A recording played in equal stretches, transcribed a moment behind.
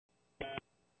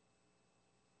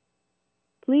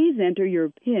Please enter your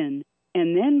PIN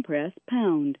and then press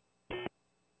pound.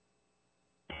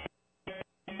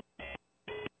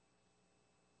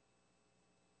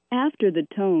 After the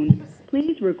tone,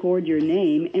 please record your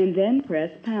name and then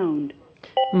press pound.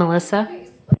 Melissa.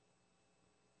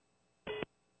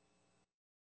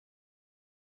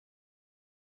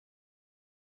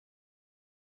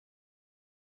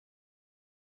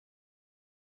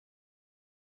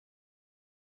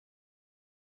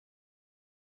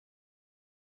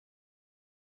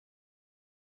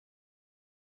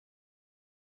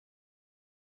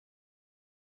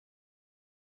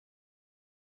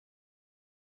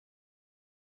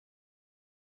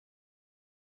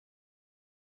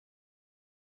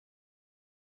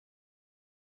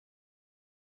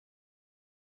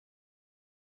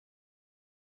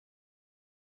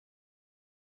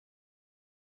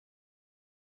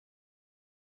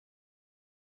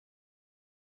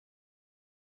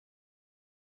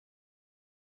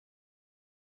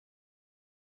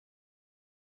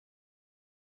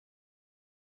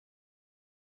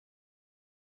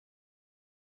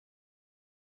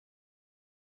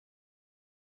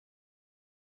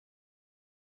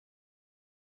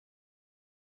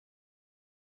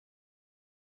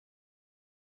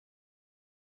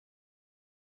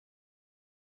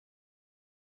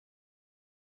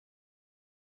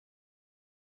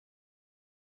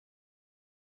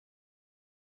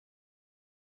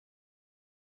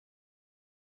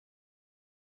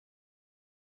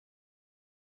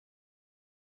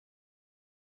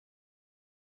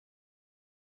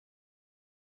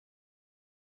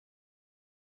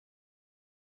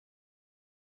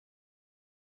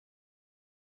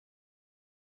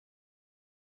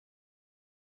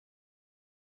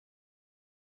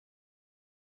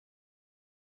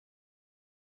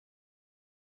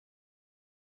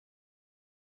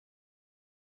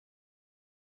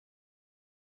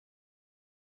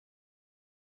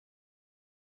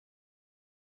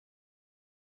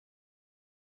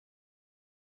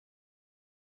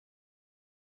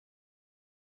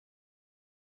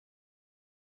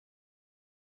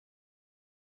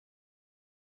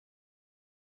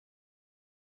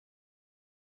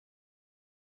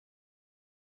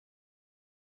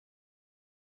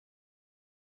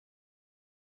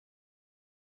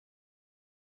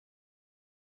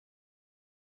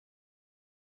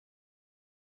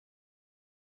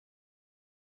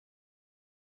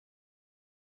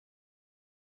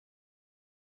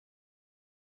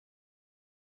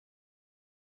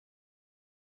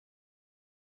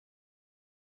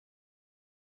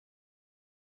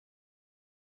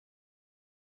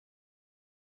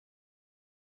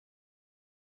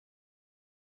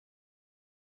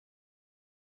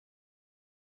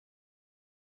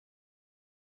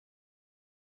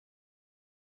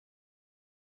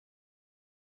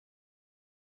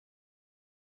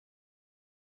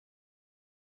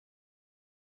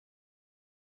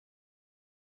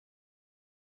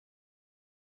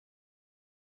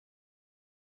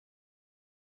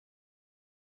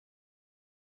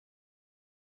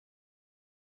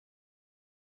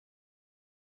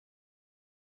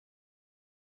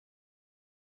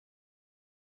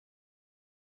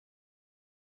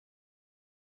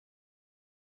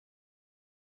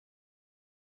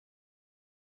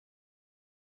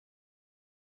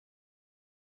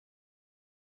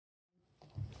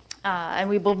 And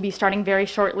we will be starting very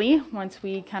shortly once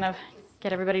we kind of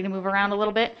get everybody to move around a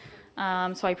little bit. So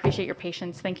I appreciate your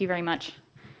patience. Thank you very much.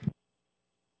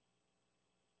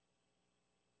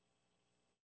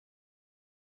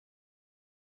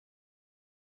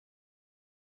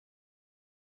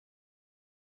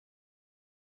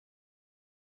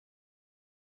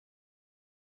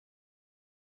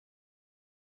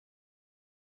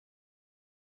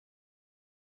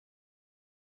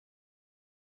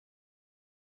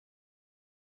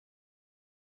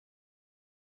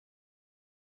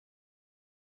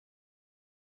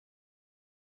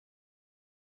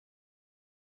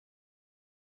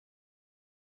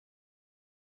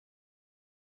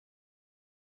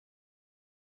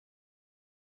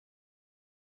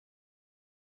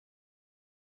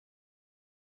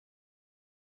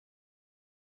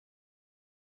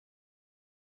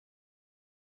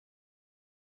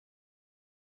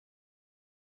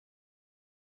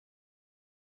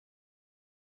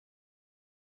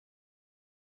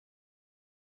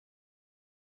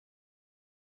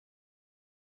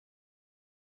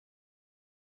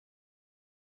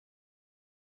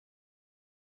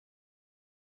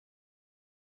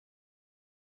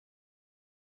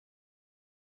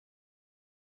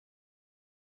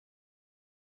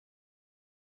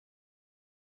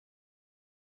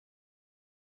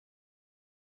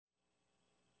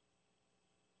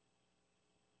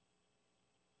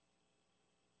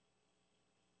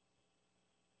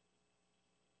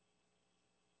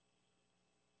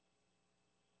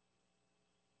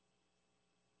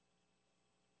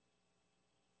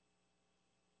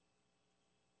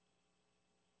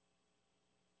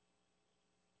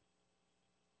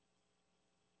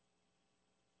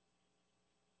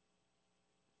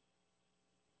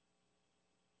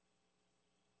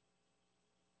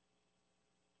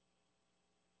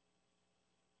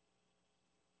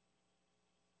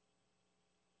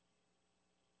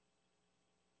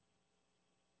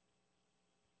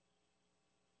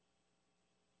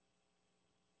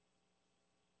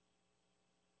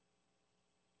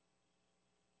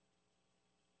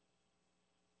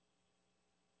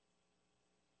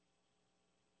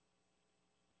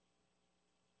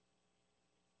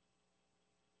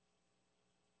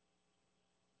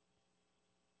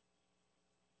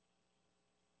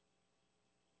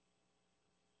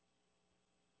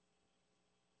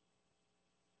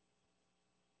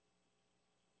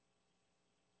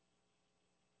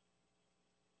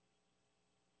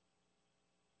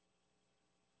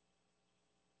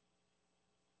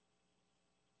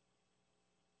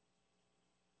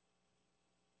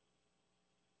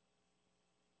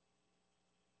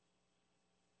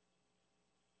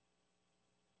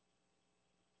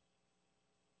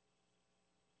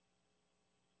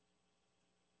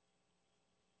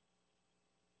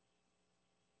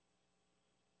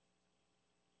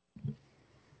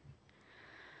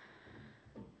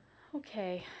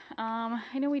 Okay,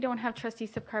 I know we don't have Trustee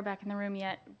Sipcar back in the room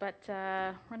yet, but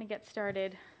we're going to get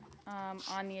started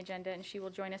on the agenda, and she will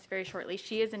join us very shortly.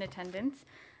 She is in attendance,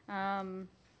 and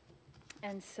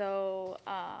so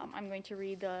I'm going to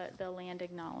read the land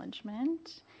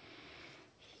acknowledgement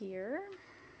here.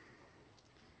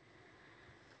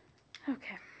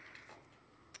 Okay.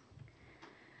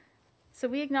 So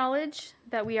we acknowledge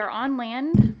that we are on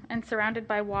land and surrounded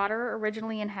by water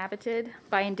originally inhabited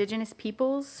by indigenous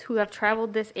peoples who have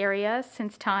traveled this area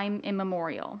since time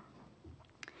immemorial.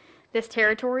 This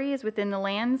territory is within the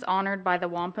lands honored by the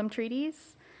Wampum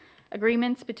Treaties,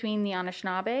 agreements between the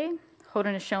Anishinaabe,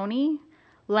 Haudenosaunee,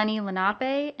 Lenni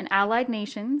Lenape, and allied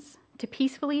nations to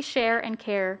peacefully share and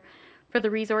care for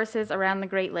the resources around the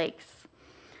Great Lakes.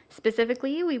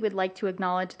 Specifically, we would like to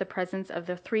acknowledge the presence of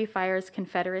the Three Fires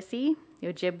Confederacy, the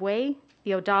Ojibwe,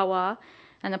 the Odawa,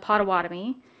 and the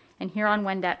Potawatomi, and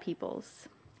Huron-Wendat peoples.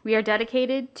 We are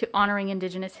dedicated to honoring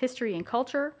Indigenous history and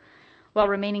culture while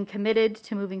remaining committed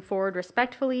to moving forward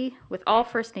respectfully with all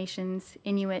First Nations,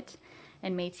 Inuit,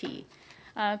 and Métis.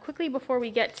 Quickly, before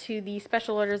we get to the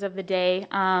special orders of the day,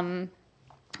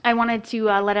 I wanted to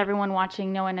let everyone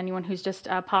watching know, and anyone who's just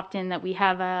popped in, that we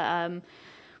have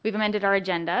we've amended our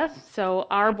agenda. So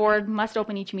our board must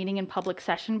open each meeting in public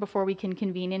session before we can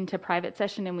convene into private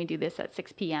session, and we do this at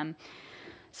 6 p.m.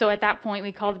 So at that point,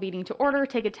 we call the meeting to order,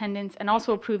 take attendance, and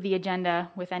also approve the agenda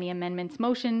with any amendments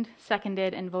motioned,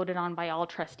 seconded, and voted on by all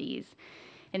trustees.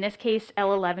 In this case,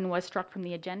 L11 was struck from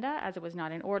the agenda as it was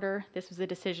not in order. This was a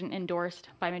decision endorsed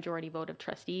by majority vote of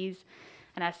trustees,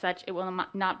 and as such, it will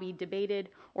not be debated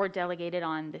or delegated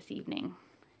on this evening.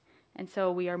 And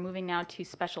so we are moving now to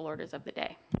special orders of the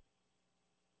day.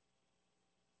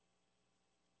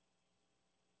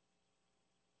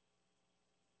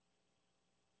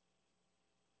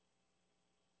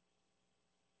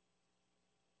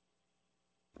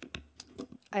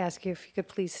 I ask you if you could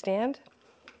please stand.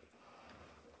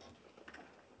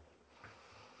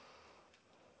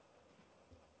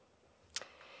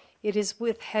 It is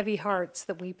with heavy hearts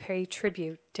that we pay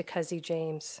tribute to Cuzzy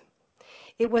James.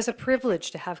 It was a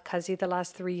privilege to have Cuzzy the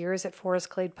last 3 years at Forest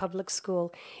Glade Public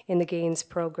School in the Gaines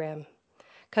program.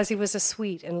 Cuzzy was a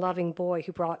sweet and loving boy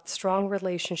who brought strong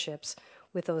relationships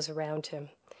with those around him.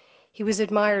 He was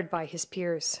admired by his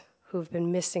peers who have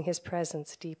been missing his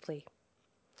presence deeply.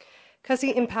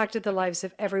 Cuzzy impacted the lives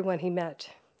of everyone he met.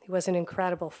 He was an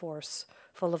incredible force,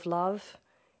 full of love,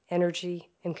 energy,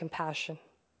 and compassion.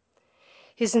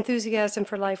 His enthusiasm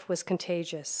for life was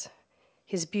contagious.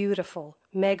 His beautiful,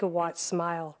 megawatt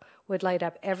smile would light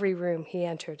up every room he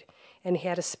entered, and he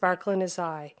had a sparkle in his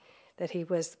eye that he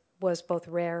was both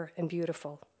rare and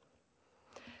beautiful.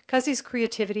 Cuzzy's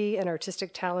creativity and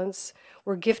artistic talents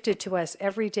were gifted to us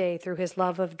every day through his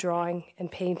love of drawing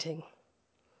and painting.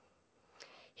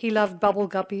 He loved bubble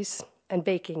guppies and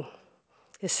baking.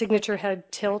 His signature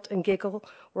head tilt and giggle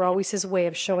were always his way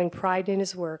of showing pride in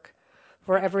his work,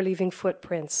 forever leaving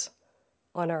footprints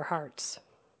on our hearts.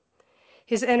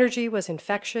 His energy was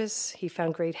infectious. He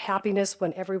found great happiness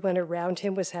when everyone around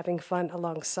him was having fun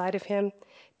alongside of him,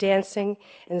 dancing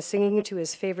and singing to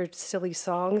his favorite silly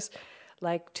songs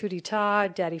like Tootie Ta,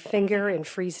 Daddy Finger, and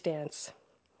Freeze Dance.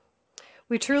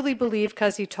 We truly believe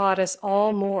Cuzzy taught us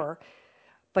all more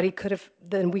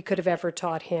than we could have ever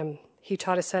taught him. He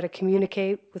taught us how to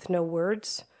communicate with no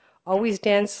words, always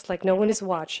dance like no one is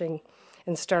watching,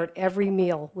 and start every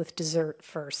meal with dessert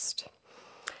first.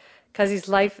 Cuzzy's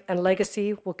life and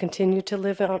legacy will continue to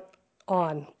live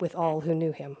on with all who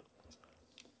knew him.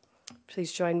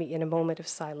 Please join me in a moment of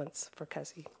silence for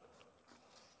Cuzzy.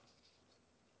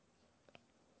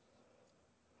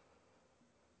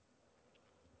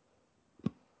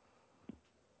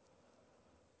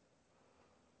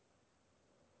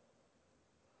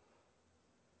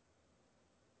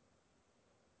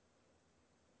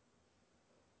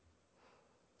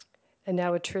 And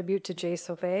now a tribute to Jace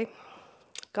O'Vey.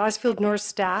 Gosfield North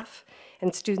staff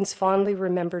and students fondly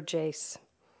remember Jace.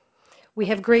 We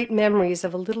have great memories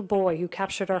of a little boy who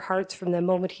captured our hearts from the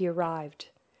moment he arrived.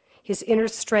 His inner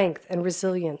strength and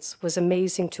resilience was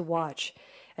amazing to watch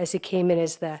as he came in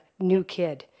as the new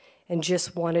kid and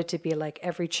just wanted to be like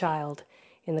every child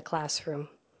in the classroom.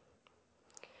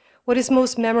 What is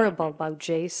most memorable about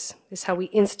Jace is how he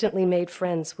instantly made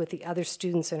friends with the other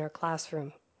students in our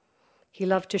classroom. He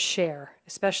loved to share,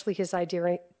 especially his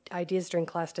ideas during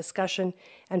class discussion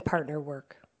and partner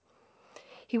work.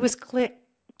 He was quick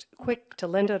to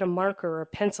lend out a marker or a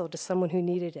pencil to someone who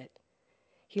needed it.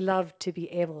 He loved to be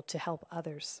able to help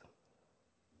others.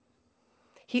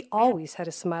 He always had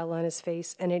a smile on his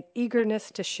face and an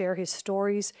eagerness to share his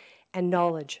stories and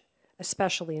knowledge,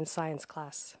 especially in science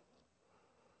class.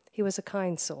 He was a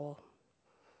kind soul.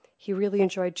 He really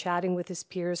enjoyed chatting with his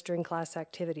peers during class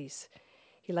activities.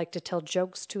 He liked to tell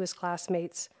jokes to his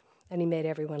classmates, and he made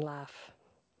everyone laugh.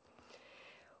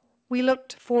 We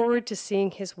looked forward to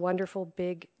seeing his wonderful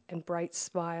big and bright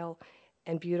smile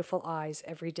and beautiful eyes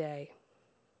every day.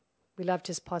 We loved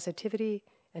his positivity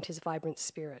and his vibrant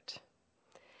spirit.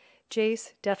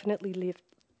 Jace definitely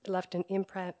left an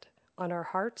imprint on our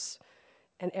hearts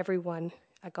and everyone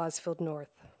at Gosfield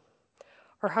North.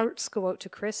 Our hearts go out to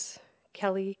Chris,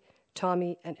 Kelly,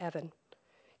 Tommy, and Evan.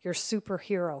 Your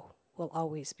superhero will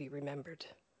always be remembered.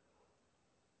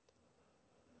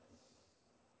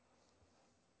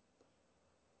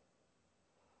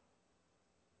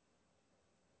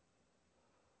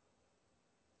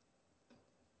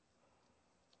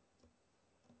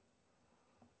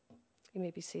 You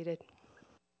may be seated.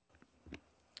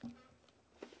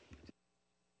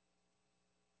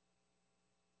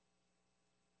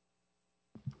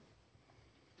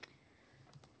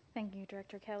 Thank you,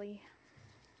 Director Kelly.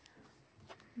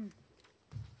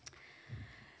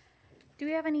 Do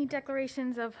we have any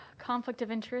declarations of conflict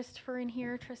of interest for in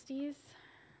here, trustees?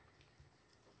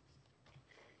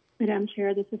 Madam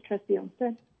Chair, this is Trustee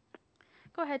Olmsted.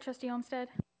 Go ahead, Trustee Olmsted.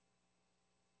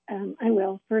 I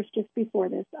will. First, just before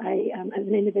this, as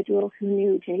an individual who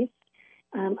knew Jace,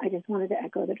 I just wanted to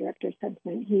echo the director's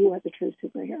sentiment. He was a true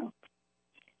superhero.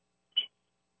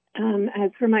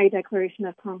 As for my declaration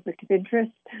of conflict of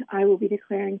interest, I will be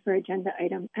declaring for agenda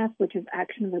item F, which is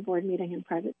action of the board meeting in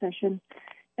private session,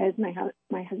 as my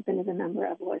husband is a member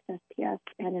of Lois SPS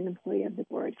and an employee of the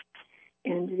board,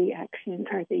 and the action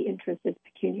or the interest is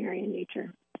pecuniary in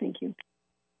nature. Thank you.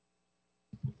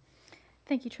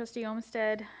 Thank you, Trustee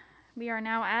Olmsted. We are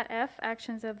now at F,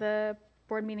 actions of the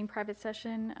board meeting private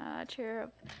session. Chair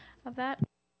of that.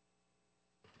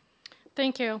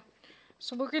 Thank you.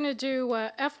 So we're going to do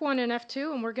F1 and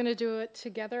F2, and we're going to do it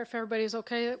together if everybody's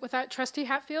okay with that. Trustee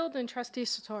Hatfield and Trustee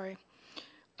Satori.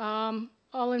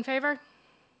 All in favor?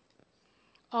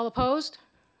 All opposed?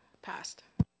 Passed.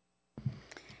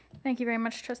 Thank you very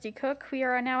much, Trustee Cook. We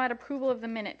are now at approval of the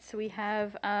minutes. So we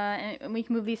have, and we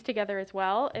can move these together as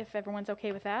well, if everyone's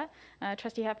okay with that.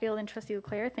 Trustee Hatfield and Trustee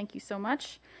Leclerc, thank you so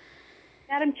much.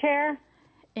 Madam Chair?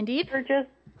 Indeed. Burgess?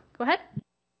 Go ahead.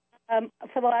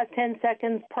 For the last 10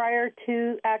 seconds prior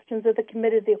to actions of the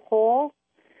committee of the whole,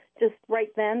 just right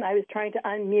then, I was trying to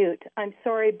unmute. I'm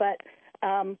sorry, but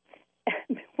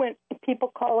when people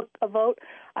call a vote,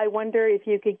 I wonder if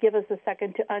you could give us a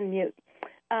second to unmute.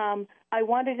 I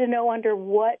wanted to know under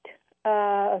what,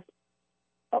 under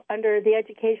the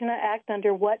Education Act,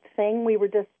 under what thing we were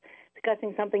just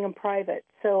discussing something in private.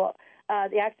 So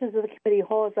the actions of the committee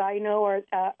whole, as I know,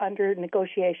 are under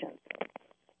negotiations.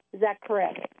 Is that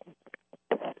correct?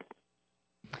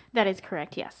 That is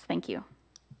correct, yes. Thank you.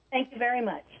 Thank you very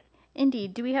much.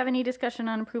 Indeed. Do we have any discussion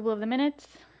on approval of the minutes?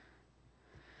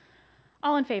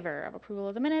 All in favor of approval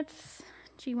of the minutes?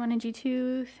 G1 and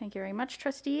G2, thank you very much,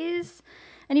 trustees.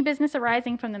 Any business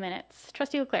arising from the minutes?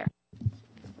 Trustee Leclerc.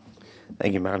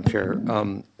 Thank you, Madam Chair.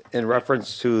 In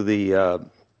reference to the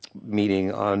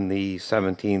meeting on the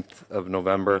 17th of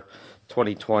November,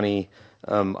 2020,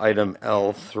 item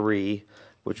L3,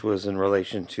 which was in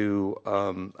relation to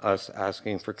us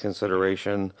asking for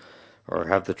consideration or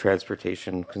have the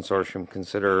Transportation Consortium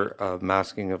consider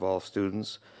masking of all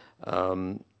students.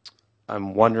 I'm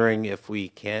wondering if we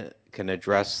can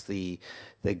address the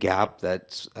gap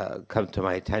that's come to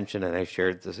my attention, and I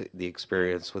shared the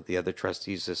experience with the other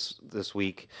trustees this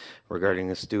week regarding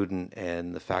a student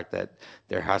and the fact that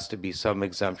there has to be some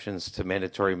exemptions to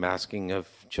mandatory masking of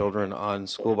children on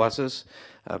school buses,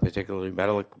 particularly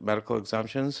medical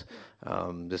exemptions.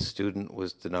 This student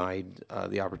was denied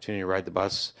the opportunity to ride the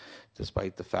bus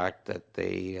despite the fact that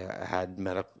they had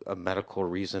a medical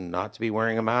reason not to be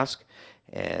wearing a mask,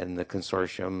 and the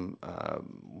consortium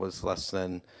was less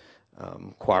than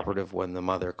cooperative when the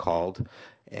mother called.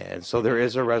 And so there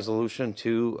is a resolution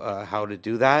to how to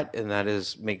do that, and that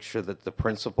is make sure that the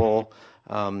principal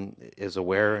is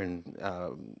aware and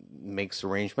makes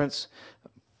arrangements.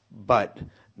 But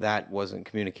that wasn't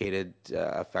communicated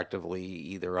effectively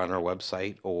either on our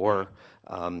website or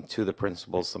to the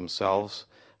principals themselves.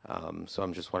 So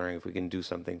I'm just wondering if we can do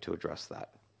something to address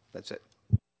that. That's it.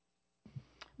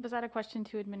 Was that a question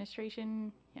to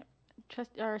administration? Yep.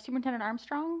 Superintendent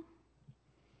Armstrong?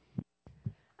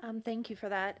 Thank you for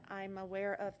that. I'm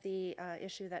aware of the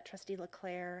issue that Trustee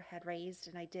Leclerc had raised,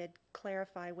 and I did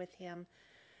clarify with him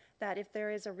that if there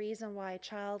is a reason why a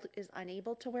child is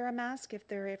unable to wear a mask, if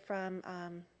they're from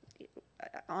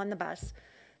on the bus,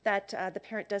 that the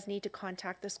parent does need to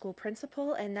contact the school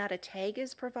principal, and that a tag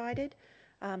is provided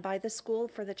by the school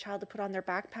for the child to put on their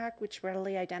backpack, which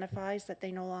readily identifies that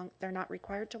they're not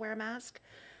required to wear a mask.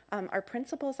 Our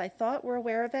principals, I thought, were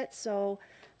aware of it, so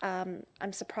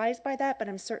I'm surprised by that, but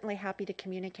I'm certainly happy to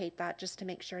communicate that just to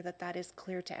make sure that that is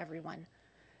clear to everyone.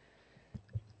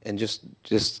 And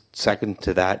just second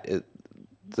to that,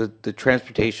 the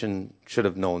transportation should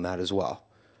have known that as well,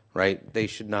 right? They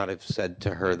should not have said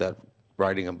to her that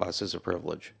riding a bus is a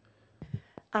privilege.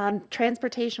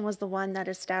 Transportation was the one that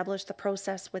established the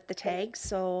process with the tags,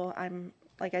 so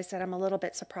like I said, I'm a little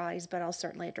bit surprised, but I'll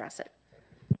certainly address it.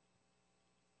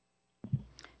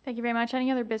 Thank you very much.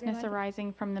 Any other business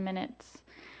arising from the minutes?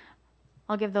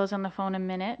 I'll give those on the phone a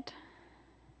minute.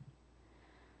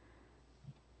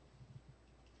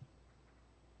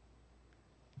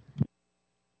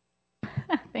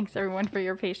 Thanks everyone for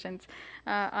your patience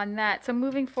on that. So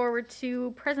moving forward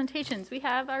to presentations, we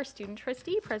have our student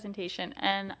trustee presentation,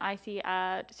 and I see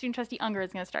student trustee Unger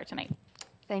is going to start tonight.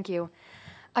 Thank you.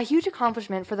 A huge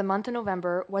accomplishment for the month of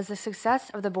November was the success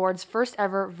of the board's first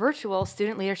ever virtual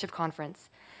Student Leadership Conference.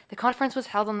 The conference was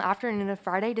held on the afternoon of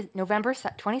Friday, November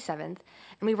 27th, and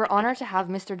we were honored to have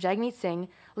Mr. Jagmeet Singh,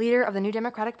 leader of the New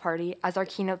Democratic Party, as our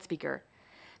keynote speaker.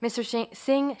 Mr.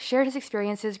 Singh shared his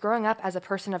experiences growing up as a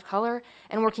person of color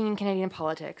and working in Canadian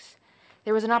politics.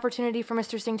 There was an opportunity for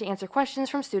Mr. Singh to answer questions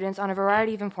from students on a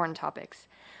variety of important topics.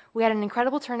 We had an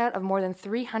incredible turnout of more than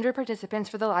 300 participants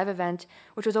for the live event,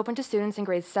 which was open to students in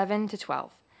grades 7 to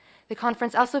 12. The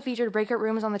conference also featured breakout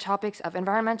rooms on the topics of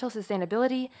environmental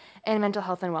sustainability and mental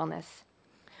health and wellness,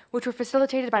 which were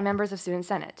facilitated by members of Student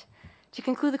Senate. To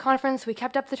conclude the conference, we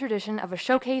kept up the tradition of a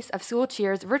showcase of school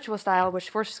cheers virtual style, which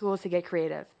forced schools to get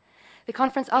creative. The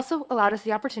conference also allowed us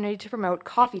the opportunity to promote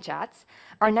coffee chats,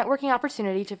 our networking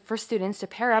opportunity for students to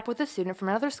pair up with a student from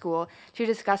another school to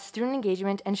discuss student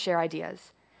engagement and share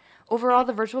ideas. Overall,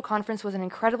 the virtual conference was an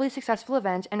incredibly successful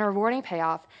event and a rewarding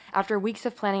payoff after weeks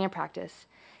of planning and practice.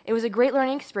 It was a great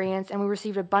learning experience, and we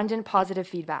received abundant positive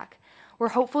feedback. We're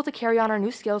hopeful to carry on our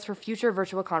new skills for future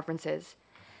virtual conferences.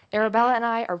 Arabella and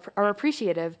I are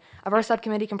appreciative of our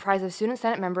subcommittee comprised of Student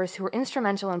Senate members who were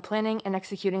instrumental in planning and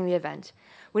executing the event.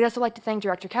 We'd also like to thank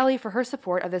Director Kelly for her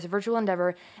support of this virtual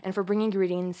endeavor and for bringing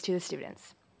greetings to the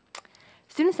students.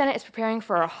 Student Senate is preparing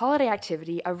for our holiday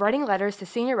activity of writing letters to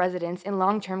senior residents in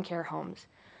long-term care homes.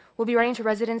 We'll be writing to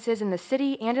residences in the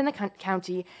city and in the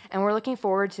county, and we're looking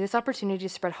forward to this opportunity to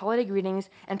spread holiday greetings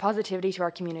and positivity to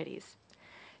our communities.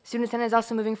 Student Senate is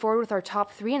also moving forward with our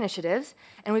top 3 initiatives,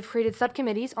 and we've created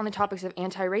subcommittees on the topics of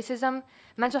anti-racism,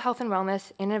 mental health and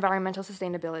wellness, and environmental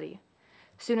sustainability.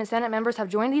 Student Senate members have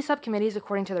joined these subcommittees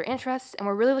according to their interests, and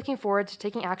we're really looking forward to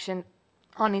taking action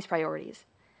on these priorities.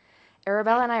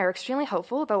 Arabella and I are extremely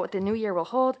hopeful about what the new year will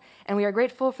hold, and we are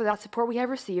grateful for that support we have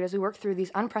received as we work through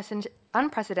these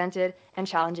unprecedented and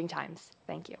challenging times.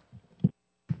 Thank you.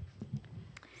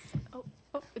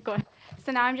 Go ahead.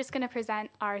 So now I'm just going to present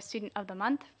our Student of the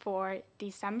Month for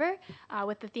December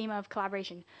with the theme of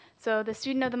collaboration. So the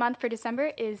Student of the Month for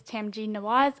December is Tamjeed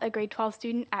Nawaz, a grade 12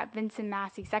 student at Vincent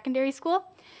Massey Secondary School.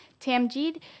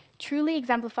 Tamjeed truly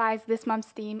exemplifies this month's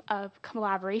theme of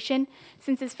collaboration.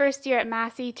 Since his first year at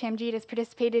Massey, Tamjeed has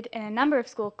participated in a number of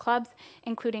school clubs,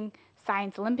 including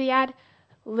Science Olympiad,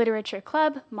 Literature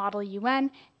Club, Model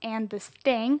UN, and The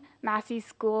Sting, Massey's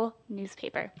school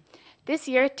newspaper. This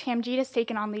year, Tamjeed has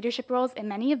taken on leadership roles in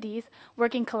many of these,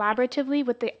 working collaboratively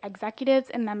with the executives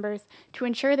and members to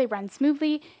ensure they run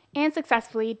smoothly and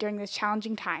successfully during this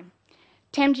challenging time.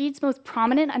 Tamjeed's most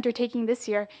prominent undertaking this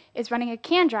year is running a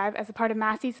can drive as a part of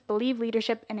Massey's Believe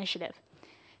Leadership initiative.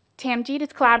 Tamjeed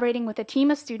is collaborating with a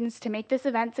team of students to make this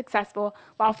event successful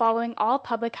while following all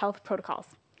public health protocols.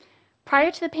 Prior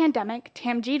to the pandemic,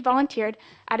 Tamjeed volunteered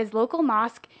at his local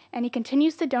mosque, and he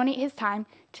continues to donate his time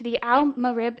to the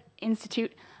Al-Marib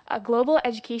Institute, a global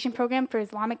education program for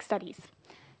Islamic studies.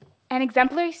 An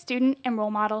exemplary student and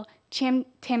role model,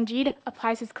 Tamjeed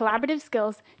applies his collaborative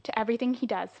skills to everything he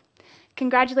does.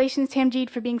 Congratulations, Tamjeed,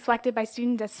 for being selected by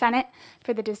Student Senate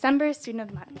for the December Student of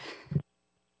the Month.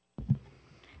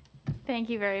 Thank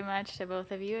you very much to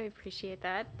both of you. I appreciate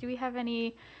that. Do we have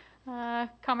any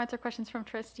comments or questions from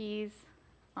trustees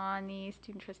on the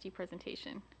student trustee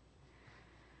presentation?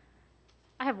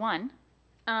 I have one.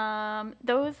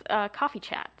 Those coffee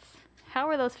chats, how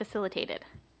are those facilitated?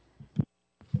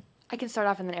 I can start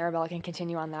off and then Arabella can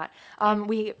continue on that.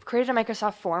 We created a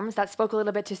Microsoft Forms that spoke a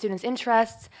little bit to students'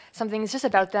 interests, some things just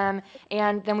about them,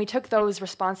 and then we took those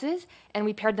responses and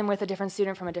we paired them with a different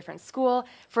student from a different school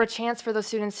for a chance for those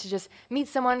students to just meet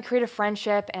someone, create a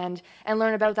friendship, and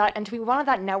learn about that. And we wanted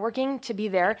that networking to be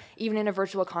there, even in a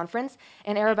virtual conference.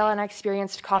 And Arabella and I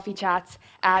experienced coffee chats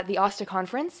at the OSTA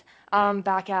conference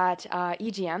back at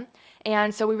EGM.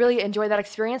 And so we really enjoyed that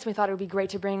experience. We thought it would be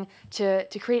great to bring to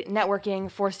create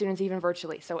networking for students even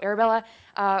virtually. So Arabella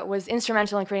was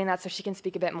instrumental in creating that, so she can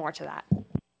speak a bit more to that.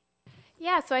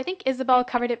 Yeah, so I think Isabel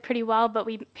covered it pretty well, but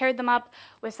we paired them up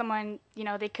with someone,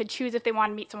 they could choose if they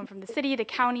wanted to meet someone from the city, the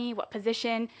county, what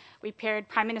position. We paired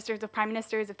prime ministers with prime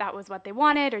ministers if that was what they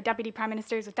wanted, or deputy prime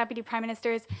ministers with deputy prime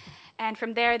ministers. And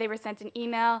from there, they were sent an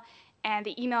email, and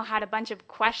the email had a bunch of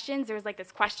questions. There was like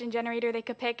this question generator they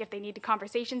could pick if they needed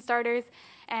conversation starters,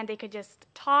 and they could just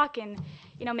talk and,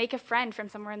 make a friend from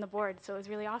somewhere in the board. So it was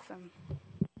really awesome.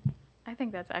 I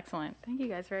think that's excellent. Thank you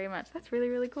guys very much. That's really,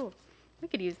 really cool. We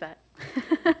could use that.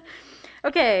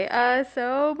 Okay,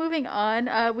 so moving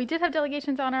on. We did have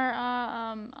delegations on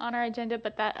our agenda,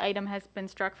 but that item has been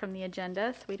struck from the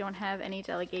agenda, so we don't have any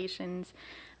delegations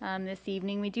this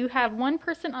evening. We do have one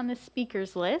person on the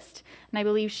speakers list, and I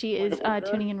believe she is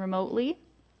tuning in remotely.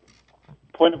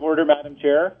 Point of order, Madam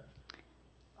Chair.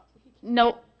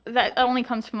 No, that only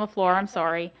comes from the floor. I'm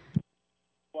sorry.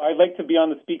 Well, I'd like to be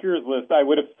on the speakers list. I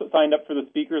would have signed up for the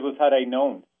speakers list had I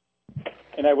known,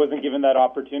 and I wasn't given that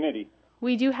opportunity.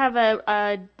 We do have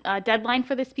a deadline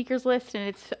for the speakers list, and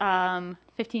it's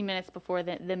 15 minutes before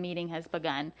the meeting has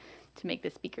begun to make the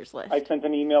speakers list. I sent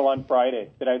an email on Friday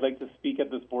that I'd like to speak at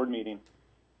this board meeting.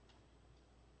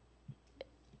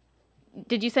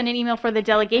 Did you send an email for the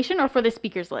delegation or for the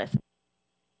speakers list?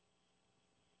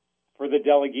 For the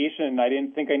delegation, I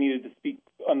didn't think I needed to speak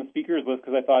on the speakers list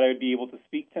because I thought I would be able to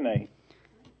speak tonight.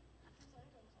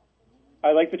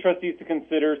 I'd like the trustees to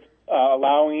consider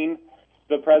allowing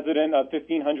the president of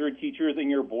 1,500 teachers in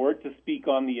your board to speak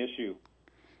on the issue.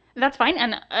 That's fine.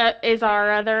 And is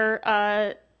our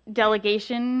other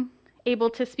delegation able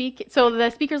to speak? So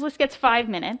the speakers list gets 5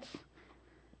 minutes.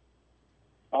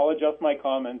 I'll adjust my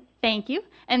comments. Thank you.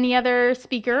 And the other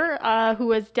speaker who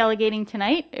was delegating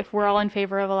tonight, if we're all in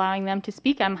favor of allowing them to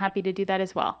speak, I'm happy to do that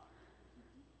as well.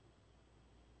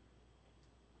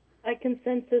 By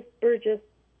consensus, Burgess.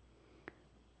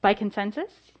 By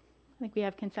consensus? I think we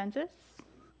have consensus.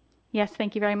 Yes,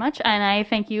 thank you very much. And I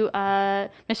thank you,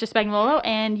 Mr. Spagnuolo,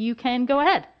 and you can go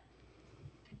ahead.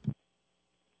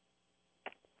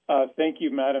 Thank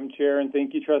you, Madam Chair, and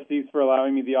thank you, trustees, for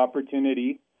allowing me the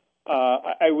opportunity.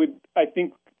 I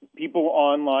think people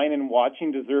online and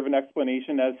watching deserve an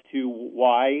explanation as to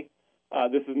why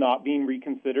this is not being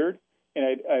reconsidered.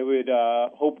 And I would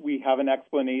hope we have an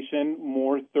explanation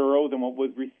more thorough than what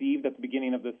was received at the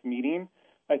beginning of this meeting.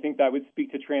 I think that would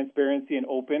speak to transparency and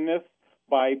openness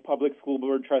by public school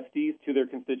board trustees to their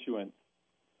constituents.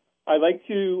 I'd like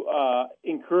to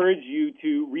encourage you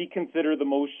to reconsider the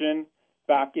motion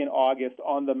back in August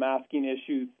on the masking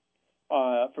issues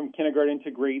from kindergarten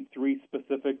to grade 3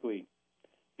 specifically.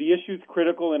 The issue is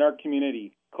critical in our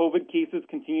community. COVID cases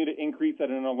continue to increase at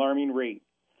an alarming rate.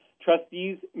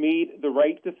 Trustees made the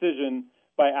right decision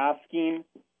by asking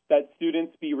that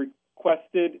students be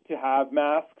requested to have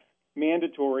masks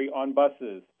mandatory on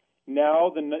buses.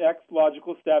 Now the next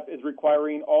logical step is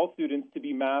requiring all students to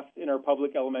be masked in our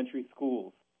public elementary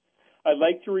schools. I'd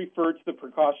like to refer to the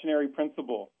precautionary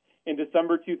principle. In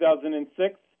December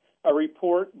 2006, a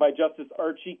report by Justice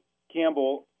Archie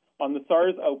Campbell on the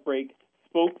SARS outbreak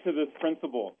spoke to this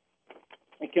principle.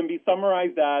 It can be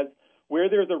summarized as, where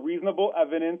there is a reasonable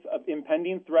evidence of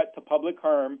impending threat to public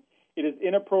harm, it is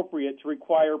inappropriate to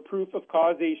require proof of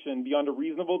causation beyond a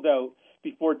reasonable doubt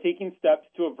before taking steps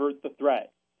to avert the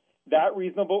threat. That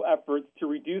reasonable efforts to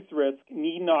reduce risk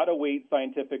need not await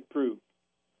scientific proof.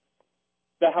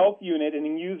 The health unit in a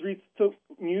news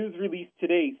release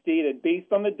today stated,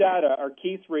 based on the data, our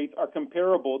case rates are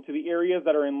comparable to the areas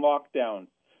that are in lockdown.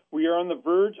 We are on the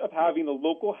verge of having the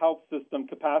local health system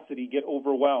capacity get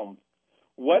overwhelmed.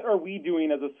 What are we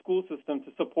doing as a school system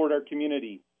to support our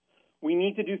community? We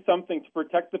need to do something to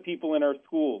protect the people in our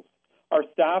schools, our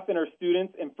staff and our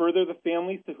students, and further the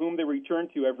families to whom they return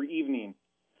to every evening.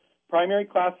 Primary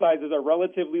class sizes are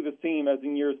relatively the same as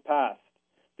in years past.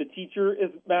 The teacher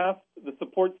is masked, the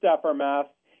support staff are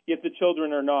masked, yet the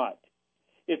children are not.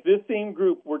 If this same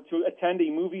group were to attend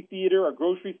a movie theater, a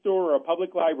grocery store, or a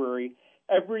public library,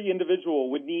 every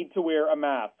individual would need to wear a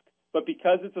mask. But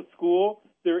because it's a school,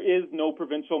 there is no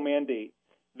provincial mandate.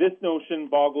 This notion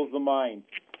boggles the mind.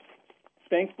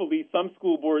 Thankfully, some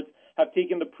school boards have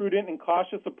taken the prudent and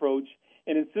cautious approach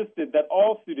and insisted that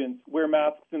all students wear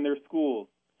masks in their schools.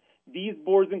 These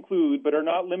boards include, but are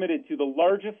not limited to, the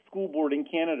largest school board in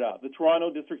Canada, the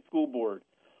Toronto District School Board,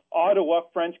 Ottawa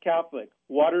French Catholic,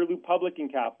 Waterloo Public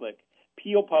and Catholic,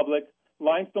 Peel Public,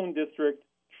 Limestone District,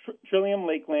 Trillium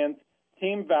Lakelands,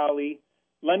 Tame Valley,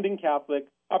 London Catholic,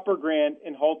 Upper Grand,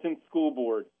 and Halton School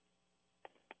Board.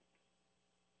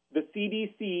 the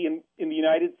CDC in the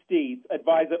United States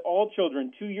advised that all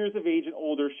children 2 years of age and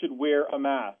older should wear a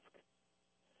mask.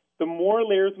 The more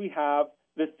layers we have,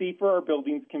 the safer our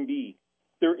buildings can be.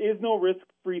 There is no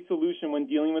risk-free solution when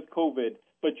dealing with COVID,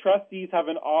 but trustees have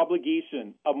an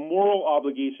obligation, a moral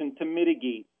obligation, to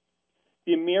mitigate.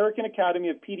 The American Academy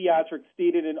of Pediatrics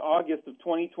stated in August of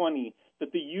 2020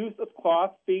 that the use of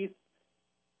cloth face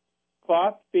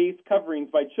coverings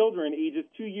by children ages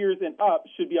 2 years and up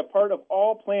should be a part of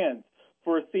all plans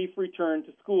for a safe return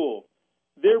to school.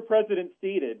 Their president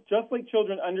stated, just like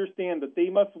children understand that they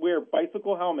must wear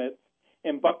bicycle helmets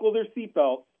and buckle their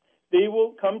seatbelts, they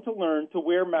will come to learn to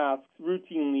wear masks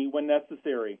routinely when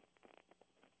necessary.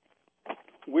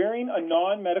 Wearing a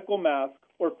non-medical mask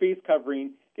or face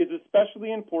covering is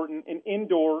especially important in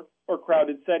indoor or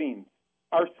crowded settings.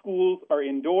 Our schools are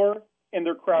indoor and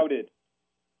they're crowded.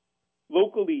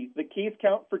 Locally, the case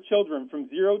count for children from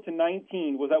 0 to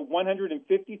 19 was at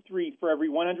 153 for every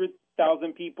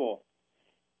 100,000 people,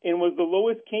 and was the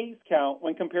lowest case count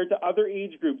when compared to other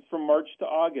age groups from March to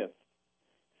August.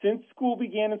 Since school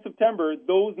began in September,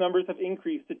 those numbers have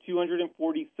increased to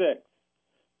 246.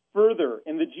 Further,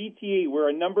 in the GTA, where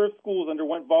a number of schools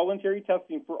underwent voluntary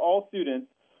testing for all students,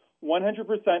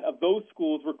 100% of those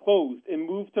schools were closed and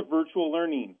moved to virtual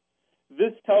learning.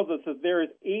 This tells us that there is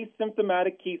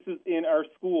asymptomatic cases in our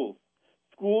schools.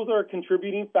 Schools are a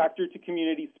contributing factor to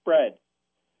community spread.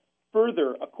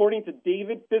 Further, according to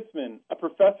David Fissman, a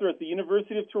professor at the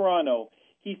University of Toronto,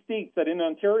 he states that in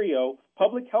Ontario,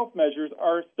 public health measures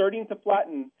are starting to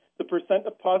flatten the percent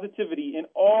of positivity in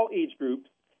all age groups,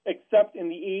 except in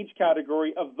the age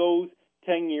category of those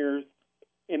 10 years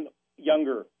and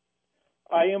younger.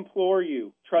 I implore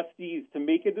you, trustees, to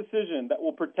make a decision that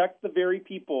will protect the very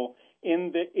people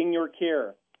in your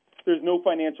care. There's no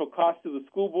financial cost to the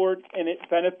school board, and it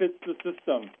benefits the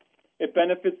system. It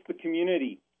benefits the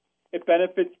community. It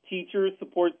benefits teachers,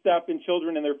 support staff, and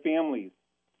children and their families.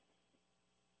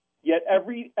 Yet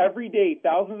every day,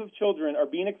 thousands of children are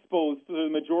being exposed for the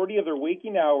majority of their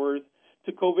waking hours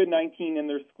to COVID-19 in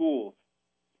their schools.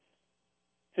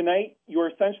 Tonight, you are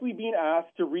essentially being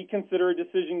asked to reconsider a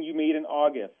decision you made in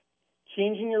August.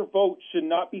 Changing your vote should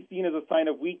not be seen as a sign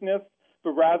of weakness,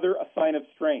 but rather a sign of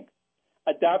strength.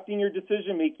 Adapting your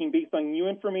decision-making based on new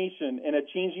information in a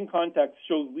changing context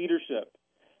shows leadership.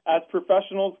 As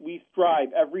professionals, we strive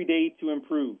every day to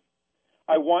improve.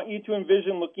 I want you to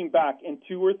envision looking back in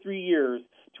 2 or 3 years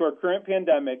to our current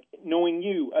pandemic, knowing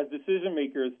you, as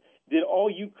decision-makers, did all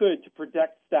you could to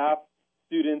protect staff,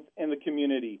 students, and the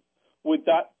community. Would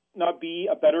that not be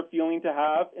a better feeling to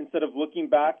have instead of looking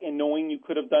back and knowing you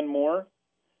could have done more?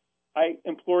 I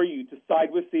implore you to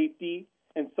side with safety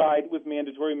and side with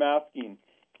mandatory masking.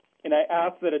 And I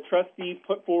ask that a trustee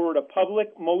put forward a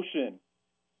public motion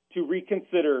to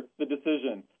reconsider the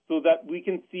decision so that we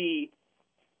can see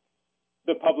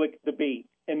the public debate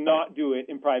and not do it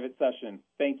in private session.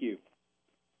 Thank you.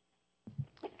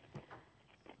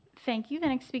 Thank you. The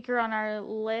next speaker on our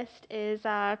list is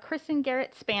Kristen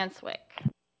Garrett-Spanswick.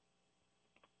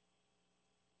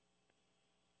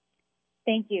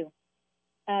 Thank you.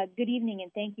 Good evening,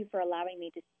 and thank you for allowing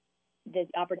me the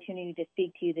opportunity to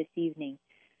speak to you this evening.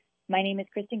 My name is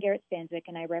Kristen Garrett-Spanswick,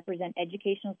 and I represent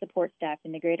educational support staff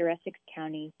in the Greater Essex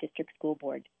County District School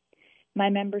Board. My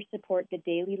members support the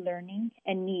daily learning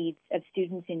and needs of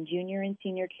students in junior and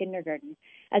senior kindergarten,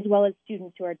 as well as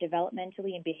students who are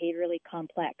developmentally and behaviorally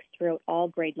complex throughout all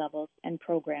grade levels and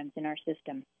programs in our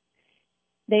system.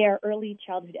 They are early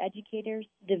childhood educators,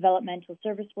 developmental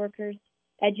service workers,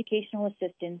 educational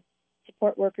assistants,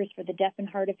 support workers for the deaf and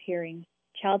hard of hearing,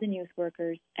 child and youth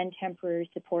workers, and temporary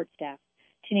support staff,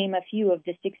 to name a few of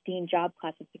the 16 job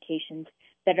classifications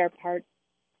that are part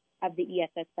of the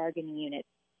ESS bargaining unit.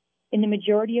 In the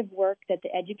majority of work that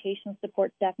the educational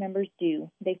support staff members do,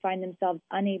 they find themselves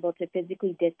unable to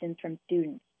physically distance from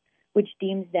students, which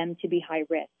deems them to be high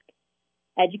risk.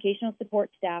 Educational support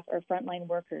staff are frontline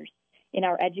workers in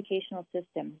our educational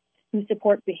system who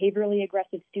support behaviorally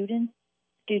aggressive students,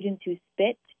 students who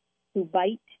spit, who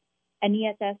bite, and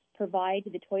ESS provide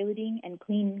the toileting and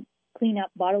clean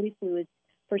up bodily fluids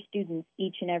for students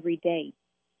each and every day.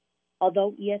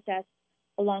 Although ESS,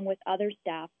 along with other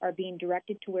staff, are being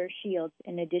directed to wear shields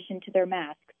in addition to their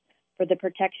masks for the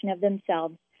protection of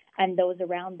themselves and those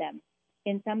around them,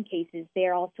 in some cases they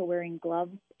are also wearing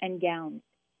gloves and gowns.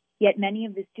 Yet many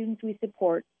of the students we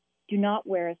support do not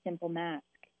wear a simple mask.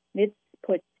 This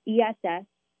puts ESS,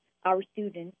 our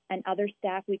students, and other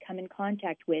staff we come in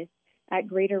contact with at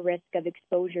greater risk of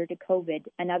exposure to COVID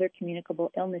and other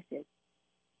communicable illnesses.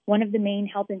 One of the main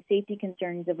health and safety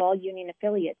concerns of all union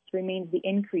affiliates remains the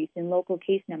increase in local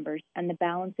case numbers and the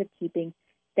balance of keeping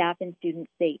staff and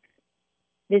students safe.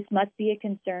 This must be a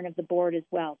concern of the board as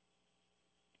well.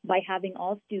 By having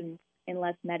all students,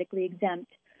 unless medically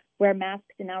exempt, wear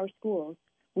masks in our schools,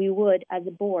 we would, as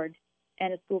a board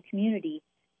and a school community,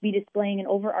 be displaying an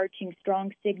overarching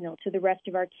strong signal to the rest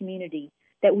of our community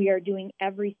that we are doing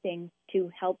everything to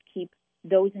help keep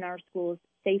those in our schools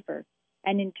safer,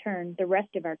 and in turn, the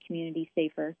rest of our community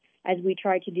safer, as we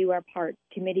try to do our part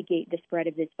to mitigate the spread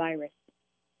of this virus.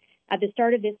 At the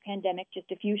start of this pandemic,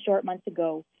 just a few short months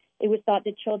ago, it was thought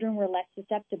that children were less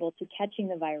susceptible to catching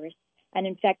the virus and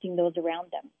infecting those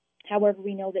around them. However,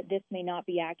 we know that this may not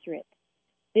be accurate.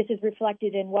 This is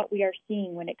reflected in what we are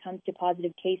seeing when it comes to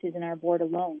positive cases in our board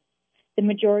alone. The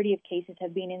majority of cases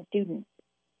have been in students.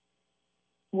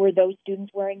 Were those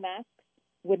students wearing masks?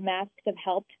 Would masks have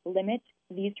helped limit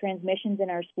these transmissions in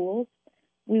our schools?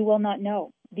 We will not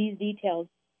know. These details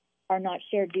are not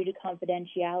shared due to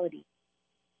confidentiality.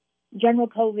 General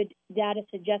COVID data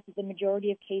suggests that the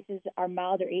majority of cases are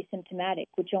mild or asymptomatic,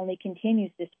 which only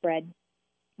continues to spread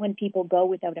when people go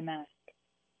without a mask.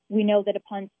 We know that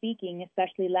upon speaking,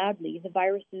 especially loudly, the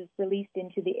virus is released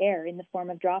into the air in the form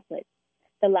of droplets.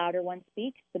 The louder one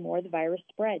speaks, the more the virus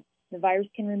spreads. The virus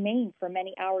can remain for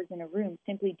many hours in a room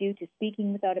simply due to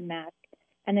speaking without a mask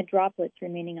and the droplets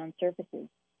remaining on surfaces.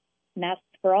 Masks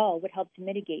for all would help to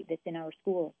mitigate this in our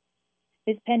schools.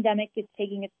 This pandemic is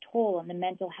taking its toll on the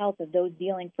mental health of those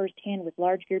dealing firsthand with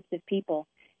large groups of people,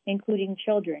 including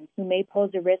children, who may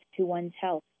pose a risk to one's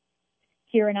health.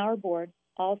 Here in our board,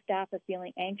 all staff are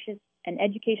feeling anxious, and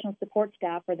educational support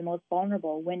staff are the most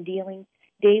vulnerable when dealing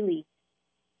daily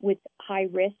with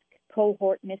high-risk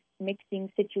cohort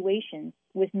mixing situations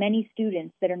with many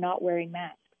students that are not wearing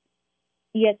masks.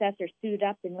 ESS are suited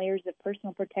up in layers of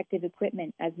personal protective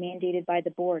equipment as mandated by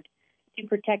the board to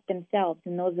protect themselves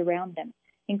and those around them,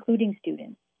 including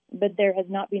students. But there has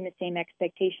not been the same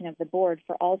expectation of the board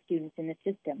for all students in the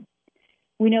system.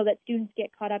 We know that students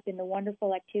get caught up in the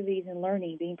wonderful activities and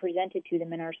learning being presented to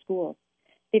them in our schools.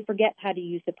 They forget how to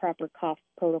use the proper cough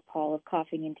protocol of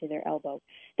coughing into their elbow.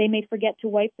 They may forget to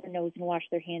wipe their nose and wash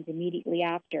their hands immediately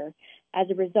after. As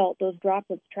a result, those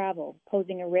droplets travel,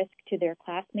 posing a risk to their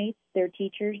classmates, their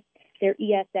teachers, their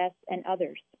ESS, and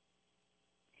others.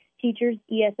 Teachers,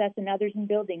 ESS, and others in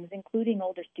buildings, including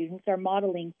older students, are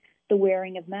modeling the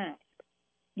wearing of masks.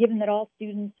 Given that all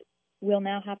students will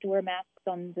now have to wear masks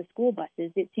on the school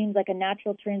buses, it seems like a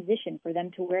natural transition for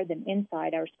them to wear them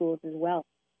inside our schools as well.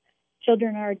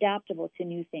 Children are adaptable to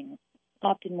new things,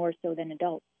 often more so than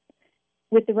adults.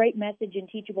 With the right message and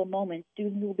teachable moments,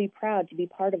 students will be proud to be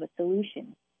part of a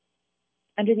solution.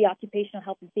 Under the Occupational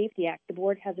Health and Safety Act, the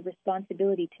board has a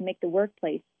responsibility to make the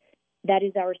workplace, that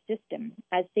is our system,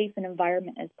 as safe an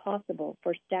environment as possible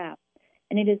for staff.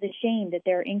 And it is a shame that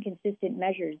there are inconsistent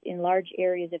measures in large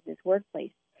areas of this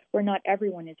workplace where not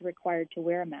everyone is required to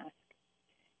wear a mask.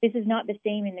 This is not the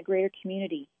same in the greater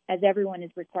community, as everyone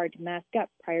is required to mask up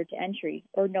prior to entry,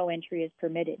 or no entry is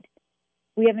permitted.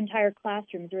 We have entire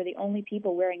classrooms where the only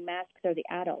people wearing masks are the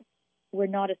adults, where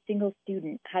not a single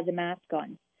student has a mask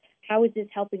on. How is this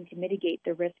helping to mitigate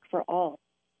the risk for all?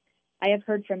 I have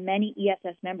heard from many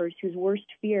ESS members whose worst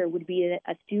fear would be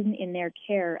that a student in their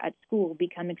care at school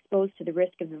become exposed to the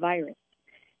risk of the virus.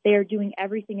 They are doing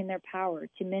everything in their power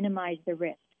to minimize the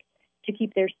risk, to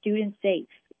keep their students safe,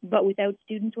 but without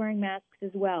students wearing masks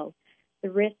as well, the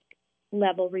risk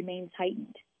level remains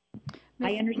heightened.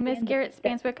 Ms.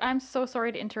 Garrett-Spanswick, I'm so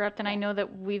sorry to interrupt, and I know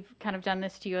that we've kind of done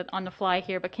this to you on the fly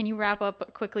here, but can you wrap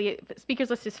up quickly?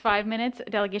 Speakers list is 5 minutes,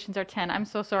 delegations are 10. I'm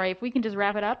so sorry. If we can just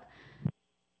wrap it up.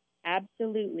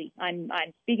 Absolutely. I'm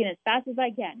speaking as fast as I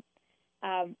can.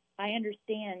 I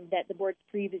understand that the board's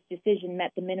previous decision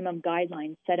met the minimum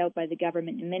guidelines set out by the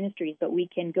government and ministries, but we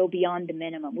can go beyond the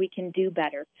minimum. We can do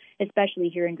better, especially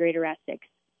here in Greater Essex,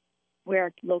 where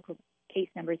our local case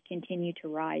numbers continue to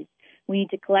rise. We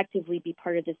need to collectively be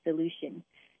part of the solution.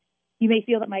 You may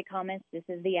feel that my comments, this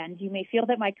is the end, you may feel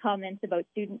that my comments about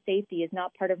student safety is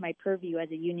not part of my purview as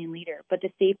a union leader, but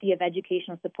the safety of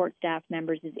educational support staff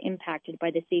members is impacted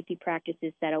by the safety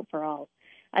practices set out for all.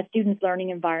 A student's learning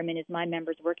environment is my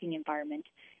members' working environment,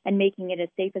 and making it as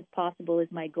safe as possible is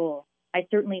my goal. I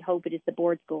certainly hope it is the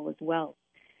board's goal as well.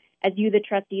 As you, the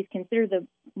trustees, consider the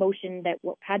motion that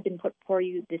had been put before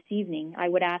you this evening, I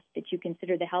would ask that you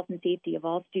consider the health and safety of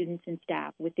all students and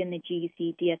staff within the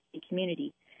GECDSB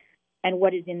community and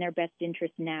what is in their best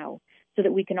interest now, so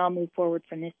that we can all move forward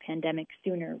from this pandemic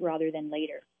sooner rather than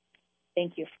later.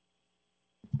 Thank you.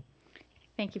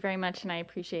 Thank you very much, and I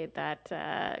appreciate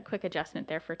that quick adjustment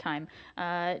there for time.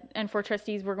 And for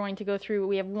trustees, we're going to go through,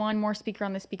 we have one more speaker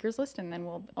on the speakers list, and then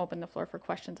we'll open the floor for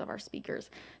questions of our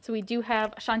speakers. So we do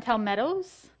have Chantel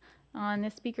Meadows, on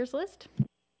this speaker's list?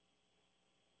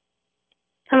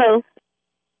 Hello.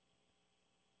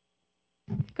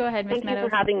 Go ahead, Ms. Thank Meadows. you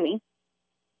for having me.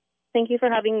 Thank you for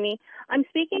having me. I'm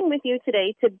speaking with you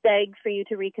today to beg for you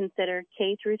to reconsider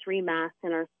K through 3 masks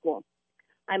in our school.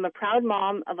 I'm a proud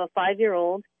mom of a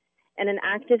 5-year-old and an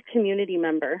active community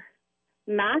member.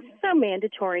 Masks are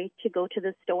mandatory to go to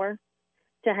the store,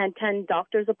 to attend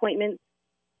doctor's appointments,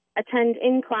 attend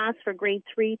in class for grade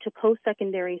 3 to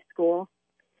post-secondary school.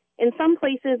 In some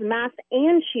places, masks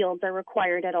and shields are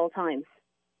required at all times.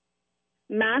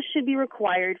 Masks should be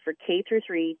required for K through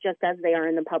 3 just as they are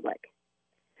in the public.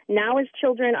 Now, as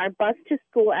children are bused to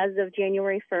school as of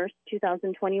January 1st,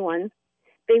 2021,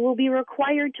 they will be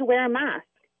required to wear a mask.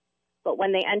 But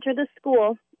when they enter the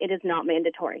school, it is not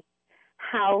mandatory.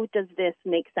 How does this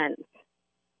make sense?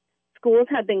 Schools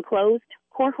have been closed,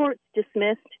 cohorts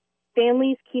dismissed,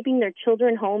 families keeping their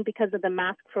children home because of the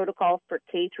mask protocol for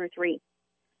K through 3.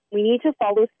 We need to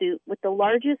follow suit with the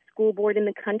largest school board in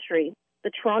the country,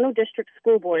 the Toronto District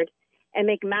School Board, and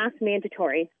make masks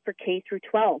mandatory for K through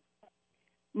 12.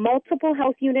 Multiple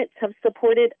health units have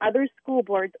supported other school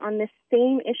boards on this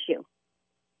same issue.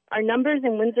 Our numbers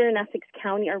in Windsor and Essex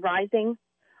County are rising.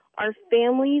 Our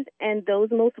families and those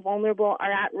most vulnerable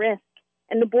are at risk,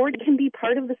 and the board can be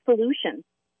part of the solution.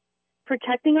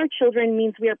 Protecting our children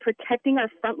means we are protecting our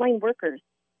frontline workers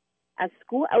as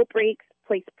school outbreaks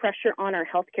place pressure on our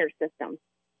healthcare system.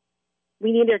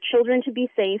 We need our children to be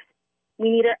safe. We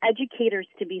need our educators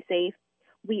to be safe.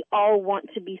 We all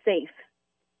want to be safe.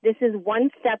 This is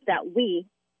one step that we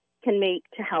can make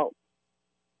to help.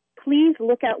 Please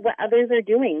look at what others are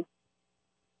doing.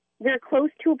 We're close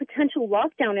to a potential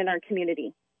lockdown in our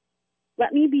community.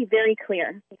 Let me be very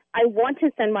clear. I want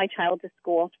to send my child to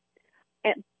school,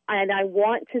 and I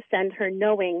want to send her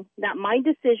knowing that my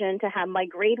decision to have my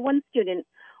grade 1 student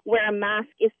wear a mask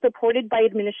is supported by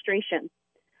administration.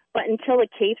 But until a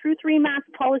K through 3 mask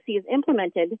policy is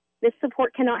implemented, this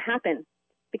support cannot happen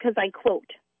because, I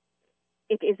quote,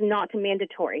 "It is not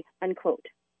mandatory," unquote.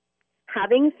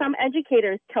 Having some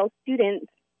educators tell students,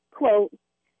 quote,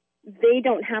 "they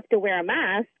don't have to wear a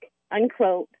mask,"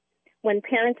 unquote, when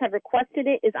parents have requested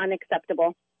it is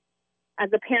unacceptable.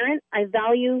 As a parent, I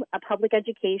value a public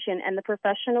education and the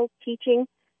professionals teaching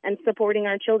and supporting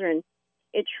our children.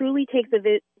 It truly takes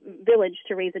a village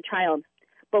to raise a child,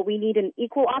 but we need an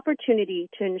equal opportunity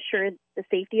to ensure the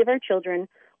safety of our children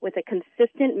with a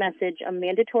consistent message of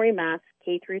mandatory masks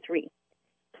K through 3.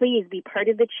 Please be part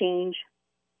of the change.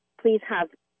 Please have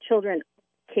children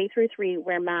K through 3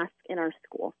 wear masks in our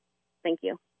school. Thank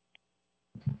you.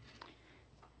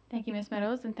 Thank you, Ms.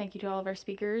 Meadows, and thank you to all of our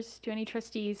speakers. Do any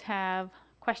trustees have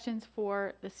questions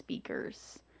for the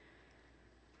speakers?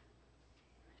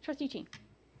 Trustee Ching.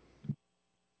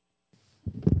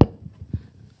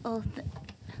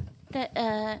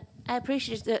 I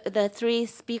appreciate the 3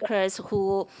 speakers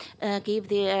who gave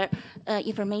their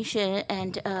information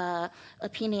and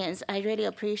opinions. I really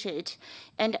appreciate.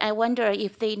 And I wonder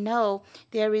if they know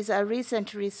there is a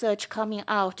recent research coming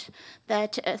out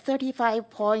that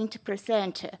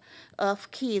 35% of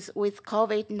kids with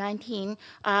COVID-19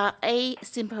 are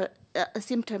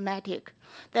asymptomatic.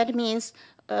 That means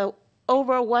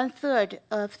over 1/3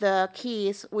 of the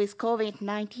kids with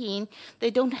COVID-19,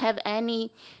 they don't have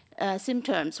any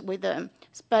symptoms with them,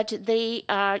 but they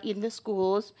are in the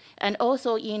schools and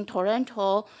also in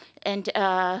Toronto, and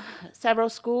several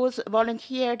schools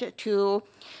volunteered to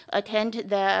attend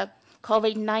the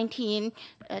COVID-19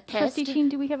 test. Trustee Ching,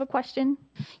 do we have a question?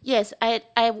 Yes, I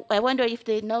wonder if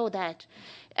they know that.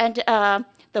 And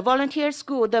the volunteer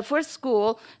school, the first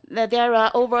school, there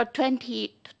are over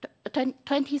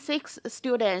 26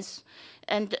 students,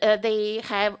 and they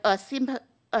have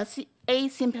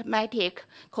asymptomatic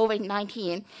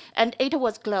COVID-19, and it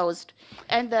was closed.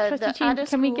 And the Trustee other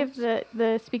Ching, can we give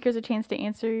the speakers a chance to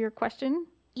answer your question?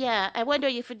 Yeah, I wonder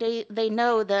if they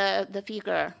know the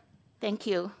figure. Thank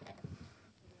you.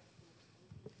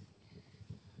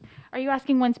 Are you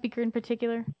asking one speaker in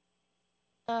particular?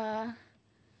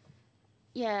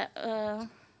 Yeah.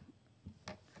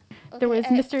 There was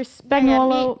Mr.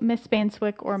 Spagnuolo, Ms.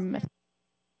 Banswick, or Ms.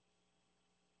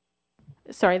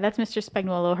 Sorry, that's Mr.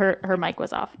 Spagnuolo. Her mic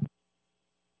was off.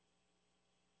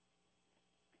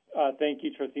 Thank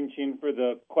you, Trustee Chin, for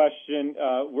the question.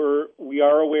 We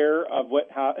are aware of what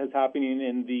is happening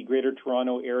in the Greater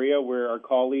Toronto area, where our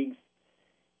colleagues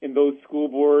in those school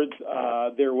boards,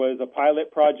 there was a pilot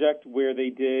project where they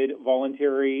did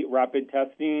voluntary rapid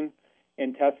testing,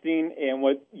 and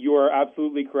what you are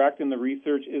absolutely correct, and the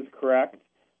research is correct.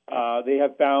 They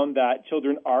have found that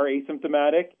children are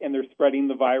asymptomatic and they're spreading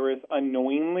the virus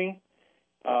unknowingly.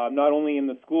 not only in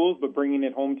the schools, but bringing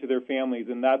it home to their families.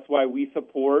 And that's why we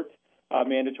support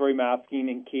mandatory masking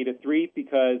in K to 3,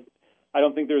 because I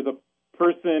don't think there's a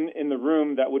person in the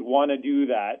room that would want to do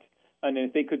that. And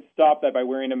if they could stop that by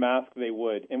wearing a mask, they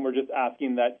would. And we're just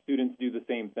asking that students do the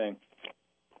same thing.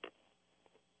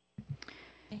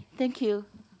 Thank you.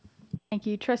 Thank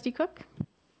you. Trustee Cook?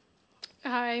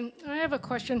 Hi, I have a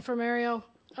question for Mario.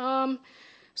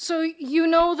 So you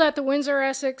know that the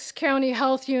Windsor-Essex County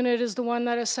Health Unit is the one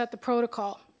that has set the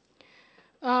protocol.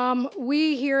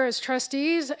 We here as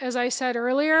trustees, as I said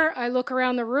earlier, I look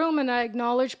around the room and I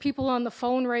acknowledge people on the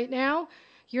phone right now.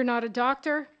 You're not a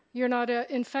doctor. You're not an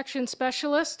infection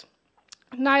specialist.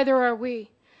 Neither are we.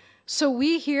 So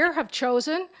we here have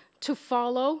chosen to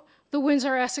follow the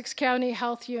Windsor-Essex County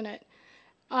Health Unit.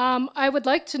 I would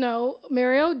like to know,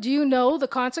 Mario, do you know the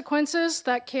consequences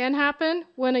that can happen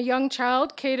when a young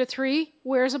child, K to 3,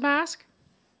 wears a mask?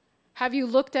 Have you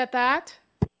looked at that?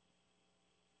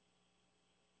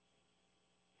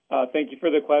 Thank you for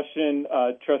the question,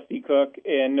 Trustee Cook.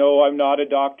 And no, I'm not a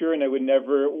doctor, and I would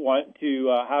never want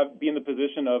to be in the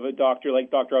position of a doctor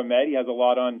like Dr. Ahmed. He has a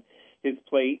lot on his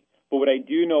plate. But what I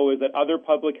do know is that other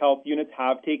public health units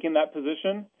have taken that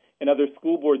position, and other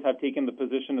school boards have taken the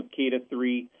position of K to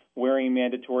 3 wearing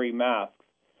mandatory masks.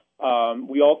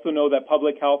 We also know that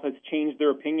public health has changed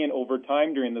their opinion over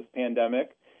time during this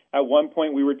pandemic. At one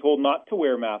point, we were told not to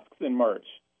wear masks in March.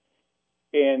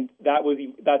 And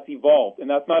that's evolved. And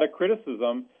that's not a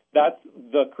criticism. That's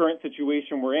the current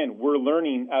situation we're in. We're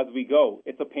learning as we go.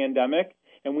 It's a pandemic,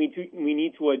 and we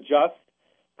need to adjust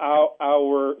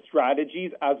our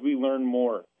strategies as we learn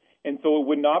more. And so it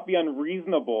would not be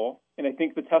unreasonable, and I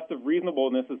think the test of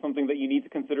reasonableness is something that you need to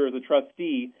consider as a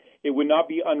trustee. It would not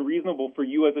be unreasonable for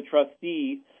you as a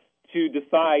trustee to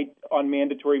decide on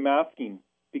mandatory masking,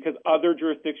 because other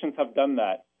jurisdictions have done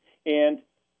that. And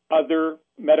other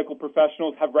medical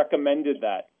professionals have recommended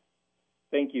that.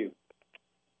 Thank you.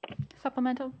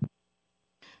 Supplemental?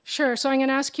 Sure. So I'm going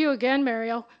to ask you again,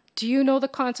 Mario. Do you know the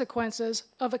consequences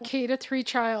of a K to 3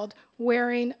 child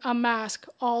wearing a mask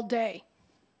all day?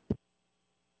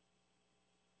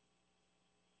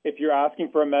 If you're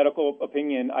asking for a medical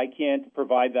opinion, I can't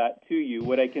provide that to you.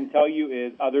 What I can tell you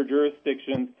is other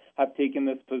jurisdictions have taken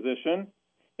this position,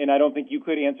 and I don't think you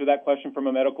could answer that question from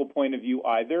a medical point of view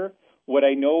either. What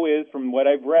I know is, from what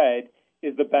I've read,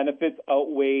 is the benefits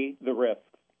outweigh the risks.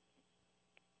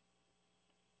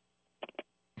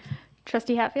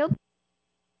 Trustee Hatfield?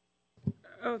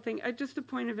 Just a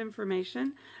point of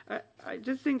information. I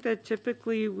just think that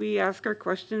typically we ask our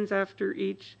questions after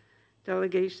each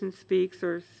delegation speaks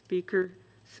or speaker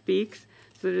speaks,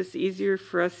 so that it's easier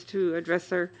for us to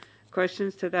address our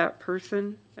questions to that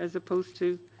person as opposed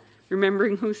to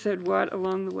remembering who said what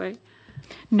along the way.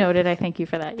 Noted. I thank you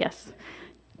for that. Yes.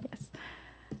 Yes.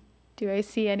 Do I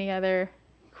see any other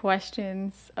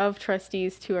questions of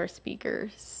trustees to our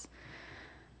speakers?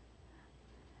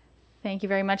 Thank you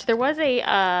very much. There was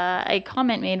a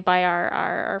comment made by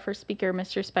our first speaker,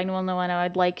 Mr. Spagnuolo, and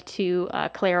I'd like to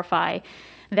clarify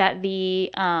that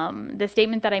the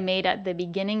statement that I made at the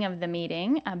beginning of the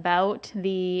meeting about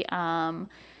the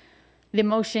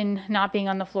motion not being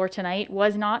on the floor tonight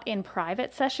was not in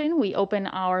private session. We open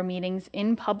our meetings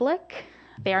in public.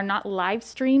 They are not live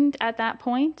streamed at that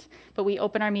point, but we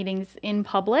open our meetings in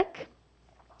public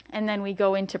and then we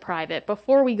go into private.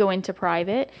 Before we go into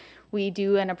private, we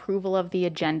do an approval of the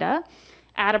agenda.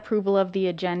 At approval of the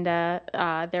agenda,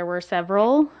 there were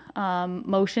several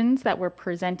motions that were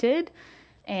presented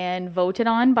and voted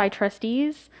on by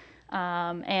trustees,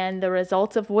 and the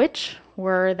results of which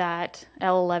were that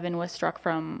L11 was struck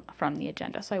from the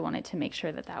agenda. So I wanted to make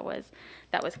sure that that was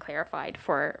clarified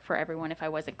for everyone if I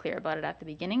wasn't clear about it at the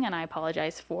beginning, and I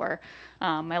apologize for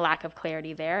my lack of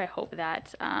clarity there. I hope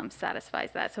that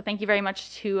satisfies that. So thank you very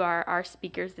much to our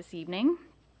speakers this evening.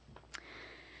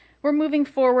 We're moving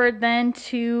forward then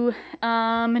to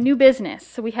new business.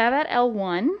 So we have at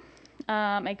L1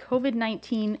 a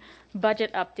COVID-19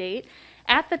 budget update.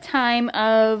 At the time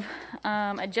of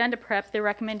agenda prep, the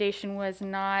recommendation was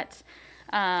not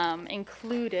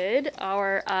included.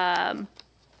 Our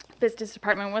business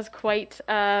department was quite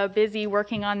busy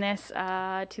working on this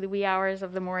to the wee hours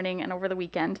of the morning and over the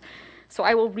weekend. So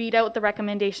I will read out the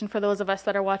recommendation for those of us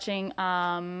that are watching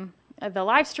the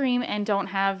live stream and don't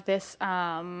have this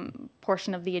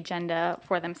portion of the agenda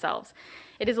for themselves.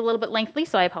 It is a little bit lengthy,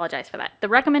 so I apologize for that. The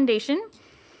recommendation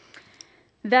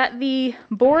that the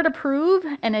board approve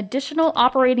an additional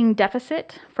operating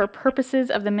deficit for purposes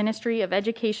of the Ministry of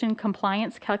Education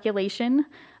compliance calculation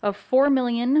of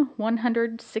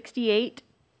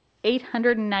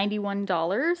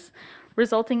 $4,168,891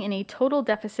 resulting in a total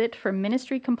deficit for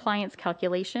ministry compliance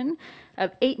calculation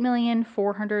of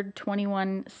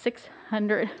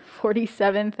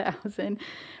 $8,421,647,000,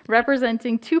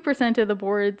 representing 2% of the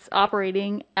board's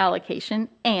operating allocation,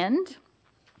 and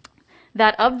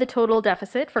that of the total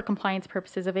deficit for compliance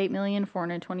purposes of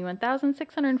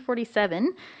 $8,421,647,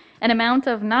 an amount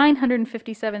of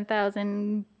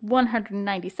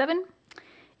 $957,197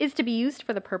 is to be used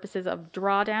for the purposes of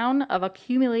drawdown of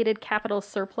accumulated capital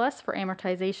surplus for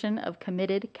amortization of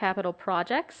committed capital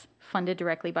projects funded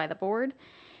directly by the board.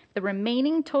 The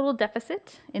remaining total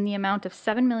deficit in the amount of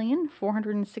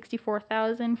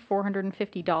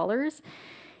 $7,464,450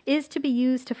 is to be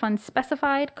used to fund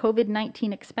specified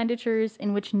COVID-19 expenditures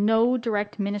in which no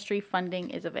direct ministry funding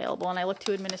is available. And I look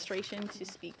to administration to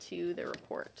speak to the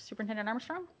report. Superintendent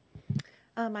Armstrong?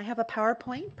 I have a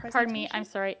PowerPoint presentation. Pardon me, I'm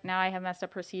sorry. Now I have messed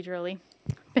up procedurally.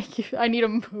 Thank you. I need a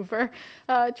mover.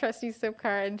 Trustee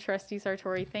Sipcar and Trustee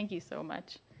Sartori, thank you so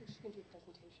much.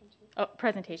 Oh,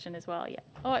 presentation as well, yeah.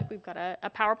 Oh, we've got a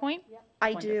PowerPoint? Yep.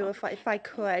 I do, if I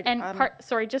could. And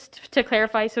sorry, just to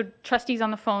clarify, so trustees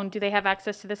on the phone, do they have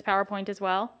access to this PowerPoint as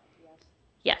well?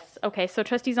 Yes. Okay, so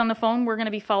trustees on the phone, we're going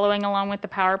to be following along with the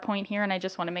PowerPoint here, and I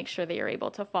just want to make sure that you're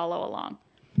able to follow along.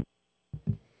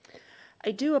 I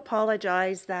do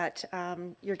apologize that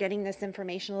you're getting this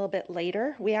information a little bit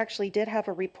later. We actually did have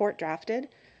a report drafted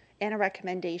and a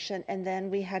recommendation, and then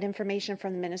we had information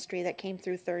from the ministry that came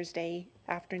through Thursday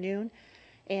afternoon,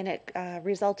 and it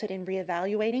resulted in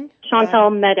reevaluating.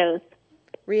 Chantal Meadows.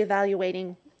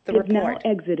 Reevaluating the Is now report.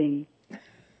 exiting.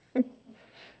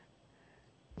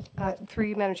 Through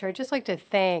you, Madam Chair, I'd just like to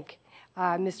thank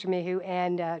Mr. Mayhew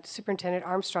and Superintendent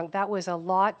Armstrong. That was a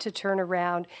lot to turn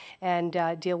around and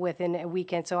deal with in a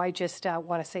weekend. So I just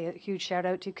want to say a huge shout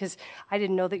out to you, because I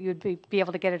didn't know that you'd be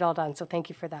able to get it all done. So thank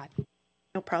you for that.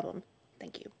 No problem.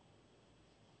 Thank you.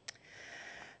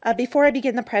 Before I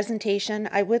begin the presentation,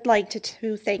 I would like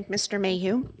to thank Mr.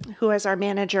 Mayhew, who is our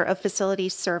Manager of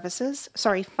Facilities Services,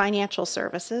 Financial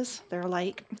Services, they're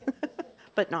alike,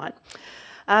 but not,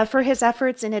 for his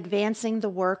efforts in advancing the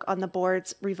work on the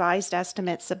board's revised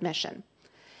estimate submission.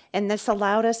 And this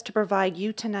allowed us to provide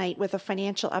you tonight with a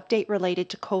financial update related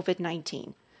to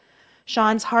COVID-19.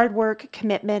 Sean's hard work,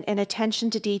 commitment, and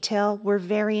attention to detail were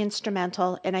very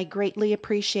instrumental, and I greatly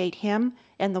appreciate him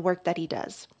and the work that he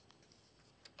does.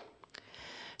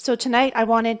 So tonight I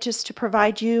wanted just to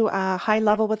provide you a high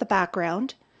level with a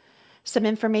background, some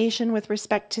information with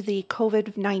respect to the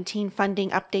COVID-19 funding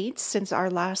updates since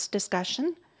our last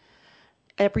discussion,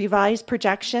 a revised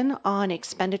projection on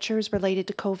expenditures related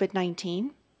to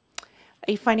COVID-19,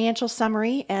 a financial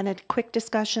summary and a quick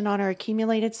discussion on our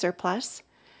accumulated surplus,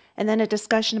 and then a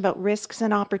discussion about risks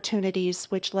and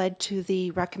opportunities which led to the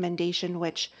recommendation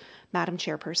which Madam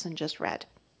Chairperson just read.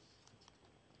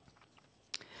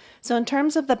 So in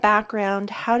terms of the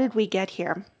background, how did we get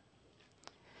here?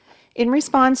 In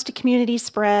response to community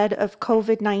spread of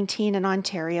COVID-19 in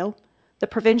Ontario, the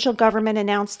provincial government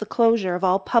announced the closure of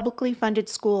all publicly funded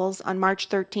schools on March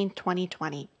 13,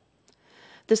 2020.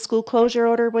 The school closure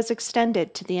order was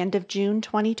extended to the end of June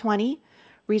 2020,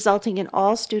 resulting in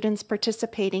all students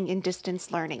participating in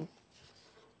distance learning.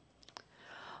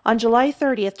 On July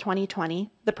 30th,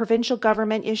 2020, the provincial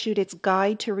government issued its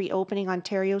Guide to Reopening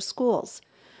Ontario Schools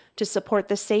to support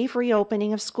the safe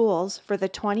reopening of schools for the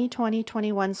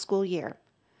 2020-21 school year.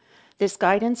 This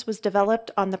guidance was developed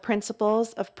on the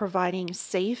principles of providing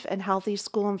safe and healthy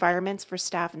school environments for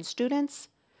staff and students,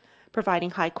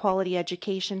 providing high-quality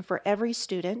education for every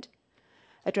student,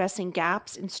 addressing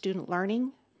gaps in student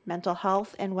learning, mental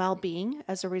health, and well-being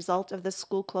as a result of the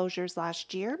school closures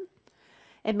last year,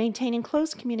 and maintaining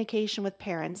close communication with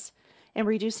parents and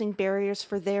reducing barriers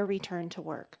for their return to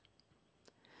work.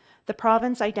 The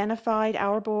province identified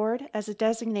our board as a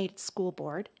designated school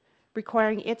board,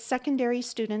 requiring its secondary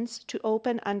students to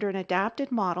open under an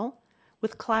adapted model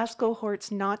with class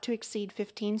cohorts not to exceed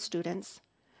 15 students,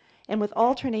 and with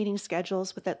alternating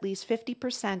schedules with at least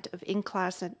 50% of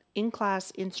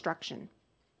in-class instruction.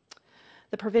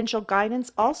 The provincial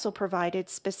guidance also provided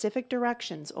specific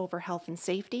directions over health and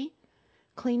safety,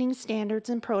 cleaning standards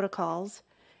and protocols,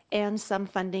 and some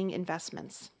funding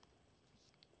investments.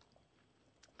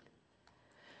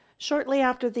 Shortly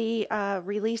after the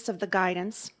release of the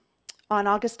guidance, on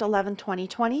August 11,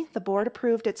 2020, the board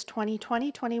approved its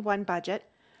 2020-21 budget,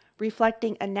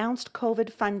 reflecting announced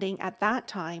COVID funding at that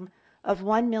time of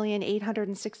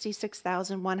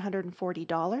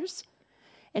 $1,866,140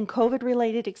 and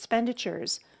COVID-related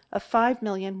expenditures of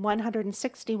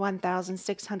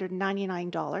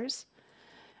 $5,161,699,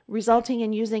 resulting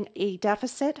in using a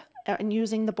deficit and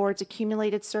using the board's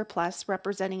accumulated surplus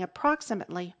representing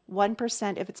approximately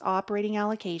 1% of its operating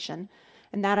allocation,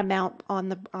 and that amount on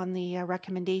the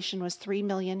recommendation was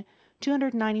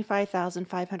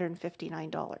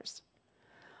 $3,295,559.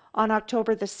 On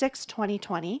October the 6th,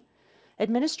 2020,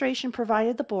 administration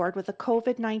provided the board with a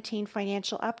COVID-19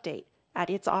 financial update at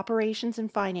its Operations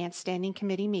and Finance Standing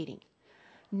Committee meeting,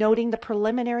 noting the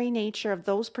preliminary nature of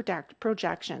those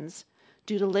projections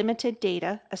due to limited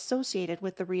data associated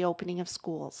with the reopening of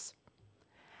schools.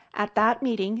 At that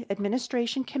meeting,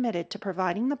 administration committed to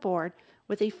providing the board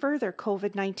with a further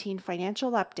COVID-19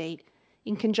 financial update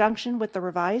in conjunction with the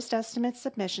revised estimate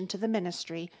submission to the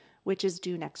ministry, which is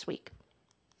due next week.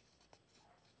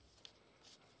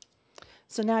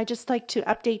 So now I'd just like to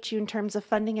update you in terms of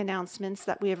funding announcements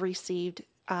that we have received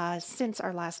since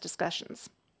our last discussions.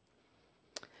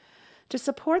 To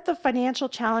support the financial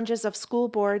challenges of school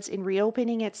boards in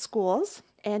reopening its schools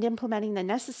and implementing the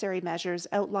necessary measures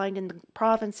outlined in the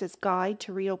province's Guide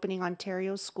to Reopening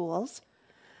Ontario's Schools,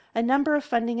 a number of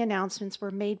funding announcements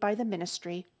were made by the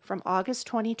ministry from August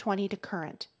 2020 to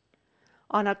current.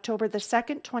 On October the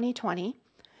 2nd, 2020,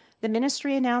 the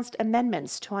ministry announced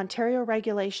amendments to Ontario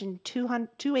Regulation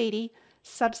 280,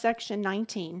 subsection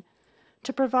 19,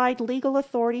 to provide legal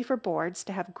authority for boards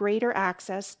to have greater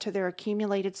access to their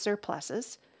accumulated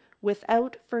surpluses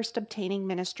without first obtaining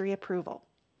ministry approval.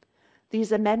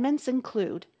 These amendments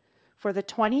include, for the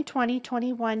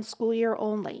 2020-21 school year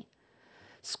only,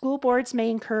 school boards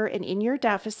may incur an in-year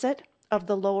deficit of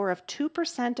the lower of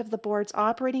 2% of the board's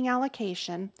operating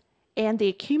allocation and the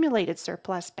accumulated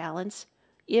surplus balance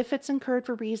if it's incurred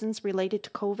for reasons related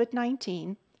to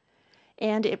COVID-19,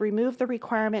 and it removed the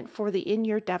requirement for the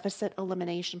in-year deficit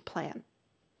elimination plan.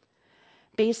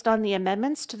 Based on the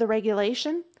amendments to the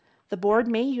regulation, the board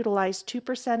may utilize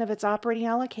 2% of its operating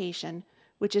allocation,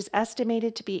 which is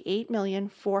estimated to be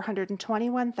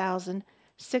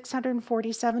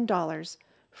 $8,421,647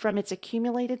 from its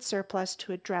accumulated surplus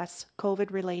to address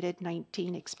COVID-related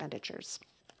 19 expenditures.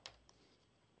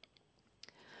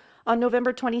 On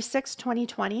November 26,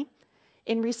 2020,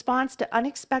 in response to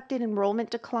unexpected enrollment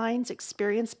declines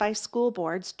experienced by school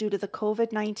boards due to the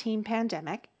COVID-19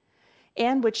 pandemic,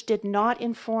 and which did not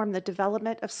inform the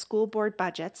development of school board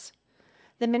budgets,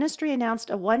 the ministry announced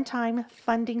a one-time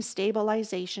funding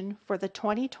stabilization for the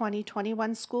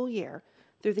 2020-21 school year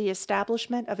through the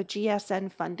establishment of a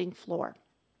GSN funding floor.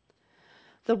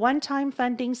 The one-time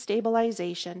funding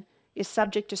stabilization is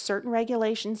subject to certain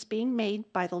regulations being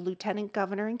made by the Lieutenant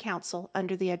Governor and Council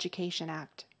under the Education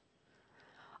Act.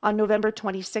 On November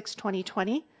 26,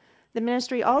 2020, the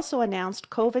ministry also announced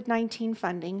COVID-19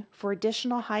 funding for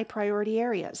additional high-priority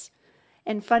areas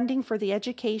and funding for the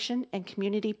Education and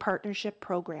Community Partnership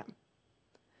Program.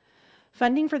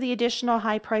 Funding for the additional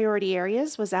high-priority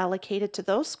areas was allocated to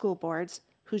those school boards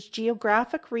whose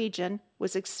geographic region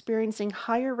was experiencing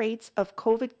higher rates of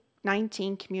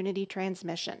COVID-19 community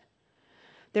transmission.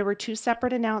 There were two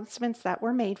separate announcements that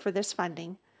were made for this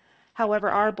funding. However,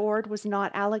 our board was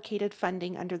not allocated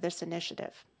funding under this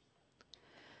initiative.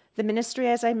 The ministry,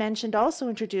 as I mentioned, also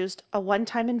introduced a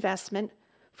one-time investment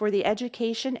for the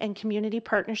Education and Community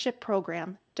Partnership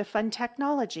Program to fund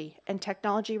technology and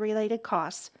technology-related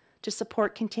costs to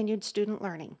support continued student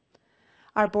learning.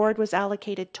 Our board was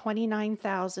allocated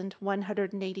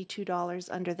 $29,182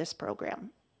 under this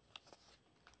program.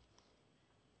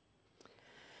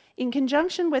 In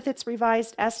conjunction with its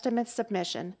revised estimate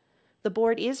submission, the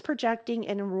board is projecting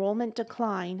an enrollment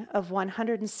decline of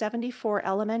 174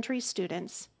 elementary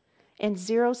students and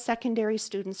 0 secondary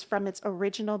students from its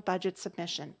original budget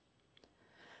submission.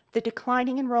 The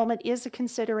declining enrollment is a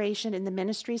consideration in the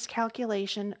ministry's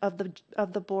calculation of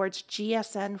the board's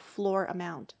GSN floor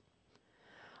amount.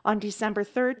 On December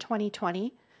 3,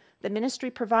 2020, the ministry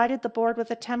provided the board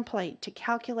with a template to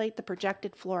calculate the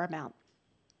projected floor amount.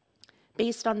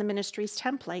 Based on the ministry's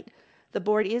template, the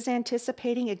board is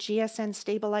anticipating a GSN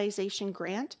stabilization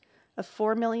grant of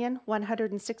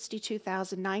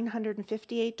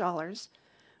 $4,162,958,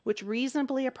 which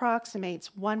reasonably approximates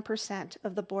 1%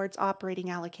 of the board's operating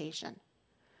allocation.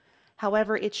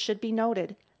 However, it should be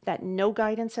noted that no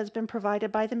guidance has been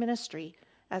provided by the ministry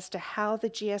as to how the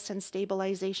GSN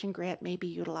stabilization grant may be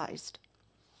utilized.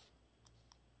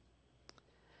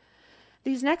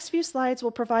 These next few slides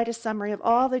will provide a summary of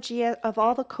all the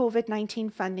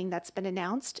COVID-19 funding that's been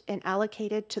announced and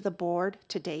allocated to the board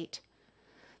to date.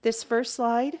 This first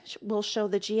slide will show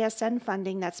the GSN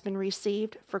funding that's been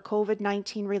received for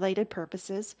COVID-19 related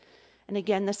purposes. And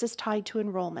again, this is tied to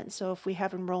enrollment. So if we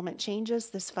have enrollment changes,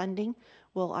 this funding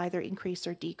will either increase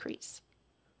or decrease.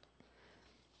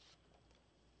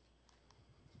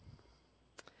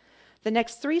 The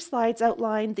next 3 slides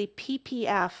outline the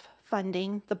PPF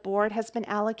funding the board has been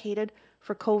allocated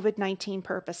for COVID-19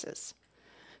 purposes.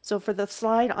 So for the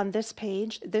slide on this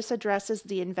page, this addresses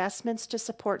the investments to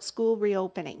support school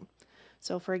reopening.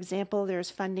 So for example,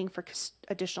 there's funding for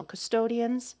additional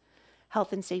custodians,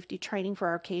 health and safety training for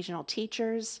our occasional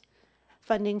teachers,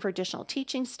 funding for additional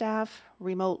teaching staff,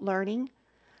 remote learning,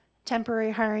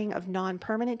 temporary hiring of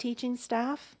non-permanent teaching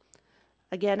staff,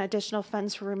 again, additional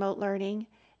funds for remote learning,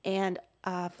 and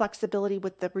flexibility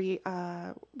with the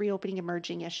reopening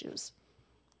emerging issues.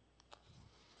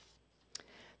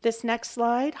 This next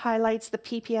slide highlights the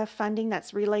PPF funding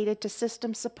that's related to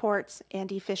system supports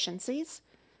and efficiencies,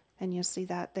 and you'll see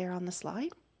that there on the slide.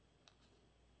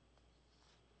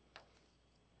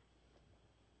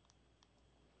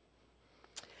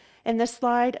 And this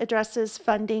slide addresses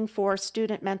funding for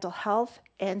student mental health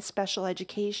and special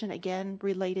education, again,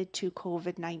 related to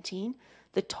COVID-19.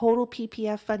 The total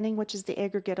PPF funding, which is the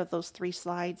aggregate of those 3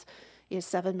 slides, is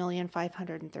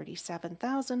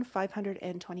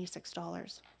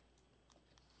 $7,537,526.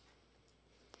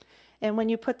 And when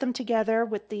you put them together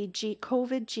with the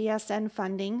COVID GSN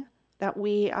funding that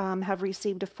we have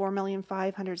received of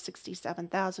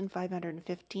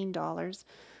 $4,567,515,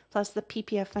 plus the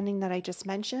PPF funding that I just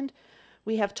mentioned,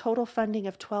 we have total funding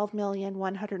of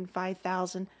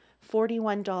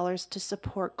 $12,105,041 to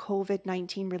support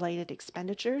COVID-19 related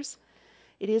expenditures.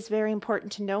 It is very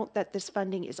important to note that this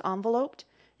funding is enveloped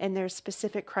and there's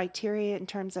specific criteria in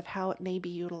terms of how it may be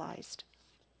utilized.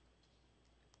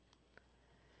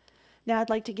 Now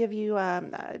I'd like to give you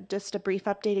just a brief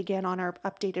update again on our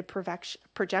updated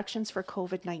projections for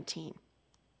COVID-19.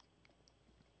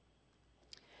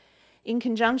 In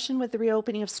conjunction with the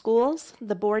reopening of schools,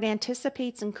 the board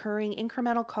anticipates incurring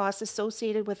incremental costs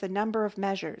associated with a number of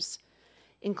measures,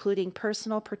 including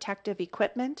personal protective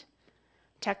equipment,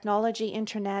 technology,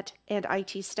 internet, and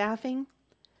IT staffing,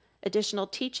 additional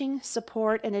teaching,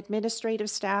 support, and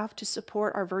administrative staff to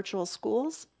support our virtual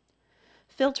schools,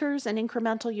 filters and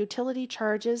incremental utility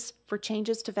charges for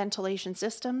changes to ventilation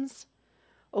systems,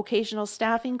 occasional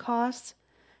staffing costs,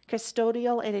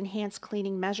 custodial and enhanced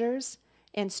cleaning measures,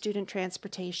 and student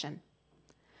transportation.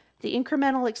 The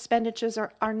incremental expenditures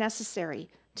are necessary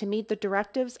to meet the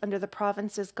directives under the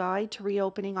province's Guide to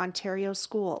Reopening Ontario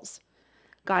Schools,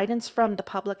 guidance from the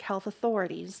public health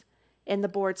authorities, and the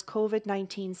board's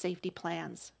COVID-19 safety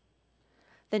plans.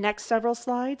 The next several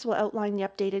slides will outline the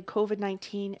updated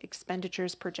COVID-19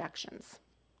 expenditures projections.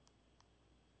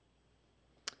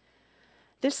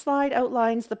 This slide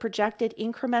outlines the projected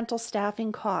incremental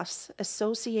staffing costs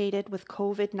associated with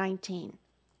COVID-19.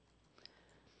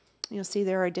 You'll see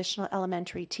there are additional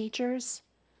elementary teachers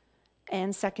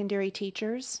and secondary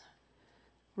teachers,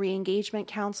 re-engagement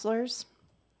counselors.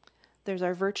 There's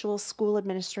our virtual school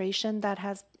administration that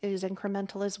is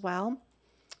incremental as well.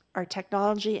 Our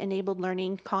technology-enabled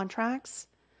learning contracts,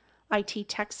 IT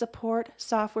tech support,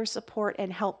 software support,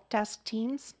 and help desk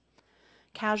teams,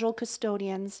 casual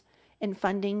custodians, and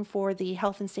funding for the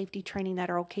health and safety training that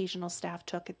our occasional staff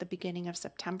took at the beginning of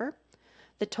September.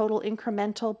 The total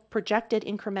projected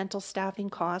incremental staffing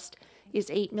cost is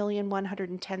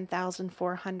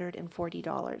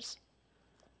 $8,110,440.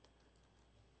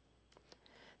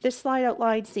 This slide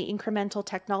outlines the incremental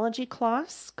technology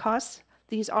costs.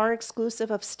 These are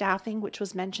exclusive of staffing, which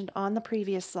was mentioned on the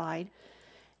previous slide,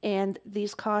 and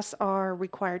these costs are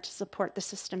required to support the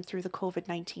system through the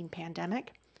COVID-19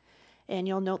 pandemic. And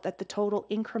you'll note that the total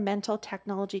incremental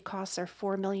technology costs are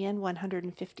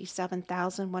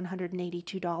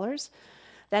 $4,157,182.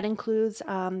 That includes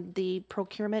the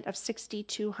procurement of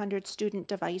 6,200 student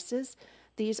devices.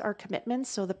 These are commitments,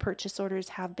 so the purchase orders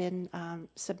have been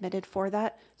submitted for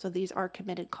that, so these are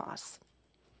committed costs.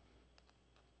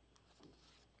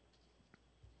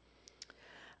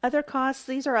 Other costs,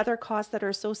 these are other costs that are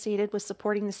associated with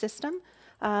supporting the system,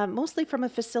 mostly from a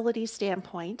facility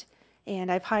standpoint,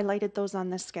 and I've highlighted those on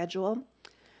this schedule.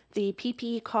 The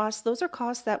PPE costs, those are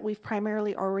costs that we've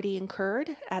primarily already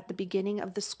incurred at the beginning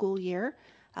of the school year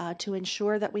to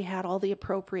ensure that we had all the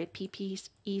appropriate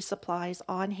PPE supplies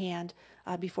on hand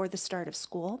before the start of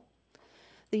school.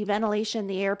 The ventilation,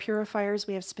 the air purifiers,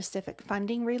 we have specific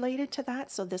funding related to that,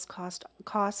 so this cost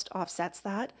offsets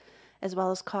that, as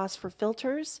well as costs for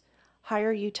filters,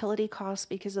 higher utility costs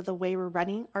because of the way we're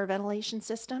running our ventilation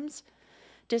systems.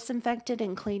 Disinfectant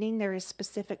and cleaning, there is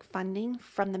specific funding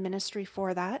from the ministry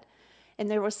for that. And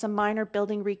there was some minor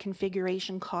building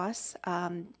reconfiguration costs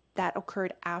that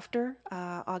occurred after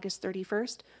August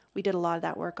 31st. We did a lot of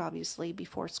that work, obviously,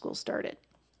 before school started.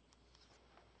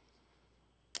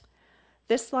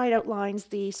 This slide outlines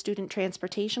the student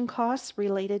transportation costs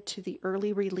related to the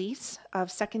early release of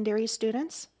secondary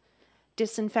students,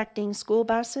 disinfecting school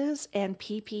buses, and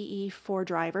PPE for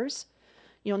drivers.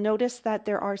 You'll notice that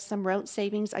there are some route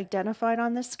savings identified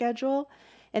on this schedule,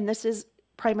 and this is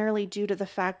primarily due to the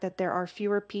fact that there are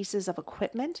fewer pieces of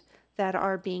equipment that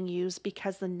are being used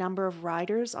because the number of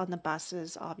riders on the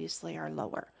buses obviously are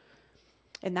lower.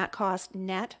 And that cost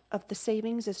net of the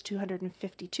savings is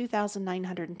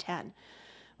 $252,910.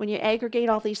 When you aggregate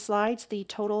all these slides, the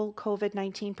total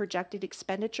COVID-19 projected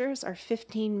expenditures are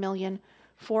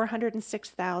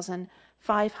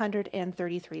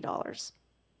 $15,406,533.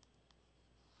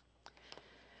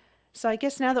 So I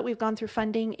guess now that we've gone through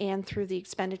funding and through the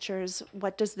expenditures,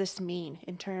 what does this mean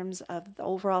in terms of the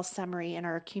overall summary and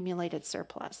our accumulated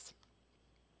surplus?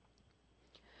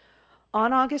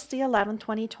 On August the 11th,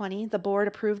 2020, the board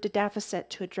approved a deficit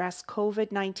to address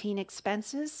COVID-19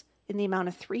 expenses in the amount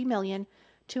of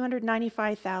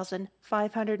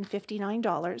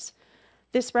 $3,295,559,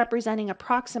 this representing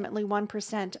approximately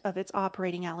 1% of its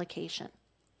operating allocation.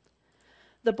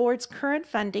 The board's current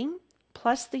funding,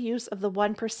 plus the use of the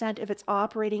 1% of its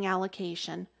operating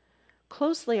allocation,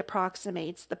 closely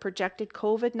approximates the projected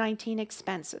COVID-19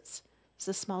 expenses. It's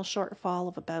a small shortfall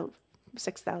of about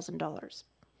 $6,000.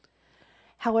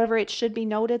 However, it should be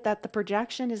noted that the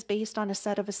projection is based on a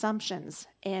set of assumptions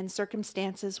and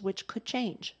circumstances which could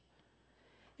change.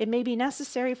 It may be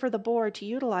necessary for the board to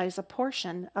utilize a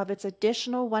portion of its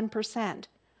additional 1%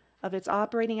 of its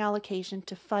operating allocation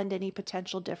to fund any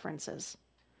potential differences.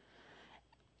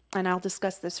 And I'll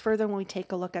discuss this further when we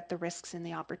take a look at the risks and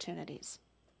the opportunities.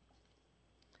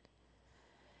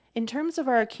 In terms of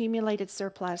our accumulated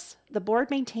surplus, the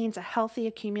board maintains a healthy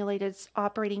accumulated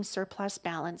operating surplus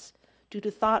balance due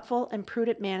to thoughtful and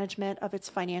prudent management of its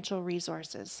financial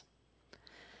resources.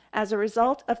 As a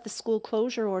result of the school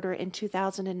closure order in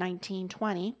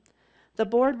 2019-20, the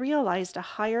board realized a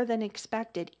higher than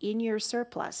expected in-year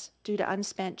surplus due to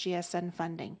unspent GSN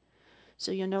funding.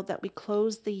 So you'll note that we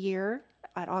closed the year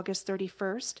at August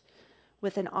 31st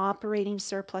with an operating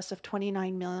surplus of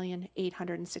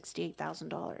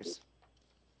 $29,868,000.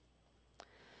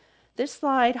 This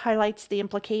slide highlights the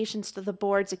implications to the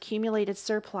board's accumulated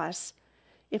surplus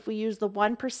if we use the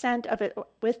 1% of it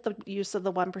with the use of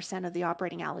the 1% of the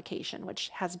operating allocation, which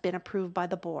has been approved by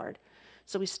the board.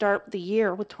 So we start the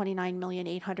year with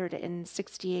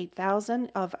 $29,868,000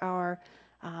 of our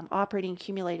operating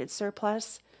accumulated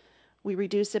surplus. We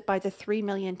reduce it by the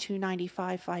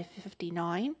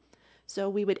 $3,295,559. So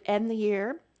we would end the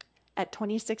year at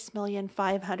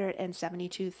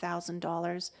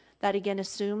 $26,572,000. That again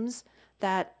assumes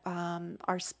that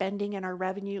our spending and our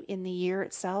revenue in the year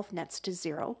itself nets to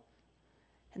zero.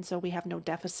 And so we have no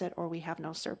deficit or we have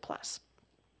no surplus.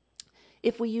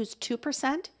 If we use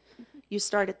 2%, you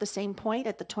start at the same point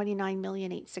at the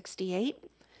 $29,868,000,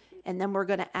 and then we're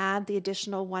going to add the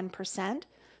additional 1%.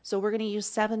 So we're going to use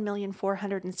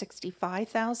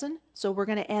 $7,465,000. So we're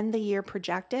going to end the year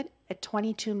projected at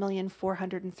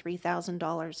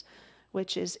 $22,403,000,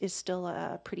 which is still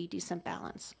a pretty decent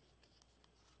balance.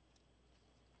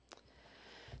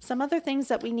 Some other things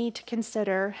that we need to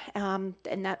consider, and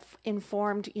that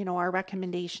informed, our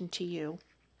recommendation to you.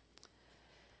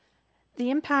 The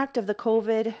impact of the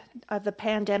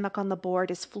pandemic on the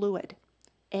board is fluid,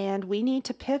 and we need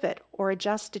to pivot or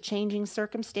adjust to changing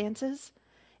circumstances,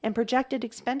 and projected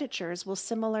expenditures will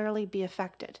similarly be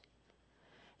affected.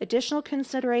 Additional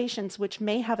considerations which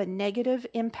may have a negative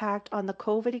impact on the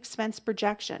COVID expense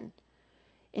projection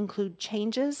include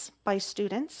changes by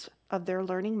students of their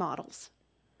learning models.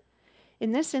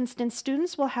 In this instance,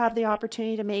 students will have the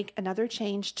opportunity to make another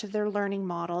change to their learning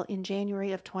model in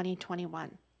January of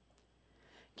 2021.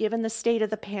 Given the state of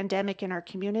the pandemic in our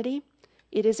community,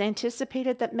 it is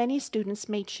anticipated that many students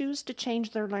may choose to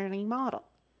change their learning model.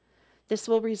 This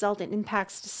will result in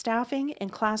impacts to staffing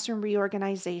and classroom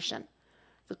reorganization,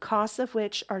 the costs of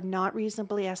which are not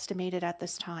reasonably estimated at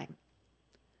this time.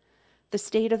 The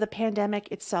state of the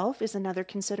pandemic itself is another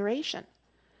consideration.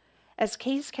 As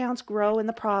case counts grow in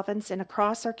the province and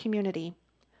across our community,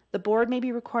 the board may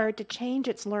be required to change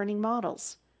its learning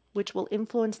models, which will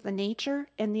influence the nature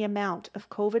and the amount of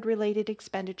COVID-related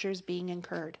expenditures being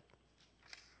incurred.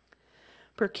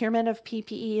 Procurement of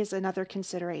PPE is another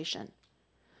consideration.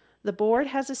 The board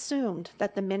has assumed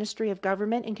that the Ministry of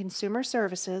Government and Consumer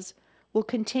Services will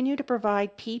continue to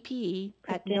provide PPE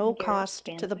at no cost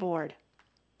to the board.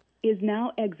 Is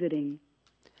now exiting.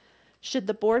 Should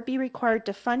the board be required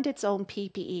to fund its own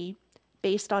PPE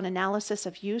based on analysis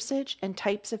of usage and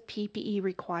types of PPE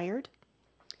required,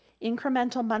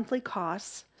 incremental monthly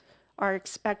costs are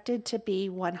expected to be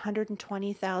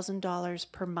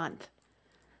 $120,000 per month.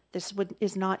 This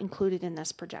is not included in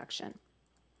this projection.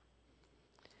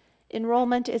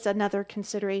 Enrollment is another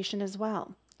consideration as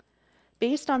well.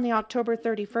 Based on the October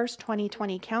 31st,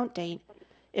 2020 count date,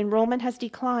 enrollment has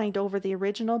declined over the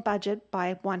original budget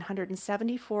by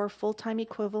 174 full-time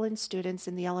equivalent students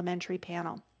in the elementary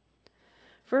panel.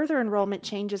 Further enrollment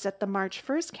changes at the March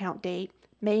 1st count date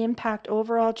may impact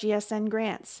overall GSN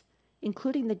grants,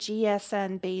 including the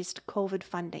GSN-based COVID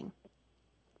funding.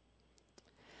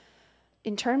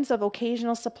 In terms of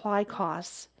occasional supply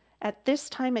costs, at this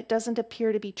time it doesn't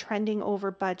appear to be trending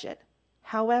over budget.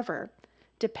 However,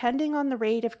 depending on the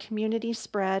rate of community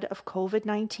spread of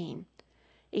COVID-19,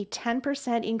 a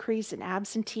 10% increase in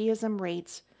absenteeism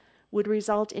rates would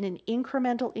result in an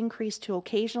incremental increase to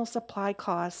occasional supply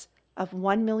costs of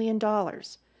 $1 million,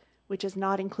 which is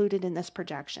not included in this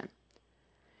projection.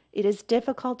 It is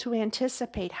difficult to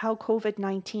anticipate how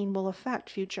COVID-19 will affect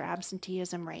future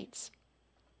absenteeism rates.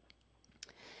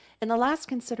 And the last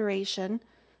consideration,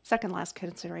 second last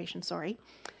consideration,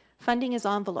 funding is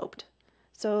enveloped.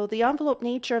 So the envelope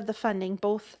nature of the funding,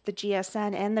 both the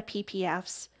GSN and the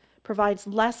PPFs, provides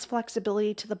less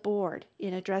flexibility to the board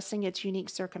in addressing its unique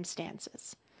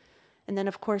circumstances. And then,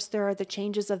 of course, there are the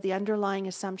changes of the underlying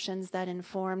assumptions that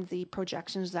inform the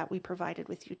projections that we provided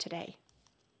with you today.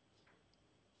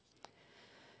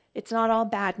 It's not all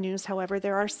bad news, however,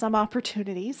 there are some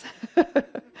opportunities.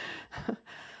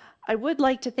 I would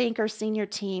like to thank our senior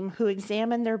team who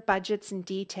examined their budgets in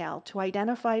detail to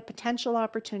identify potential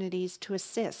opportunities to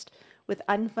assist with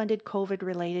unfunded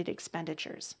COVID-related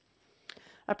expenditures.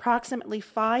 Approximately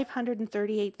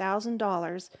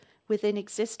 $538,000 within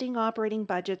existing operating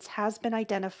budgets has been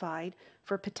identified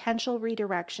for potential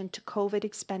redirection to COVID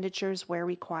expenditures where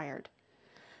required.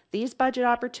 These budget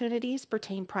opportunities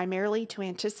pertain primarily to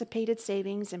anticipated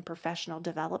savings in professional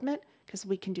development, because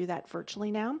we can do that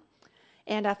virtually now,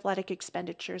 and athletic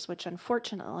expenditures, which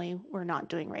unfortunately we're not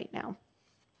doing right now.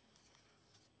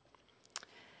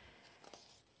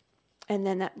 And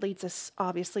then that leads us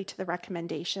obviously to the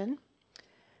recommendation.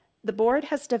 The board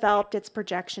has developed its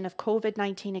projection of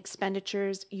COVID-19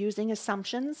 expenditures using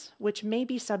assumptions which may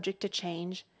be subject to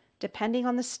change depending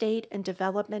on the state and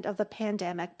development of the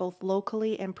pandemic both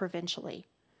locally and provincially.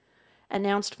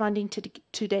 Announced funding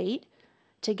to date,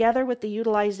 together with the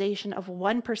utilization of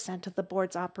 1% of the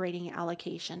board's operating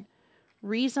allocation,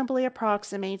 reasonably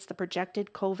approximates the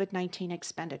projected COVID-19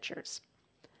 expenditures.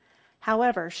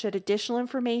 However, should additional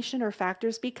information or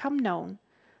factors become known,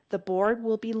 the board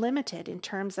will be limited in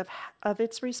terms of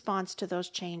its response to those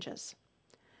changes.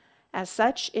 As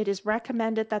such, it is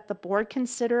recommended that the board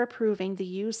consider approving the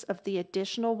use of the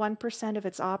additional 1% of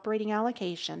its operating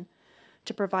allocation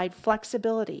to provide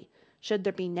flexibility should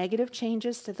there be negative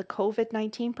changes to the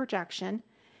COVID-19 projection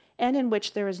and in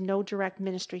which there is no direct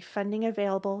ministry funding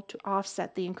available to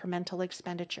offset the incremental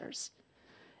expenditures.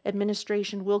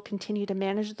 Administration will continue to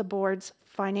manage the board's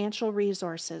financial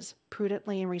resources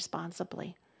prudently and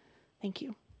responsibly. Thank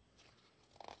you.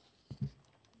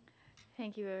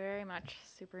 Thank you very much,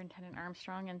 Superintendent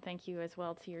Armstrong, and thank you as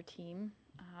well to your team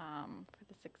for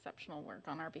this exceptional work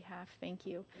on our behalf. Thank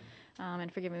you,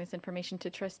 and for giving this information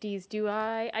to trustees.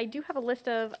 I do have a list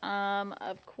of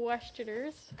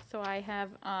questioners, so I have.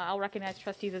 I'll recognize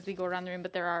trustees as we go around the room,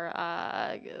 but there are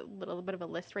a little bit of a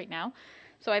list right now.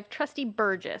 So I have Trustee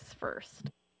Burgess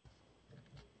first.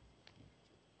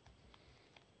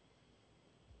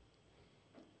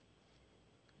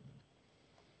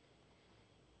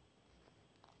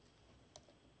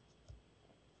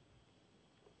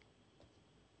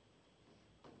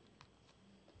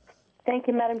 Thank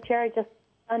you, Madam Chair. I just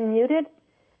unmuted.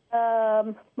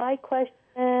 My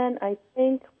question, I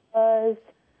think, was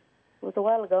a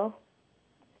while ago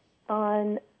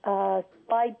on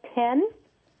slide 10.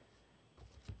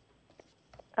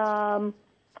 And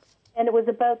it was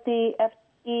about the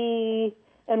FTE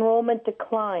enrollment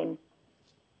decline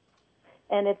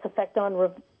and its effect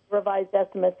on revised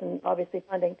estimates and obviously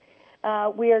funding.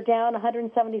 We are down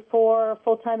 174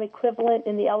 full-time equivalent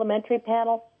in the elementary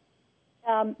panel.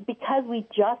 Because we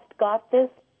just got this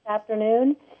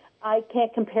afternoon, I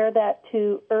can't compare that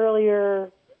to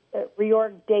earlier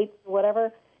reorg dates or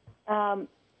whatever.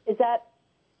 Is that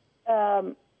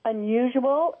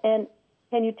unusual? And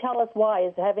can you tell us why?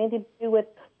 Does it have anything to do with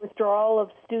withdrawal of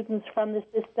students from the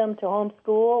system to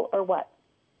homeschool or what?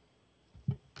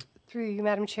 Through you,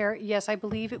 Madam Chair, yes, I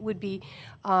believe it would be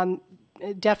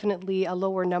definitely a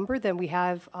lower number than we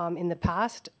have in the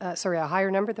past, a higher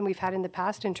number than we've had in the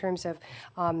past in terms of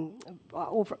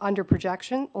over our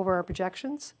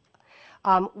projections.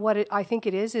 I think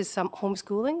it is some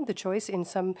homeschooling, the choice in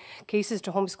some cases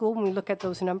to homeschool. When we look at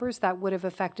those numbers, that would have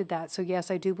affected that. So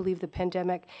yes, I do believe the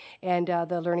pandemic and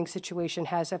the learning situation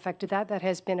has affected that. That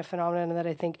has been a phenomenon that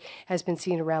I think has been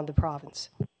seen around the province.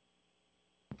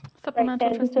 Supplemental,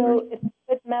 right. Trustee So,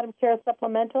 Murray? Madam Chair,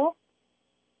 supplemental.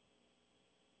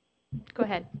 Go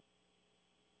ahead.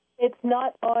 It's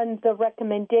not on the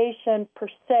recommendation per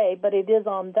se, but it is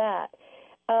on that.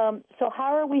 So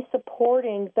how are we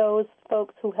supporting those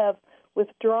folks who have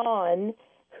withdrawn,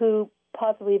 who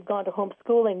possibly have gone to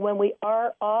homeschooling, when we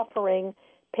are offering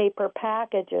paper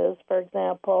packages, for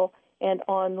example, and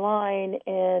online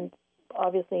and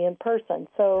obviously in person?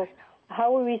 So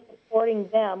how are we supporting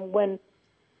them when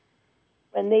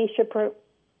they should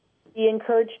be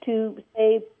encouraged to,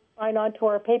 say, sign on to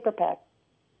our paper pack?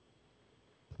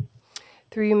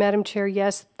 Through you, Madam Chair,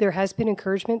 yes, there has been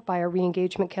encouragement by our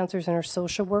re-engagement counselors and our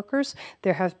social workers.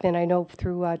 There have been, I know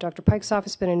through Dr. Pike's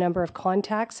office, been a number of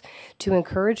contacts to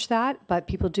encourage that, but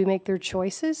people do make their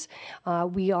choices.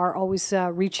 We are always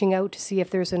reaching out to see if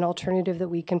there's an alternative that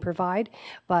we can provide,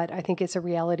 but I think it's a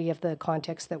reality of the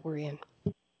context that we're in.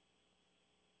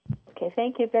 Okay,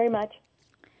 thank you very much.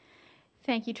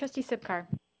 Thank you. Trustee Sipkar.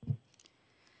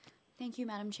 Thank you,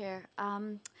 Madam Chair.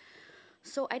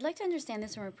 So I'd like to understand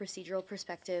this from a procedural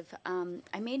perspective.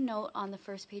 I made note on the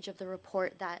first page of the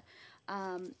report that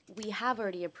we have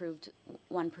already approved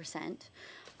 1%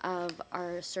 of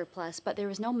our surplus, but there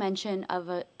was no mention of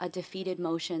a defeated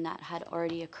motion that had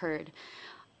already occurred.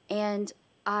 And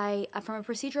from a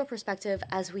procedural perspective,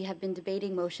 as we have been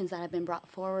debating motions that have been brought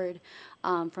forward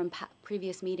from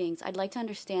previous meetings, I'd like to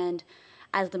understand,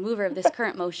 as the mover of this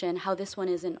current motion, how this one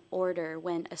is in order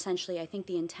when essentially I think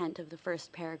the intent of the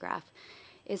first paragraph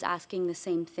is asking the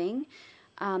same thing.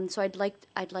 So I'd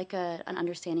like an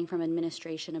understanding from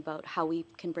administration about how we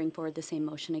can bring forward the same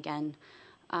motion again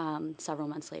several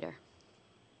months later.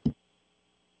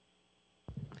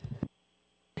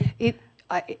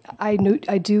 I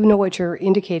do know what you're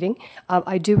indicating.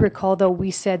 I do recall, though,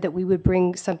 we said that we would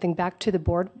bring something back to the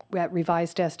board at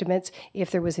revised estimates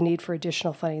if there was a need for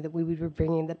additional funding, that we would be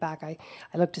bringing that back. I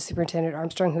look to Superintendent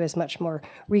Armstrong, who has much more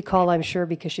recall, I'm sure,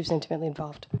 because she's intimately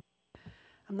involved.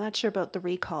 I'm not sure about the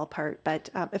recall part, but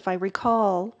if I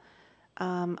recall,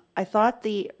 I thought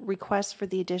the request for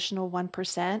the additional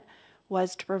 1%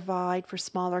 was to provide for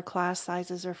smaller class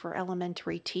sizes or for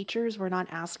elementary teachers. We're not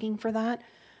asking for that.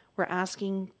 We're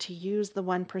asking to use the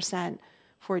 1%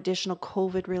 for additional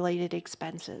COVID-related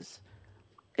expenses.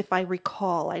 If I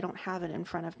recall, I don't have it in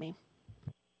front of me.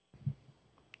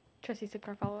 Trustee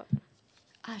Sipkar, follow-up.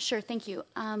 Sure, thank you.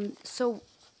 So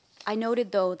I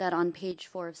noted, though, that on page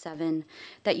 4 of 7,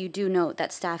 that you do note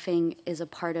that staffing is a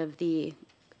part of the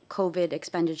COVID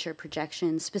expenditure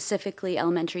projections, specifically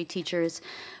elementary teachers,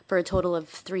 for a total of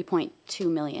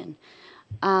 $3.2 million.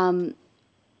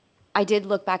 I did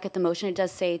look back at the motion. It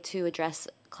does say to address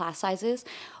class sizes.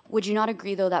 Would you not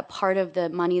agree, though, that part of the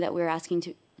money that you're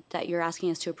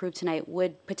asking us to approve tonight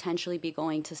would potentially be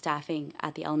going to staffing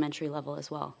at the elementary level as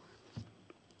well?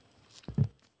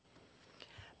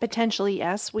 Potentially,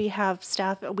 yes. We have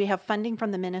funding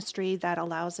from the ministry that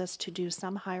allows us to do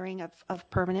some hiring of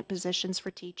permanent positions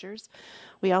for teachers.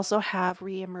 We also have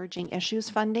re-emerging issues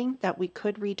funding that we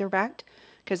could redirect,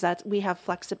 because we have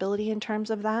flexibility in terms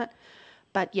of that.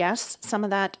 But yes, some of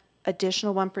that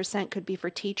additional 1% could be for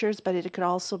teachers, but it could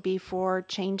also be for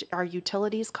change our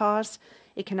utilities costs.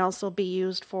 It can also be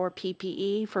used for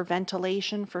PPE, for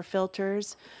ventilation, for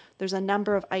filters. There's a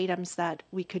number of items that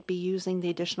we could be using the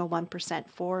additional 1%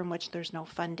 for, in which there's no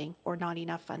funding or not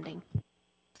enough funding.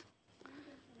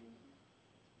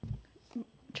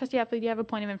 Trustee Apley, do you have a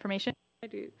point of information? I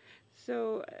do.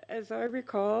 So as I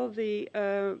recall, the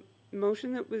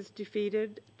motion that was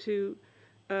defeated to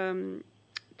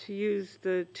use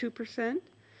the 2%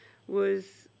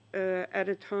 was at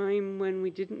a time when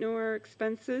we didn't know our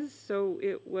expenses. So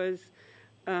it was,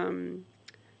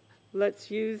 let's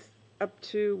use up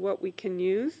to what we can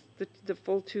use, the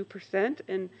full 2%,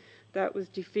 and that was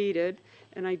defeated.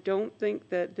 And I don't think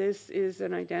that this is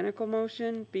an identical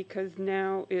motion, because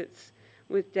now it's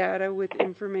with data, with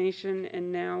information,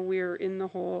 and now we're in the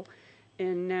hole,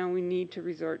 and now we need to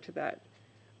resort to that.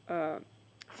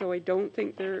 So I don't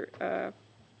think they're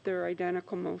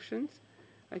identical motions.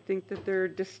 I think that they're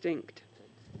distinct.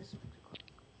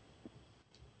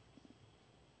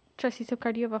 Trustee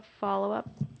Sipkar, do you have a follow-up?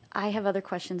 I have other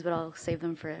questions, but I'll save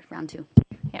them for round 2.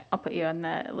 Yeah, I'll put you on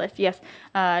the list. Yes,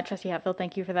 Trustee Hatfield,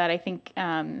 thank you for that. I think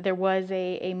there was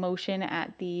a motion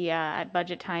at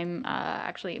budget time,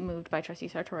 actually moved by Trustee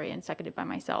Sartori and seconded by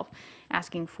myself,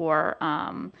 asking for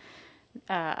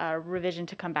a revision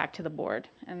to come back to the board.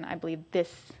 And I believe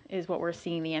this is what we're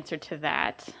seeing the answer to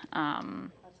that.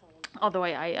 Although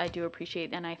I do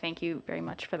appreciate and I thank you very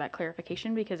much for that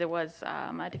clarification, because it was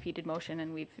a defeated motion,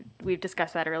 and we've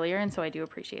discussed that earlier, and so I do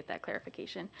appreciate that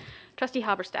clarification. Trustee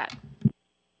Halberstadt.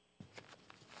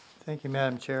 Thank you,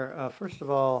 Madam Chair. First of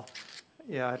all,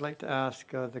 yeah, I'd like to ask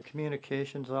the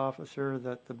communications officer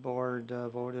that the board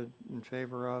voted in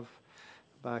favor of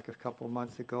back a couple of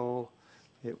months ago.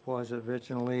 It was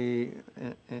originally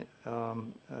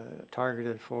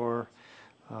targeted for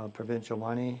provincial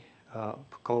money,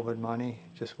 COVID money.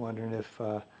 Just wondering if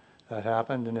that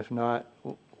happened, and if not,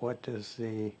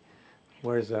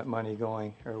 where's that money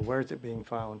going, or where's it being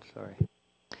found? Sorry.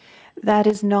 That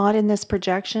is not in this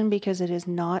projection because it is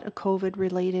not a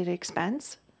COVID-related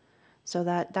expense. So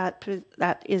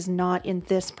that is not in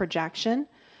this projection.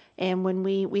 And when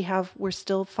we're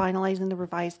still finalizing the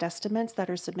revised estimates that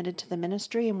are submitted to the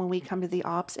ministry. And when we come to the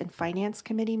Ops and Finance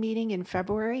Committee meeting in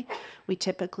February, we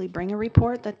typically bring a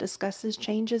report that discusses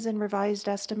changes in revised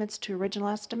estimates to original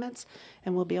estimates.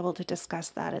 And we'll be able to discuss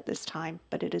that at this time,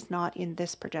 but it is not in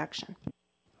this projection.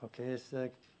 Okay,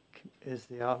 is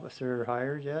the officer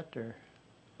hired yet, or?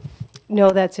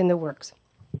 No, that's in the works.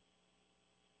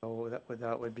 So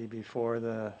that would be before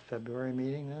the February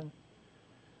meeting then?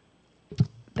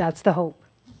 That's the hope.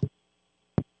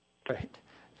 Great,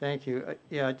 thank you.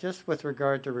 Yeah, just with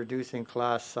regard to reducing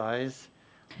class size.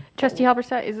 Trustee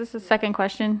Halberstadt, is this a second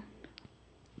question?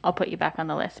 I'll put you back on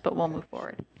the list, but we'll move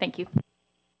forward. Thank you.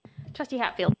 Trustee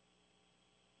Hatfield.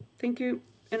 Thank you.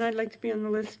 And I'd like to be on the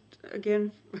list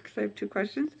again because I have two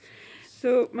questions.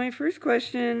 So my first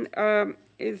question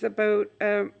is about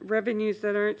revenues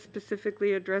that aren't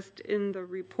specifically addressed in the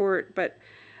report, but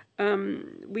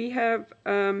we have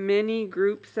many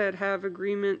groups that have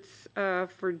agreements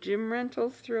for gym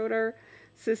rentals throughout our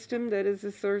system. That is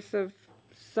a source of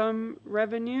some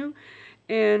revenue.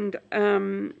 And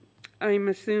I'm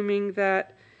assuming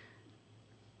that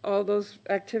all those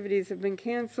activities have been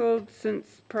canceled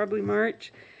since probably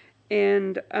March.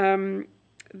 And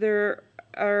there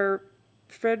are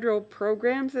federal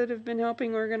programs that have been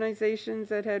helping organizations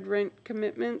that had rent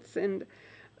commitments, and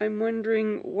I'm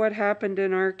wondering what happened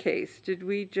in our case. Did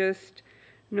we just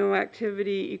no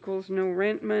activity equals no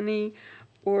rent money,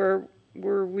 or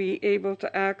were we able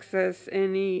to access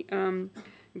any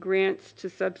grants to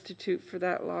substitute for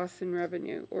that loss in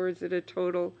revenue, or is it a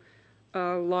total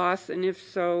loss, and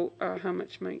if so, how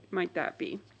much might that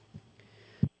be?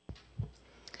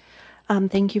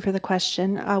 Thank you for the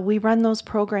question. We run those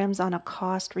programs on a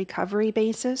cost recovery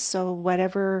basis, so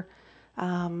whatever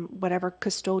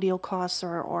custodial costs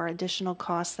or additional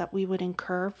costs that we would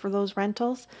incur for those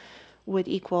rentals would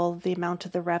equal the amount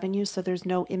of the revenue, so there's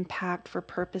no impact for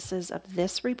purposes of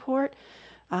this report.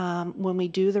 When we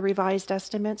do the revised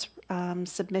estimates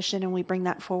submission and we bring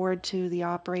that forward to the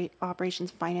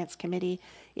Operations Finance Committee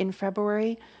in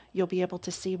February, you'll be able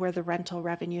to see where the rental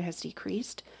revenue has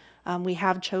decreased. We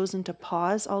have chosen to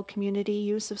pause all community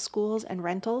use of schools and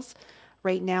rentals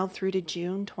right now through to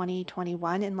June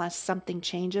 2021, unless something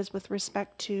changes with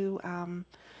respect to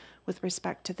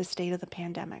the state of the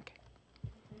pandemic.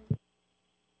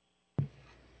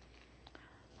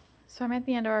 So I'm at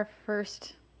the end of our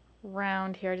first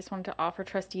round here. I just wanted to offer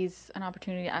trustees an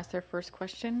opportunity to ask their first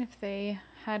question if they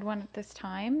had one at this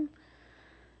time.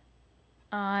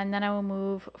 And then I will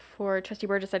move for Trustee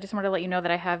Burgess. I just wanted to let you know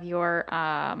that I have your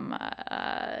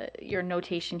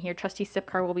notation here. Trustee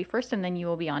Sipcar will be first, and then you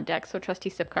will be on deck. So Trustee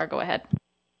Sipcar, go ahead.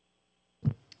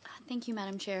 Thank you,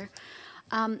 Madam Chair.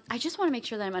 I just want to make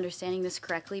sure that I'm understanding this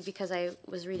correctly because I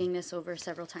was reading this over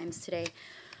several times today.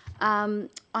 On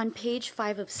page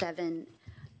 5 of 7,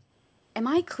 am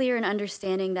I clear in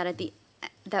understanding that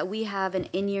that we have an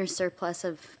in-year surplus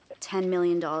of $10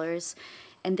 million?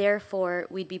 And therefore,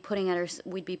 we'd be putting our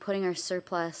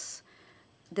surplus.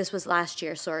 This was last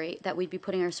year, sorry. That we'd be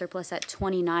putting our surplus at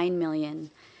 $29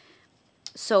 million.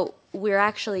 So we're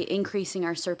actually increasing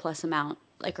our surplus amount,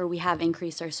 or we have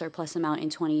increased our surplus amount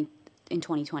in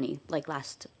 2020, like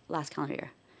last calendar year.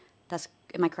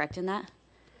 Am I correct in that?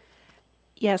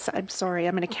 Yes, I'm sorry.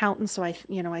 I'm an accountant, so I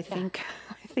think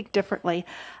differently.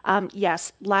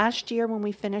 Yes, last year when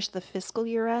we finished the fiscal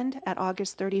year end at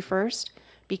August 31st.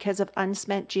 Because of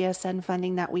unspent GSN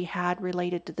funding that we had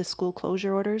related to the school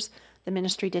closure orders, the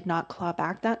ministry did not claw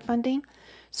back that funding.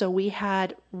 So we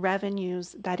had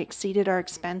revenues that exceeded our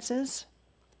expenses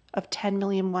of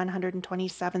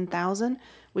 $10,127,000,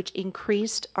 which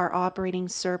increased our operating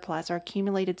surplus, our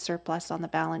accumulated surplus on the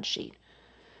balance sheet.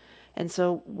 And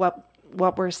so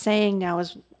what we're saying now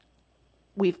is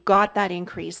we've got that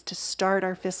increase to start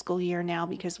our fiscal year now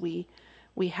because we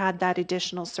we had that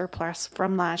additional surplus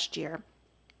from last year.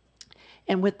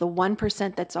 And with the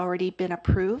 1% that's already been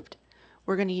approved,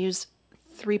 we're going to use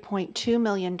 $3.2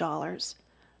 million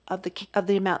of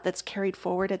the amount that's carried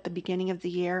forward at the beginning of the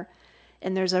year.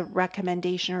 And there's a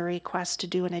recommendation or request to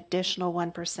do an additional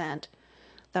 1%.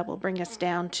 That will bring us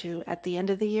down to, at the end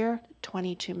of the year,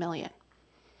 $22 million.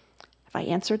 Have I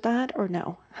answered that or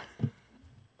no?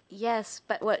 Yes,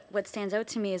 but what stands out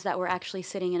to me is that we're actually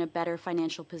sitting in a better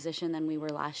financial position than we were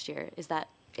last year. Is that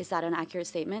an accurate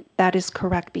statement? That is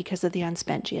correct because of the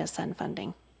unspent GSN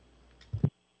funding.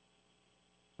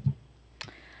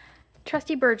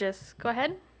 Trustee Burgess, go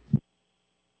ahead.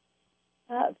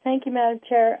 Thank you, Madam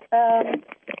Chair.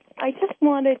 I just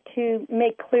wanted to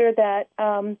make clear that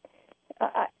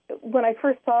when I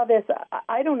first saw this,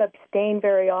 I don't abstain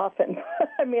very often.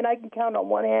 I mean, I can count on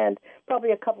one hand,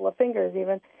 probably a couple of fingers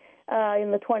even,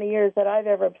 in the 20 years that I've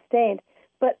ever abstained.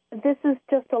 But this is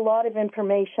just a lot of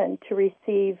information to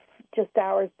receive just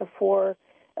hours before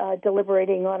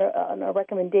deliberating on a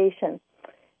recommendation.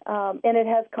 And it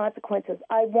has consequences.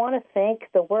 I want to thank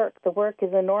the work. The work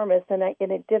is enormous, and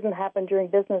it didn't happen during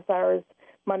business hours,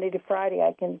 Monday to Friday.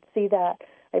 I can see that.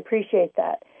 I appreciate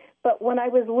that. But when I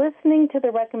was listening to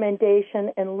the recommendation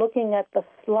and looking at the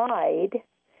slide,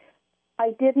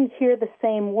 I didn't hear the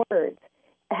same words.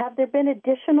 Have there been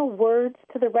additional words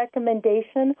to the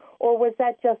recommendation, or was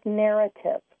that just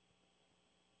narrative?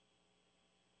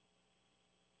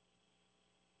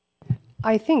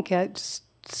 I think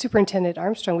Superintendent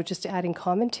Armstrong was just adding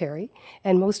commentary,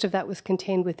 and most of that was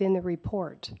contained within the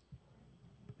report.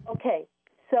 Okay,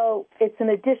 so it's an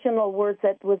additional word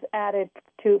that was added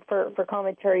for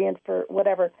commentary and for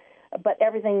whatever, but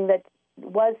everything that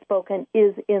was spoken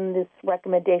is in this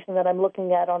recommendation that I'm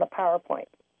looking at on a PowerPoint.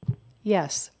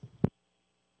 Yes.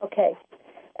 Okay.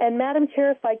 And Madam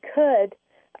Chair, if I could,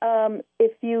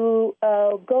 if you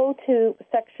go to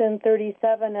Section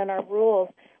 37 in our rules,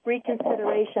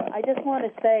 reconsideration, I just want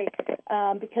to say,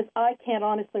 because I can't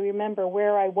honestly remember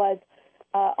where I was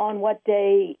on what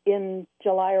day in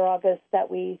July or August that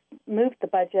we moved the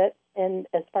budget, and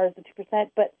as far as the 2%,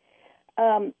 but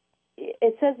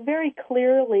it says very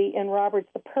clearly in Roberts,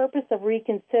 the purpose of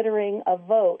reconsidering a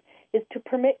vote is to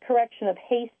permit correction of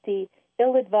hasty,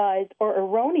 ill-advised, or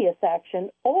erroneous action,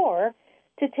 or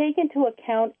to take into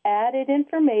account added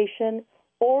information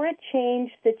or a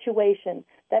changed situation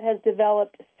that has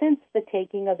developed since the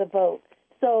taking of the vote.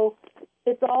 So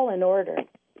it's all in order.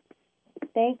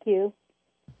 Thank you.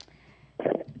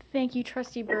 Thank you,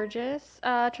 Trustee Burgess.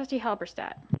 Trustee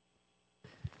Halberstadt.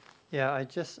 Yeah,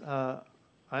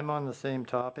 I'm on the same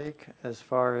topic as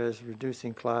far as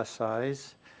reducing class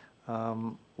size.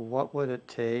 What would it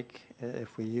take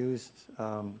if we used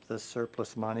the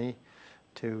surplus money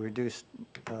to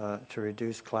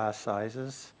reduce class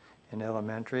sizes in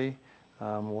elementary?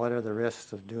 What are the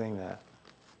risks of doing that,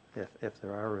 if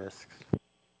there are risks?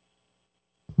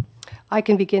 I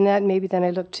can begin that, and maybe then I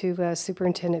look to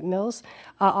Superintendent Mills.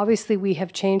 Obviously, we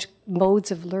have changed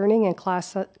modes of learning and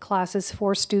classes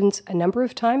for students a number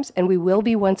of times, and we will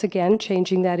be once again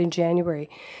changing that in January.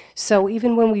 So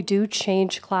even when we do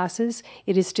change classes,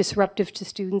 it is disruptive to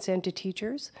students and to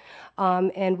teachers,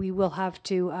 and we will have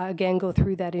to, again, go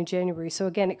through that in January. So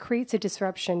again, it creates a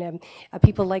disruption, and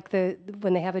people like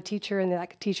when they have a teacher and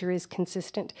that teacher is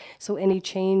consistent. So any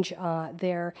change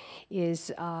there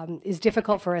is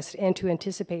difficult for us and to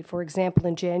anticipate. For example,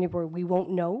 in January, we won't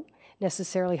know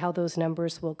necessarily how those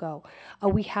numbers will go.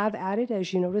 We have added,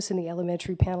 as you notice in the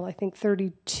elementary panel, I think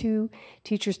 32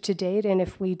 teachers to date, and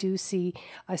if we do see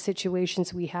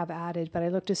situations, we have added. But I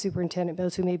look to Superintendent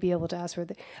Mills, who may be able to answer.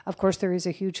 Of course, there is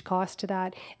a huge cost to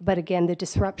that, but again, the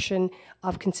disruption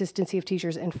of consistency of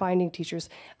teachers and finding teachers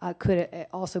could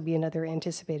also be another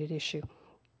anticipated issue.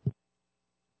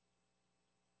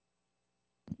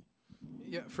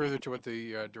 Yeah, further to what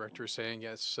the director is saying,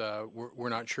 yes, we're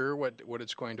not sure what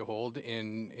it's going to hold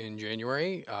in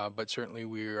January, but certainly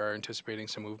we are anticipating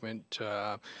some movement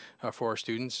for our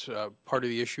students. Part of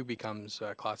the issue becomes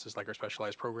classes like our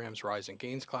specialized programs, Rise and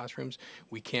Gains classrooms.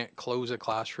 We can't close a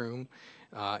classroom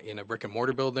in a brick and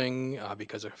mortar building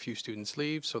because a few students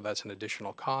leave, so that's an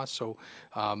additional cost. So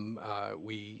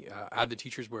we add the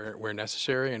teachers where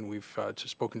necessary, and we've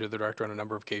spoken to the director on a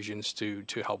number of occasions to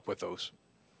help with those.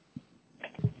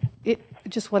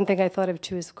 Just one thing I thought of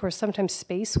too is, of course, sometimes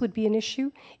space would be an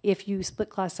issue. If you split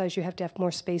class size, you have to have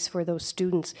more space for those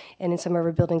students, and in some of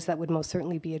our buildings, that would most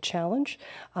certainly be a challenge.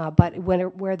 But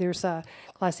where there's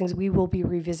classings, we will be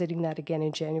revisiting that again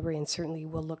in January, and certainly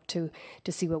we'll look to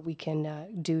see what we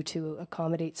can do to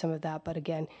accommodate some of that. But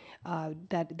again,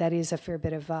 that is a fair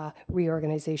bit of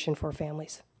reorganization for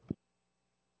families.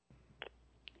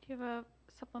 you have a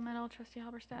supplemental, Trustee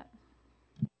Halberstadt?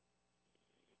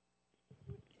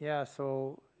 Yeah,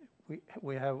 so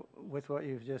we have, with what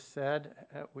you've just said,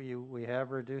 we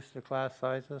have reduced the class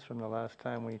sizes from the last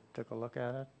time we took a look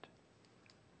at it.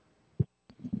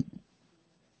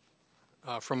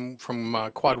 From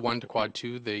quad 1 to quad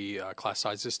 2, the class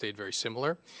sizes stayed very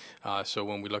similar. So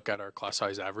when we look at our class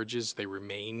size averages, they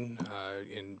remain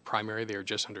in primary, they are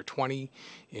just under 20.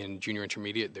 In junior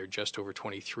intermediate, they're just over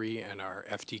 23, and our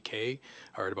FTK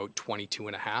are at about 22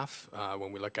 and a half.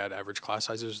 When we look at average class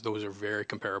sizes, those are very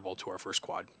comparable to our first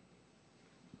quad.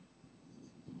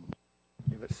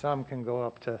 Yeah, but some can go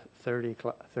up to 30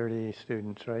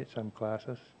 students, right? Some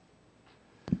classes.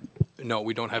 No,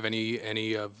 we don't have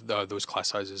any of those class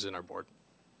sizes in our board.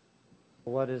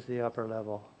 What is the upper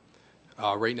level?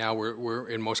 Right now, we're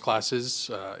in most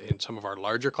classes. In some of our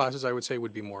larger classes, I would say,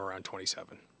 would be more around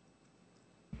 27.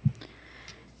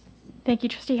 Thank you,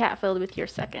 Trustee Hatfield, with your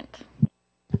second.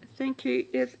 Thank you.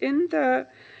 Yes, in the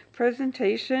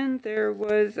presentation, there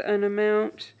was an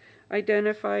amount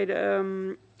identified.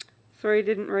 Sorry, I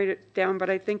didn't write it down, but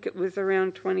I think it was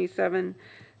around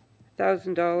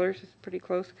 $27,000. It's pretty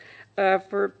close.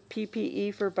 For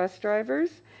PPE for bus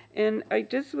drivers. And I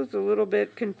just was a little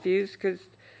bit confused because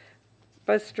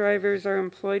bus drivers are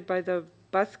employed by the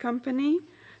bus company.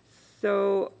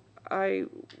 So I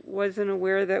wasn't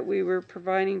aware that we were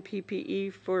providing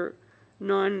PPE for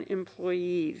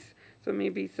non-employees. So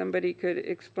maybe somebody could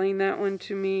explain that one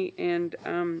to me. And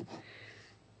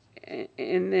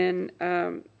then,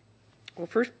 well,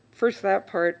 first that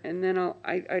part, and then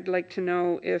I'd like to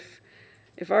know if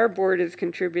our board is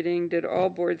contributing, did all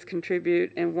boards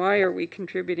contribute, and why are we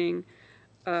contributing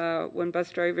when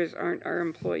bus drivers aren't our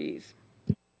employees?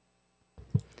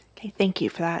 Okay, thank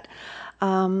you for that.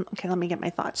 Okay, let me get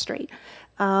my thoughts straight.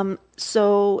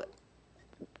 So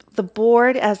the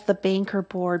board, as the banker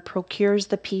board, procures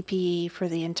the PPE for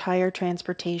the entire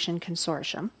transportation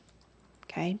consortium.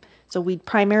 Okay, so we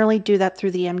primarily do that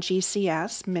through the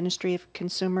MGCS, Ministry of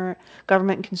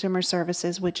Government and Consumer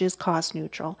Services, which is cost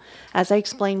neutral. As I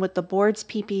explained with the board's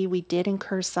PPE, we did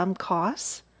incur some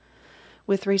costs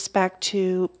with respect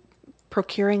to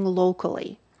procuring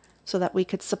locally so that we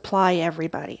could supply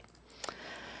everybody.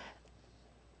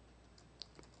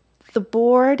 The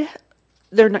board,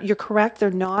 you're correct,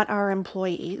 they're not our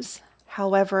employees.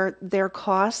 However, their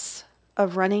costs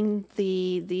of running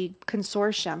the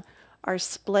consortium are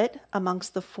split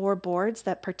amongst the 4 boards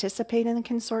that participate in the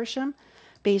consortium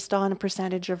based on a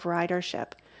percentage of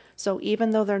ridership. So even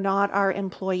though they're not our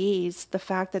employees, the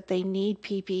fact that they need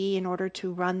PPE in order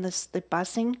to run the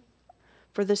busing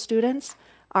for the students,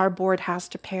 our board has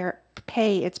to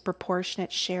pay its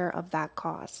proportionate share of that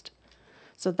cost.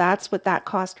 So that's what that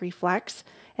cost reflects.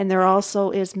 And there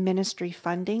also is ministry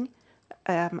funding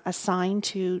assigned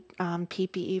to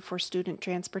PPE for student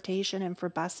transportation and for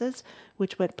buses,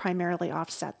 which would primarily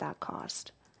offset that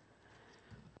cost.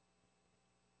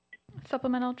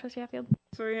 Supplemental, Trustee Hatfield.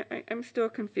 Sorry, I'm still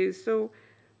confused. So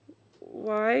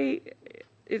why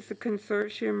is the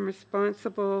consortium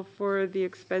responsible for the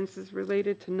expenses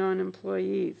related to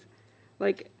non-employees?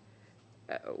 Like,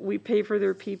 we pay for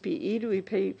their PPE, do we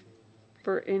pay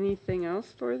for anything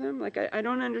else for them? Like, I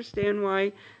don't understand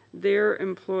why their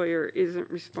employer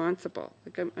isn't responsible.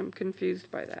 Like, I'm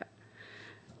confused by that.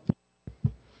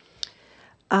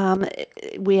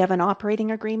 We have an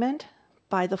operating agreement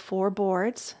by the 4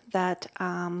 boards that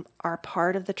are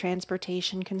part of the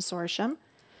transportation consortium,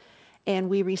 and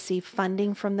we receive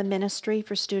funding from the Ministry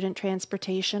for Student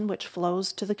Transportation, which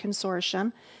flows to the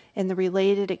consortium, and the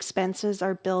related expenses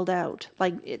are billed out.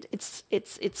 Like,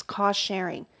 it's cost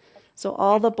sharing. So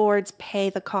all the boards pay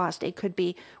the cost. It could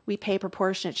be we pay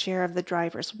proportionate share of the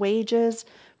driver's wages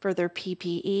for their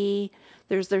PPE.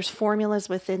 There's formulas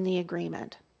within the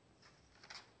agreement.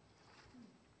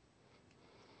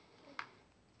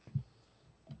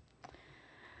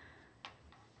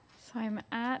 So I'm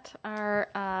at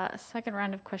our second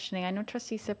round of questioning. I know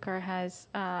Trustee Sipkar has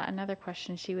another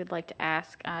question she would like to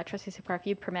ask. Trustee Sipkar, if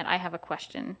you permit, I have a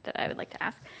question that I would like to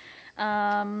ask.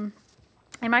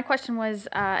 And my question was,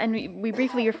 and we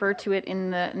briefly referred to it in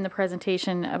the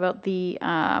presentation about the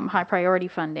high priority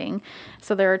funding.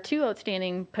 So there are 2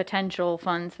 outstanding potential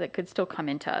funds that could still come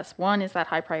into us. One is that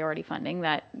high priority funding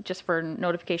that, just for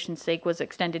notification's sake, was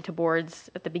extended to boards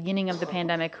at the beginning of the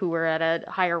pandemic who were at a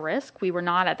higher risk. We were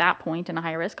not at that point in a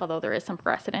high risk, although there is some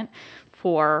precedent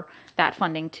for that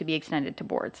funding to be extended to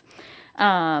boards.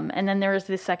 And then there is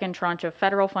the second tranche of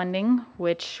federal funding,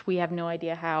 which we have no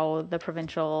idea how the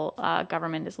provincial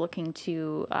government is looking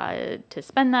to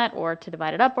spend that, or to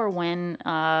divide it up, or when,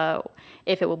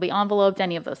 if it will be enveloped,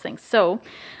 any of those things. So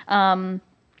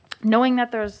knowing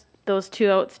that there's those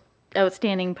two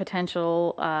outstanding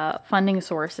potential funding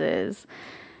sources,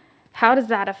 how does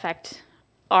that affect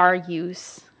our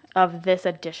use of this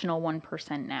additional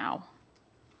 1% now?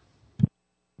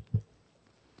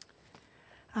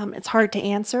 It's hard to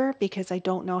answer because I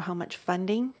don't know how much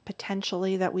funding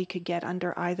potentially that we could get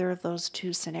under either of those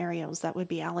two scenarios that would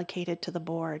be allocated to the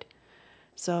board.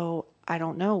 So I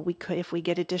don't know. We could, if we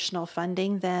get additional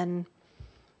funding, then,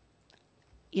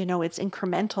 you know, it's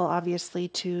incremental obviously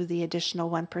to the additional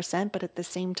 1%, but at the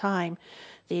same time,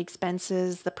 the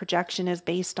expenses, the projection is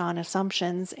based on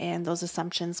assumptions, and those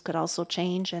assumptions could also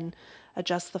change and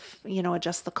adjust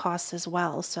the costs as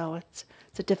well. So it's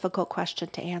a difficult question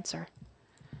to answer.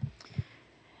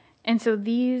 And so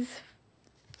these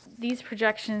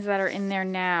projections that are in there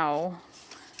now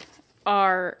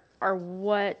are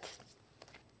what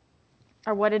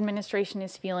administration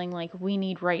is feeling like we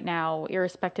need right now,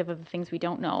 irrespective of the things we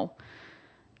don't know,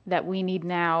 that we need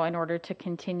now in order to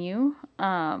continue.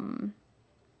 I'm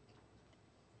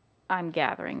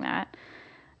gathering that.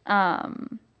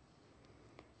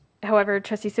 However,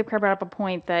 Trustee Sipcar brought up a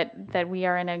point that we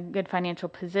are in a good financial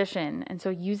position, and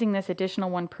so using this additional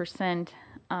 1%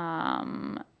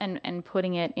 and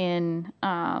putting it in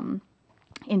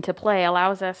into play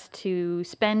allows us to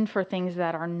spend for things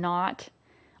that are not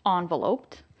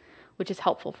enveloped, which is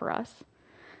helpful for us.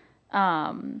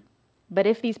 But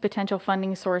if these potential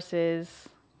funding sources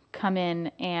come in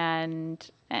and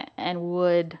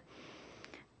would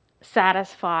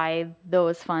satisfy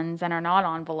those funds and are not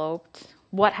enveloped,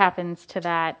 what happens to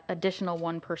that additional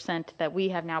 1% that we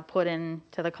have now put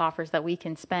into the coffers that we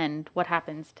can spend? What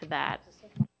happens to that?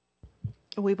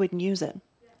 We wouldn't use it.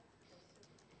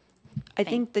 I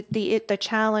think that the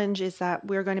challenge is that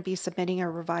we're going to be submitting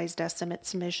a revised estimate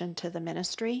submission to the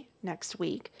ministry next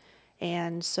week.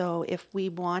 And so if we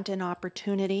want an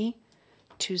opportunity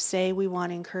to say we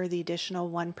want to incur the additional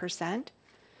 1%,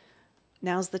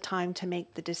 now's the time to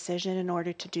make the decision in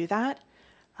order to do that.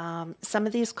 Some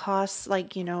of these costs,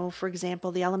 like, you know, for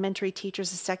example, the elementary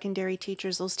teachers, the secondary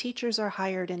teachers, those teachers are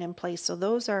hired and in place. So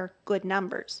those are good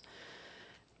numbers.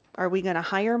 Are we going to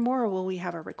hire more, or will we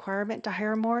have a requirement to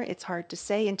hire more? It's hard to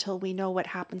say until we know what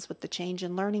happens with the change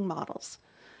in learning models.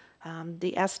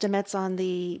 The estimates on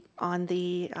the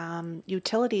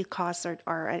utility costs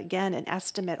are again an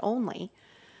estimate only.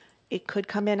 It could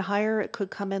come in higher, it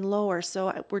could come in lower.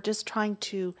 So we're just trying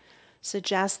to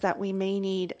suggest that we may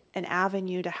need an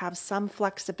avenue to have some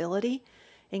flexibility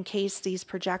in case these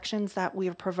projections that we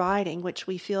are providing, which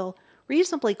we feel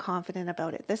reasonably confident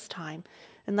about at this time,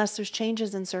 unless there's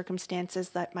changes in circumstances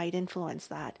that might influence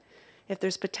that. If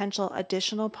there's potential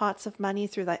additional pots of money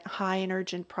through that high and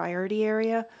urgent priority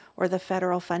area or the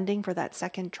federal funding for that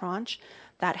second tranche,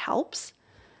 that helps.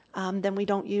 Then we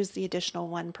don't use the additional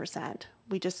 1%.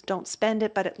 We just don't spend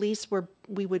it, but at least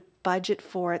we would budget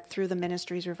for it through the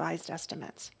ministry's revised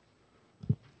estimates.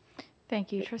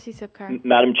 Thank you. Trustee Sipcar.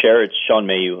 Madam Chair, it's Sean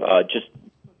Mayhew. Just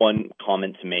one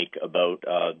comment to make about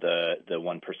the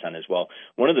 1% as well.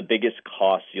 One of the biggest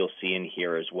costs you'll see in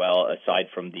here as well, aside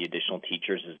from the additional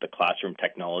teachers, is the classroom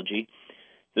technology.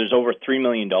 There's over $3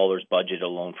 million budget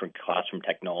alone for classroom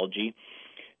technology.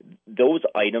 Those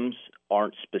items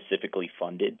aren't specifically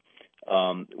funded.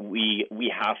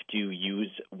 We have to use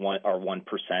our 1%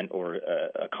 or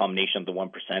a combination of the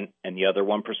 1% and the other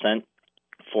 1%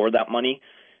 for that money,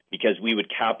 because we would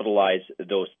capitalize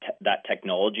that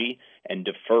technology and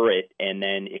defer it and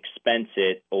then expense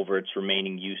it over its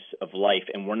remaining use of life.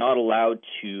 And we're not allowed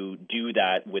to do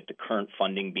that with the current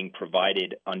funding being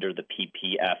provided under the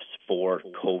PPFs for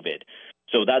COVID.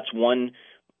 So that's one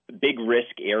big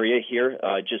risk area here,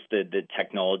 just the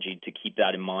technology, to keep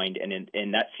that in mind.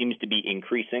 And that seems to be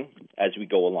increasing as we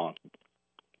go along.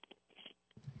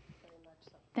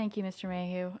 Thank you, Mr.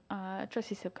 Mayhew.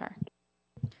 Trustee Sipcar.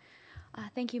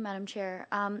 Thank you, Madam Chair.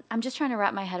 I'm just trying to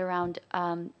wrap my head around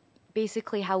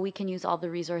basically how we can use all the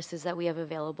resources that we have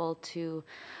available to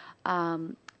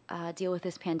deal with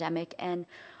this pandemic. And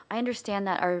I understand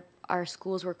that our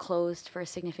schools were closed for a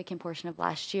significant portion of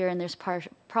last year, and there's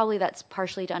probably that's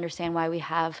partially to understand why we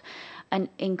have an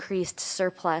increased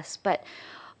surplus. But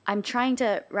I'm trying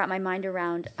to wrap my mind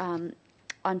around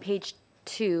on page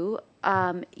 2,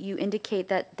 you indicate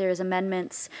that there's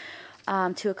amendments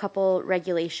to a couple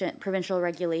provincial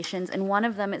regulations, and one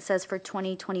of them, it says for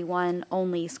 2021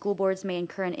 only, school boards may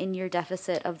incur an in-year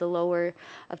deficit of the lower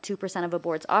of 2% of a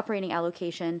board's operating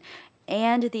allocation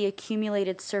and the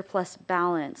accumulated surplus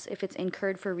balance if it's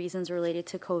incurred for reasons related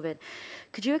to COVID.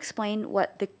 Could you explain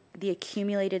what the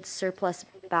accumulated surplus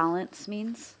balance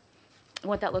means,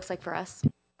 what that looks like for us?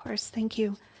 Of course, thank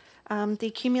you. The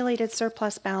accumulated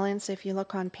surplus balance, if you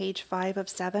look on page 5 of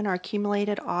 7, our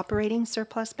accumulated operating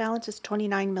surplus balance is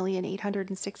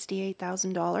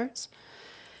 $29,868,000.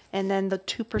 And then the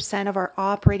 2% of our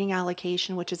operating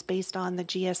allocation, which is based on the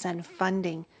GSN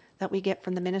funding that we get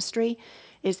from the ministry,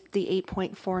 is the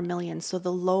 8.4 million. So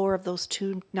the lower of those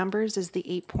two numbers is the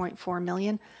 8.4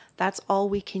 million. That's all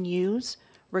we can use,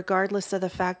 regardless of the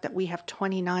fact that we have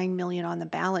 29 million on the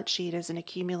balance sheet as an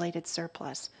accumulated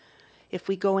surplus. If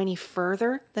we go any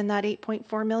further than that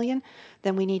 8.4 million,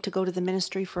 then we need to go to the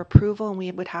ministry for approval, and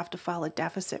we would have to file a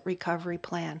deficit recovery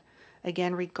plan.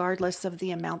 Again, regardless of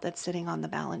the amount that's sitting on the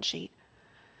balance sheet.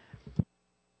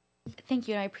 Thank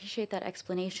you, and I appreciate that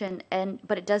explanation.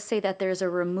 But it does say that there's a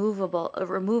removal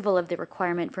of the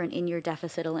requirement for an in-year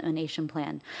deficit elimination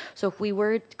plan. So if we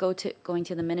were going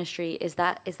to the ministry, is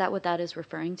that what that is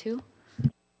referring to?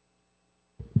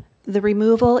 The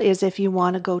removal is if you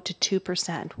want to go to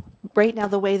 2%. Right now,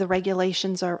 the way the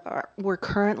regulations were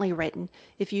currently written,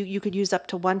 if you could use up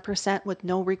to 1% with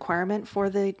no requirement for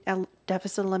the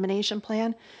deficit elimination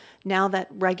plan. Now that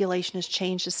regulation has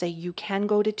changed to say you can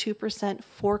go to 2%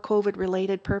 for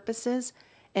COVID-related purposes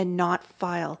and not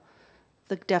file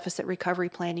the deficit recovery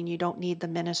plan, and you don't need the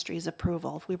ministry's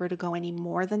approval. If we were to go any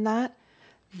more than that,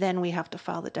 then we have to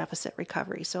file the deficit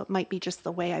recovery. So it might be just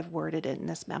the way I've worded it in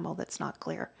this memo that's not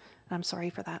clear. And I'm sorry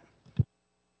for that.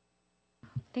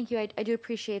 Thank you. I do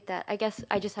appreciate that. I guess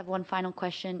I just have one final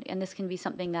question, and this can be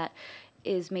something that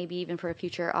is maybe even for a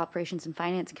future Operations and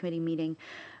Finance Committee meeting.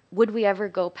 Would we ever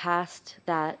go past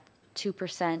that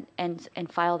 2% and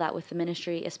file that with the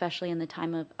ministry, especially in the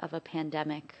time of a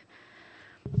pandemic?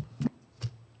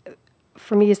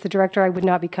 For me as the director, I would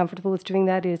not be comfortable with doing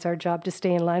that. It is our job to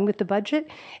stay in line with the budget,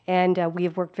 and we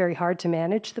have worked very hard to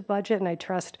manage the budget, and I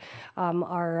trust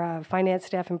our finance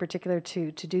staff in particular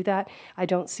to do that. I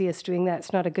don't see us doing that.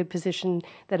 It's not a good position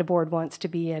that a board wants to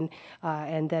be in,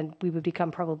 and then we would become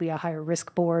probably a higher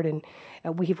risk board, and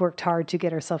we've worked hard to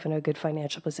get ourselves in a good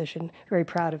financial position. Very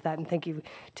proud of that, and thank you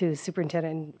to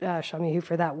Superintendent Shamihu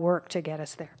for that work to get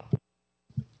us there.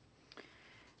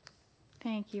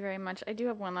 Thank you very much. I do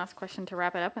have one last question to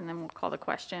wrap it up, and then we'll call the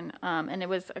question. And it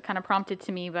was kind of prompted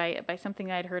to me by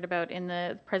something I'd heard about in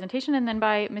the presentation and then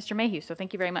by Mr. Mayhew, so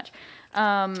thank you very much.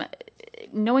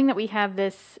 Knowing that we have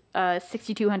this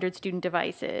 6,200 student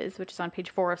devices, which is on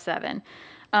page 4 of 7,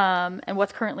 and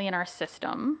what's currently in our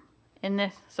system,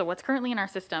 what's currently in our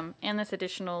system and this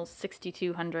additional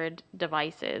 6,200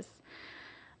 devices,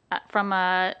 from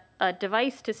a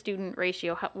device to student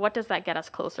ratio, what does that get us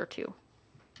closer to?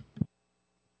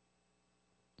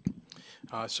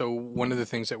 So one of the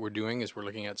things that we're doing is we're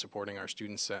looking at supporting our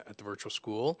students at the virtual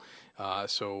school.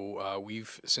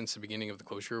 We've, since the beginning of the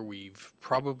closure, we've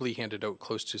probably handed out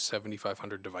close to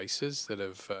 7,500 devices that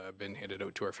have been handed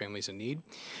out to our families in need.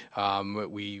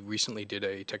 We recently did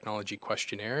a technology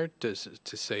questionnaire to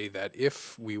say that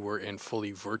if we were in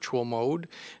fully virtual mode,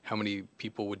 how many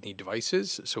people would need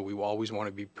devices. So we always want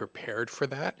to be prepared for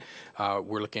that.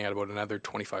 We're looking at about another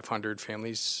 2,500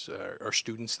 families or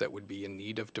students that would be in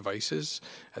need of devices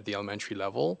at the elementary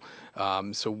level.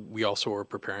 So we also are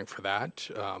preparing for that.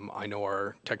 I know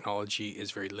our technology is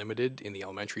very limited in the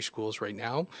elementary schools right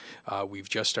now. We've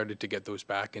just started to get those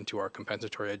back into our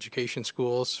compensatory education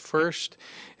schools first.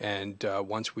 And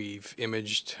once we've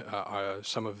imaged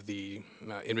some of the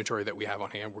inventory that we have on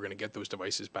hand, we're going to get those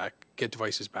devices back,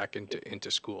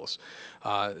 into schools.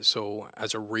 So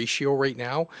as a ratio right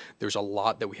now, there's a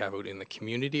lot that we have out in the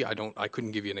community. I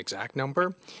couldn't give you an exact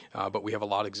number, but we have a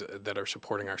lot that are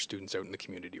supporting our students out in the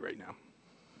community right now.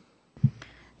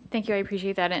 Thank you. I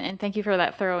appreciate that, and thank you for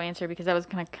that thorough answer, because that was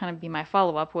going to kind of be my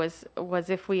follow-up. Was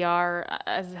if we are,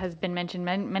 as has been mentioned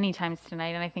many times tonight,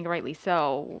 and I think rightly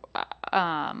so,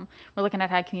 we're looking at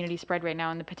high community spread right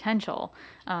now and the potential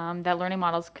that learning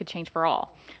models could change for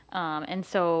all. And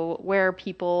so where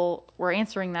people were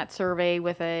answering that survey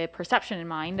with a perception in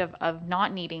mind of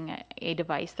not needing a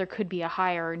device, there could be a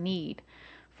higher need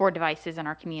for devices in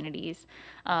our communities.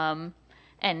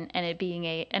 And it being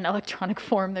an electronic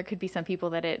form, there could be some people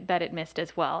that it missed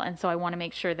as well. And so I want to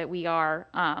make sure that we are,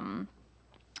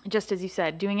 just as you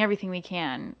said, doing everything we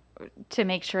can to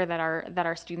make sure that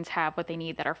our students have what they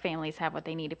need, that our families have what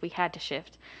they need if we had to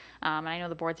shift. And I know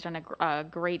the board's done a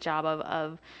great job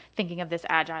of thinking of this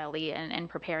agilely and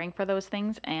preparing for those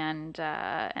things. And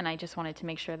I just wanted to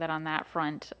make sure that on that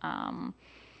front,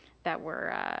 that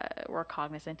we're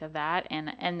cognizant of that,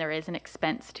 and there is an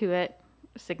expense to it.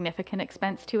 Significant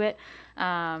expense to it,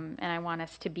 and I want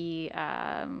us to be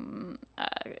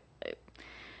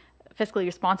fiscally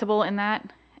responsible in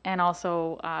that, and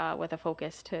also with a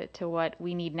focus to what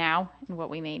we need now and what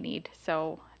we may need.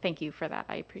 So thank you for that.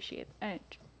 I appreciate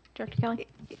it. Director Kelly?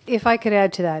 If I could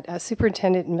add to that,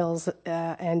 Superintendent Mills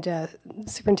and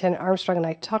Superintendent Armstrong and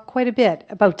I talked quite a bit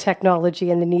about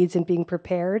technology and the needs and being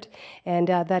prepared, and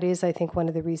that is, I think, one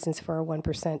of the reasons for our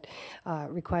 1%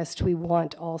 request. We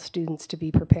want all students to be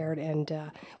prepared, and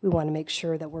we want to make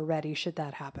sure that we're ready should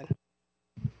that happen.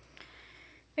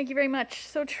 Thank you very much.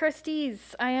 So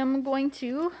trustees, I am going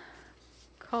to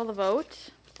call the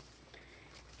vote.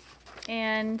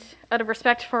 And out of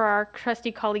respect for our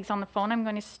trustee colleagues on the phone, I'm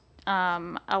going to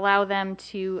allow them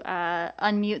to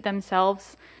unmute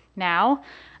themselves now,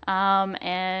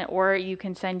 or you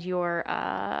can send your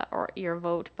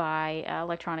vote by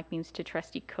electronic means to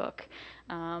Trustee Cook.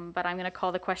 But I'm going to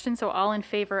call the question. So all in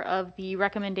favor of the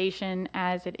recommendation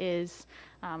as it is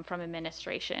from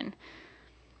administration.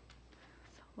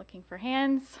 So looking for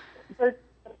hands.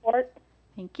 Support.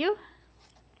 Thank you.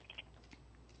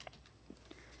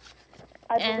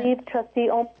 I believe Trustee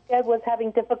Olmsted was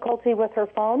having difficulty with her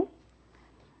phone.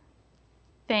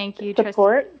 Thank you,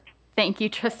 Support. Thank you,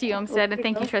 Trustee Olmsted, and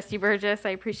thank you, Trustee Burgess.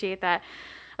 I appreciate that.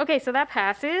 Okay, so that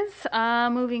passes.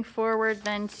 Moving forward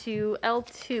then to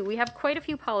L2. We have quite a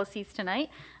few policies tonight,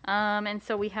 and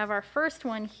so we have our first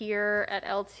one here at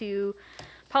L2,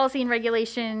 Policy and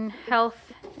Regulation,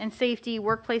 Health and Safety,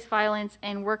 Workplace Violence,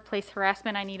 and Workplace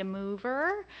Harassment. I need a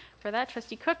mover for that.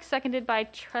 Trustee Cook, seconded by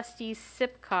Trustee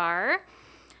Sipkar.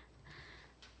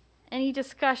 Any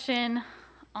discussion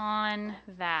on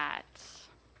that?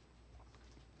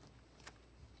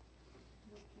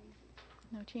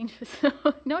 No changes.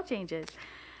 No changes.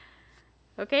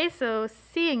 Okay, so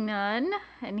seeing none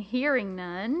and hearing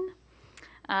none.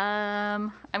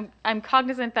 I'm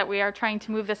cognizant that we are trying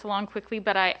to move this along quickly,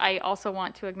 but I also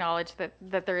want to acknowledge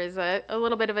that there is a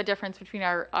little bit of a difference between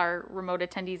our remote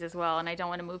attendees as well, and I don't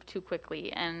want to move too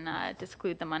quickly and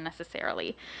disclude them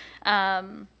unnecessarily.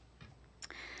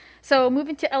 So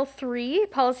moving to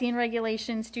L3, Policy and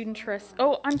Regulation, Student Trust.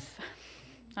 Oh, I'm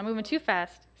moving too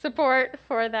fast. Support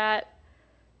for that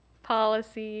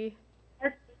policy.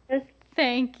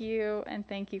 Thank you, and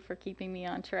thank you for keeping me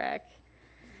on track.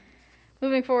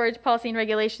 Moving forward to Policy and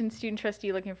Regulation, Student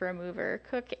Trustee looking for a mover.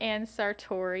 Cook and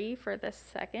Sartori for the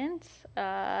second.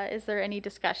 Is there any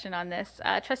discussion on this?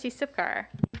 Trustee Sipkar.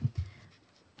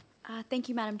 Thank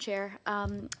you, Madam Chair.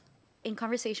 In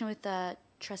conversation with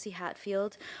Trustee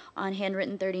Hatfield on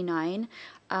handwritten 39,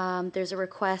 there's a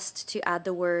request to add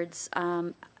the words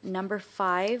number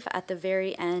 5 at the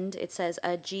very end. It says a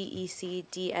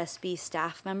GECDSB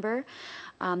staff member.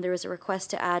 There was a request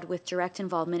to add with direct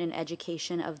involvement in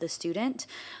education of the student,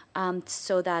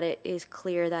 so that it is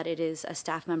clear that it is a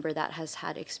staff member that has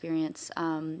had experience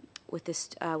with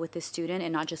this student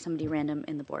and not just somebody random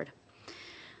in the board.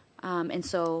 And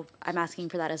so I'm asking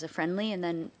for that as a friendly, and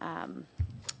then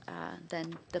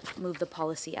move the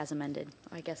policy as amended.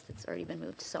 I guess that's already been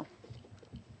moved. So.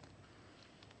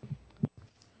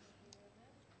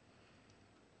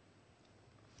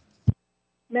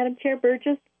 Madam Chair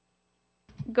Burgess?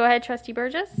 Go ahead, Trustee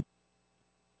Burgess.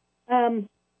 I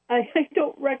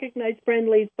don't recognize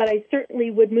friendlies, but I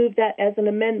certainly would move that as an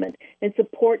amendment and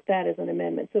support that as an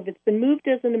amendment. So if it's been moved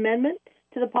as an amendment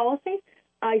to the policy,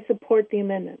 I support the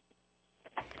amendment.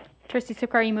 Trustee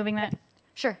Sipkar, are you moving that?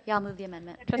 Sure, yeah, I'll move the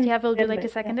amendment. Trustee Hatfield, would you like to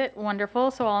second it?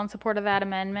 Wonderful. So all in support of that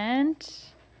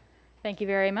amendment. Thank you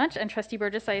very much. And Trustee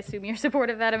Burgess, I assume you're support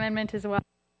of that amendment as well?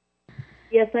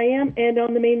 Yes, I am, and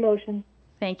on the main motion.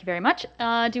 Thank you very much.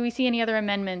 Do we see any other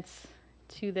amendments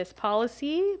to this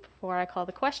policy before I call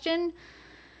the question?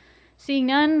 Seeing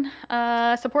none,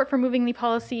 support for moving the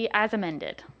policy as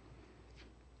amended.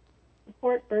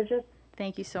 Support, Burgess.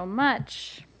 Thank you so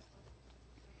much.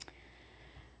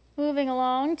 Moving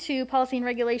along to Policy and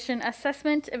Regulation,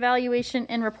 Assessment, Evaluation,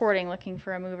 and Reporting. Looking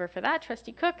for a mover for that.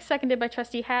 Trustee Cook, seconded by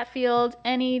Trustee Hatfield.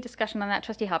 Any discussion on that?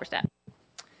 Trustee Halberstadt.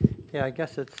 Yeah, I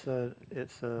guess it's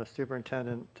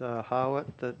Superintendent Howitt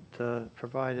that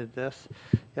provided this.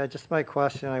 Yeah, just my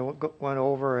question. I went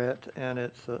over it, and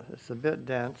it's a bit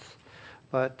dense,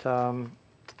 but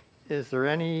is there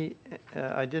any?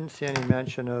 I didn't see any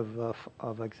mention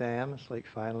of exams, like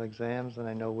final exams, and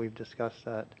I know we've discussed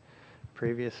that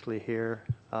previously here.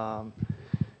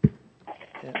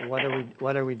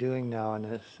 What are we doing now on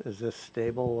this? Is this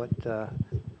stable? What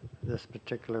this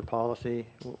particular policy?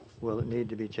 Will it need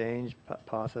to be changed,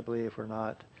 possibly, if we're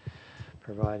not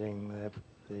providing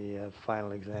the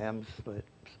final exams that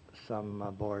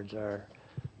some boards are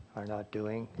not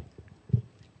doing?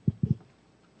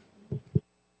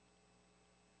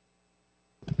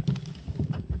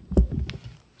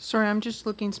 Sorry, I'm just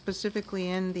looking specifically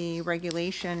in the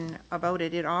regulation about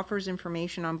it. It offers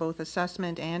information on both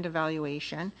assessment and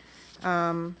evaluation.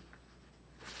 And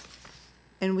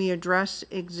we address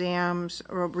exams,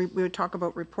 or we would talk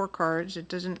about report cards. It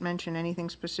doesn't mention anything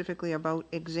specifically about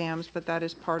exams, but that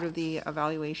is part of the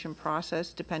evaluation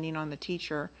process depending on the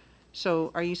teacher.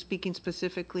 So are you speaking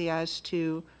specifically as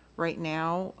to right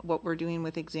now what we're doing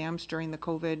with exams during the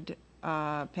COVID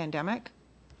pandemic?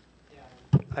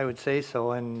 I would say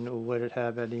so, and would it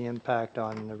have any impact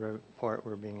on the report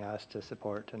we're being asked to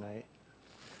support tonight?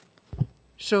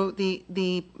 So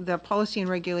the policy and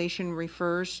regulation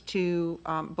refers to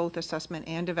both assessment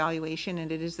and evaluation, and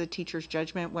it is the teacher's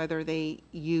judgment whether they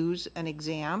use an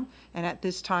exam. And at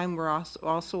this time, we're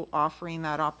also offering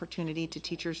that opportunity to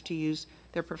teachers to use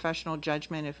their professional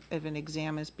judgment if an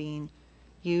exam is being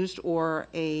used or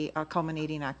a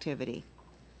culminating activity.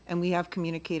 And we have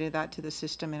communicated that to the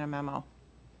system in a memo.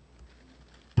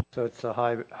 So it's a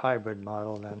hybrid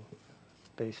model then,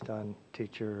 based on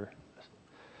teacher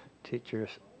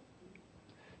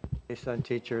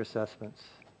assessments.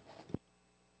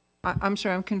 I'm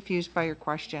sorry, I'm confused by your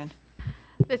question.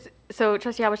 So,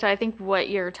 Trustee Halberstadt, I think what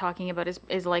you're talking about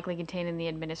is likely contained in the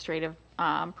administrative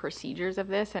procedures of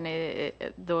this, and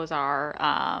those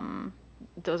are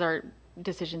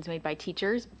decisions made by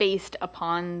teachers based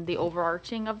upon the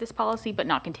overarching of this policy, but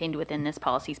not contained within this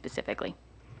policy specifically.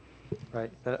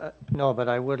 Right, no, but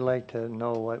I would like to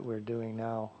know what we're doing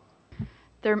now.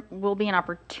 There will be an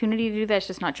opportunity to do that. It's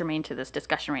just not germane to this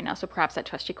discussion right now. So perhaps at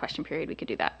trustee question period, we could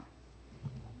do that.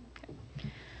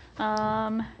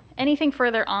 Okay. Anything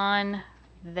further on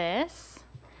this?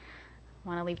 I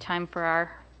want to leave time for our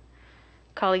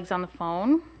colleagues on the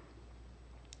phone.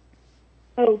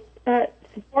 Oh,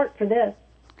 support for this.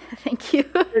 Thank you.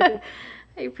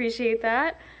 I appreciate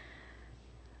that.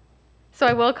 So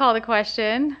I will call the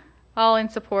question. All in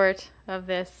support of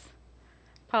this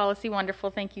policy. Wonderful.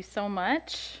 Thank you so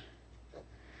much.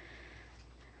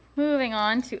 Moving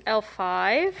on to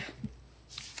L5.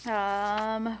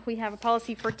 We have a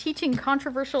policy for teaching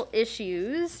controversial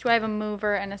issues. Do I have a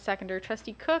mover and a seconder?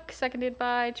 Trustee Cook, seconded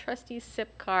by Trustee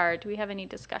Sipcar. Do we have any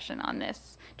discussion on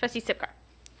this? Trustee Sipcar.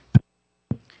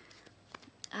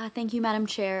 Thank you, Madam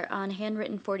Chair. On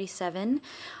handwritten 47,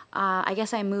 I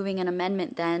guess I'm moving an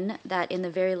amendment then that in the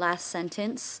very last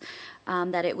sentence,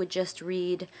 that it would just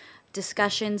read,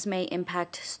 discussions may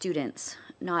impact students,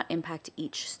 not impact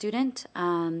each student.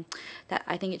 That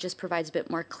I think it just provides a bit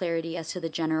more clarity as to the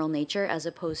general nature as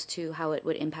opposed to how it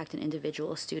would impact an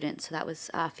individual student. So that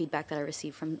was feedback that I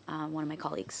received from one of my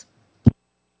colleagues.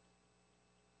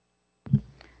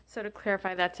 So to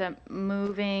clarify, that's a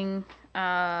moving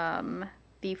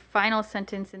the final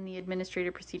sentence in the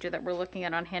administrative procedure that we're looking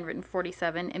at on handwritten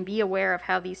 47, and be aware of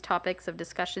how these topics of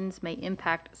discussions may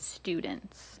impact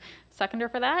students. Seconder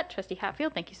for that, Trustee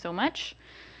Hatfield, thank you so much.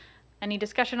 Any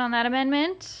discussion on that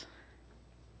amendment?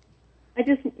 I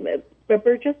just,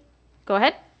 Burgess? Go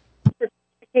ahead. For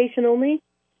clarification only.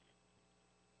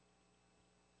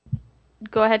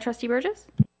 Go ahead, Trustee Burgess.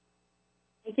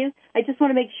 Thank you. I just want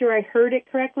to make sure I heard it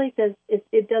correctly because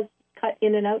it does cut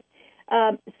in and out.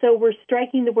 So we're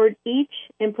striking the word each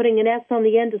and putting an S on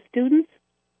the end of students?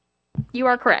 You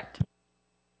are correct.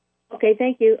 Okay,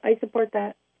 thank you. I support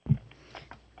that.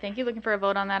 Thank you. Looking for a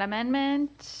vote on that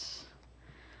amendment.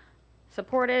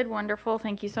 Supported. Wonderful.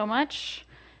 Thank you so much.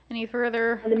 Any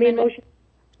further? On the main motion.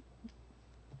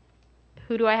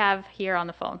 Who do I have here on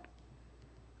the phone?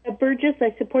 Burgess,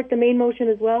 I support the main motion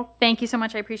as well. Thank you so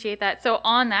much. I appreciate that. So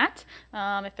on that,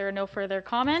 if there are no further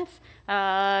comments,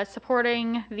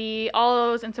 supporting all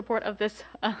those in support of this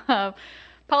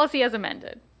policy as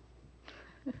amended.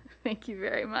 Thank you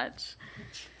very much.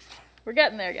 We're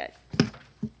getting there, guys.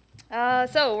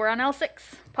 So we're on L6,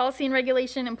 policy and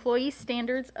regulation, employee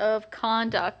standards of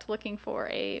conduct. Looking for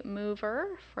a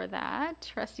mover for that.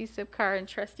 Trustee Sipcar and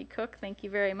Trustee Cook, thank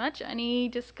you very much. Any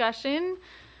discussion?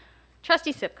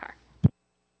 Trustee Sipcar.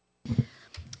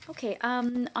 Okay,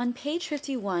 on page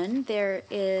 51, there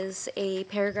is a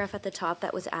paragraph at the top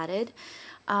that was added.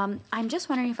 I'm just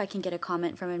wondering if I can get a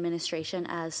comment from administration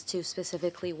as to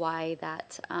specifically why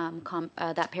that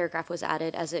that paragraph was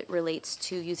added as it relates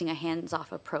to using a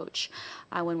hands-off approach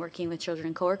when working with children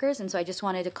and coworkers. And so I just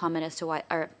wanted to comment as to why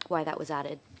that was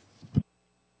added.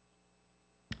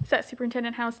 Is that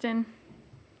Superintendent Houston?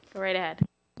 Go right ahead.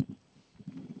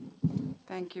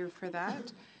 Thank you for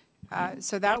that.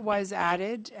 So that was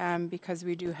added because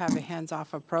we do have a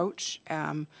hands-off approach.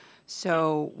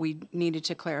 So we needed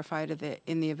to clarify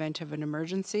in the event of an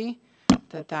emergency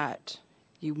that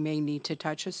you may need to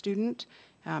touch a student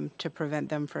to prevent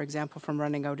them, for example, from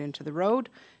running out into the road.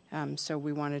 So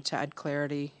we wanted to add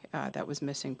clarity that was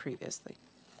missing previously.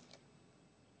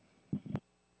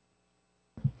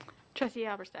 Trustee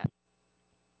Halberstadt.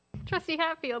 Trustee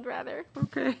Hatfield, rather.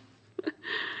 Okay.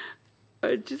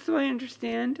 Just so I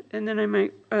understand, and then I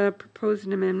might propose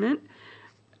an amendment.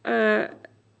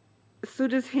 So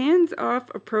does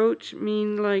hands-off approach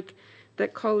mean like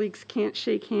that colleagues can't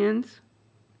shake hands?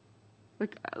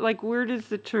 Like where does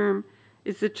the term,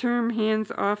 is the term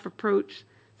hands-off approach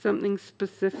something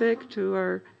specific to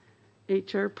our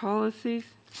HR policies?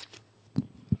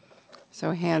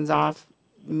 So hands-off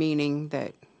meaning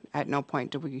that at no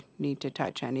point do we need to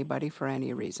touch anybody for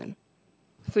any reason.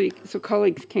 So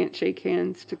colleagues can't shake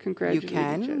hands to congratulate each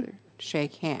other? You can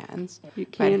shake hands, you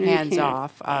can, but hands can't.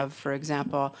 off of, for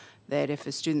example, that if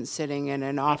a student's sitting in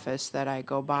an office that I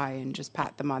go by and just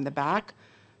pat them on the back,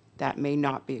 that may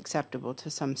not be acceptable to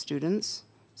some students,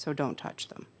 so don't touch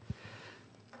them.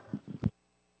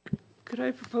 Could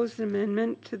I propose an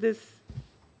amendment to this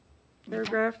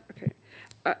paragraph? Okay.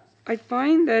 I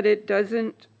find that it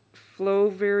doesn't flow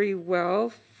very well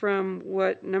from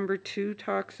what number 2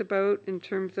 talks about in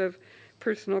terms of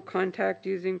personal contact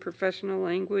using professional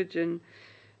language and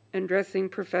dressing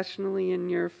professionally in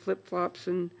your flip-flops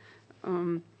and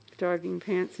jogging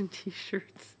pants and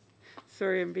t-shirts.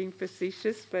 Sorry, I'm being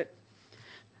facetious, but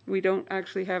we don't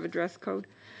actually have a dress code.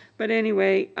 But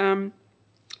anyway,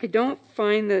 I don't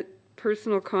find that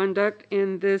personal conduct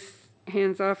and this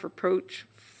hands-off approach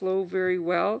flow very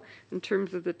well in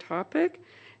terms of the topic.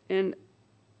 And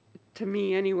to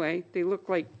me anyway, they look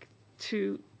like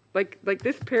two, like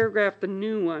this paragraph, the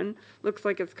new one, looks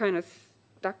like it's kind of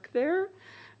stuck there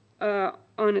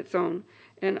on its own.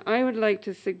 And I would like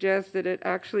to suggest that it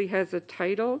actually has a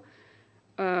title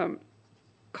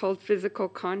called Physical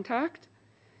Contact,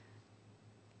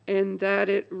 and that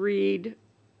it read,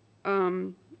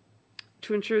 to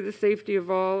ensure the safety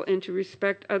of all and to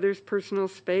respect others' personal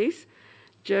space,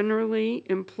 generally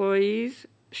employees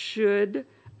should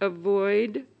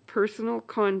avoid personal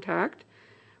contact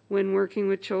when working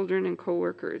with children and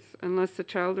coworkers, unless the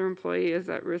child or employee is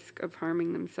at risk of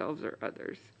harming themselves or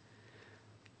others.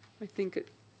 I think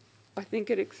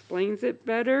it explains it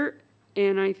better,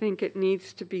 and I think it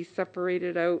needs to be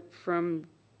separated out from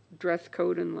dress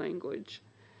code and language.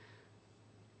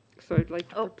 So I'd like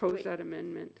to propose that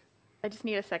amendment. I just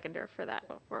need a seconder for that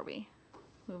before we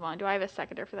move on. Do I have a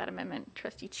seconder for that amendment?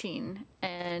 Trustee Cheen.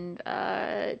 And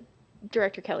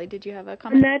Director Kelly, did you have a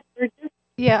comment?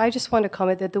 Yeah, I just want to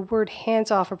comment that the word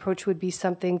hands-off approach would be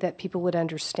something that people would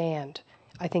understand.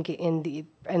 I think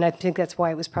and I think that's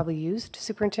why it was probably used,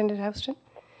 Superintendent Houston,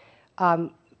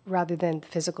 rather than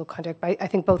physical contact. I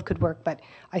think both could work, but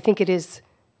I think it is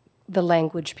the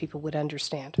language people would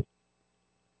understand.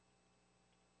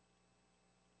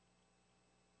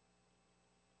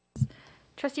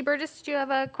 Trustee Burgess, did you have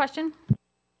a question?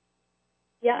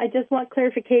 Yeah, I just want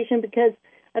clarification because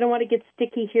I don't want to get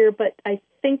sticky here, but I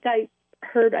think I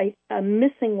heard a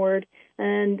missing word,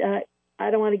 and I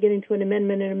don't want to get into an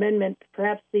amendment.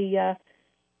 Perhaps the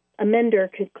amender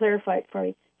could clarify it for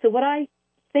me. So what I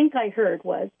think I heard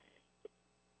was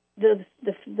the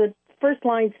first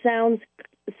line sounds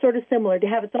sort of similar, to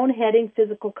have its own heading,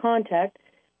 physical contact,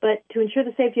 but to ensure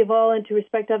the safety of all and to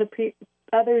respect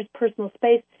others' personal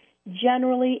space,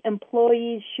 generally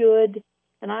employees should,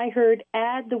 and I heard,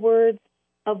 add the words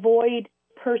avoid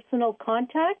personal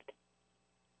contact.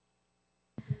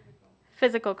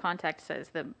 Physical contact,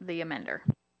 says the amender.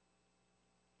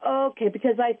 Okay,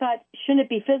 because I thought, shouldn't it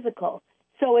be physical?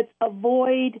 So it's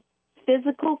avoid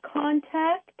physical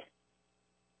contact?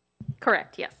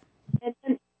 Correct, yes.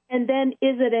 And then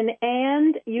is it an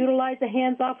and, utilize a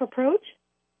hands-off approach?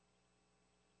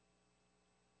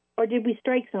 Or did we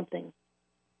strike something?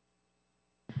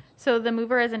 So the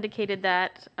mover has indicated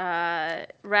that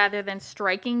rather than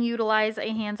striking utilize a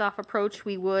hands-off approach,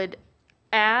 we would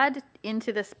add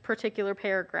into this particular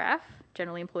paragraph,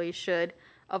 generally employees should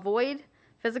avoid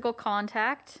physical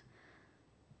contact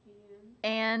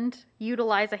and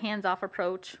utilize a hands-off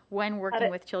approach when working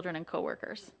with children and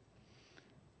coworkers.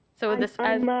 So I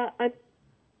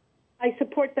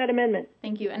support that amendment.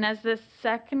 Thank you. And as the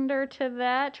seconder to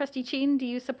that, Trustee Cheen, do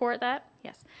you support that?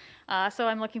 Yes. So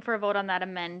I'm looking for a vote on that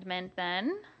amendment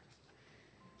then.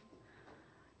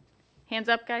 Hands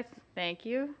up, guys. Thank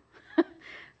you.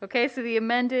 Okay, so the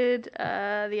amendment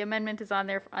is on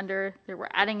there we're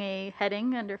adding a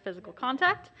heading under physical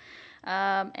contact,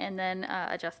 and then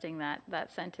adjusting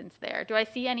that sentence there. Do I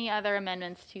see any other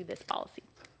amendments to this policy?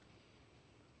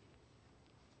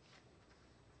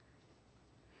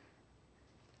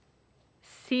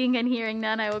 Seeing and hearing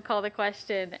none, I will call the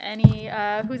question.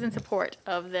 Who's in support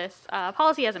of this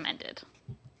policy as amended?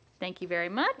 Thank you very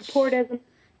much. Report as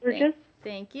Burgess.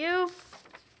 Thank you.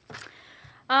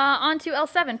 On to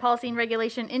L7, Policy and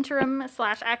Regulation Interim /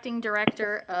 Acting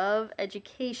Director of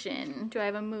Education. Do I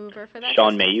have a mover for that?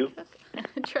 Sean Mayu.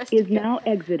 Is now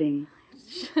exiting.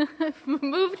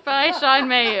 Moved by Sean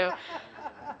Mayu.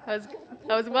 That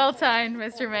was well timed,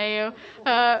 Mr.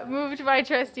 Mayu. Moved by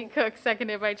Trustee Cook,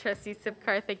 seconded by Trustee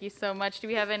Sipcar. Thank you so much. Do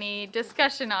we have any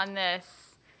discussion on this?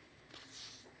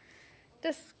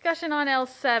 Discussion on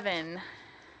L7.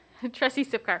 Trustee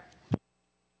Sipcar.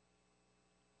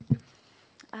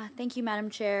 Thank you,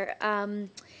 Madam Chair.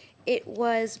 It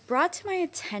was brought to my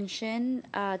attention,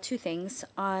 two things,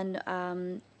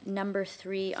 on number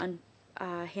 3 on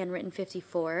handwritten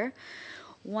 54.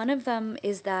 One of them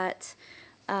is that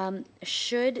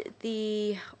should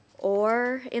the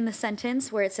or in the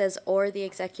sentence where it says or the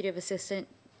executive assistant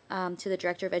to the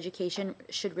director of education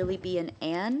should really be an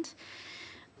and.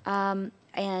 And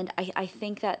I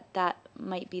think that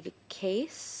might be the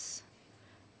case,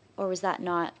 or was that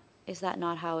not? Is that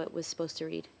not how it was supposed to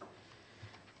read?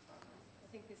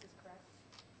 I think this is correct.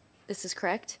 This is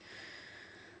correct?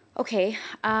 Okay.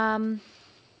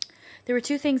 There were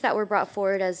two things that were brought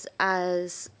forward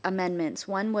as amendments.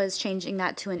 One was changing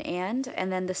that to an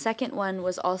and then the second one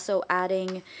was also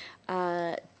adding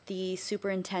the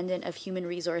superintendent of human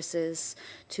resources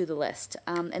to the list.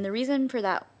 And the reason for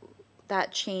that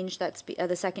change,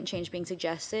 the second change being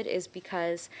suggested, is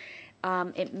because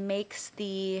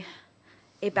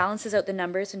it balances out the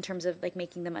numbers in terms of like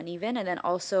making them uneven, and then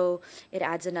also it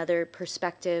adds another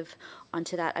perspective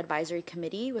onto that advisory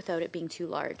committee without it being too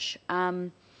large.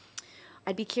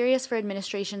 I'd be curious for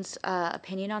administration's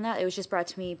opinion on that. It was just brought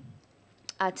to me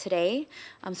today,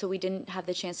 so we didn't have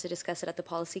the chance to discuss it at the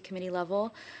policy committee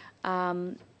level,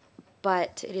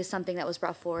 but it is something that was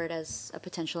brought forward as a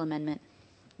potential amendment.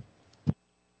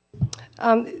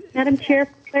 Madam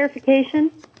Chair, clarification.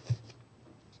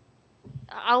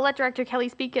 I'll let Director Kelly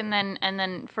speak, and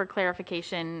then for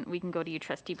clarification, we can go to you,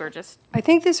 Trustee Burgess. I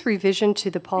think this revision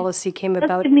to the policy came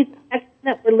about. Give me the section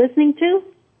that we're listening to.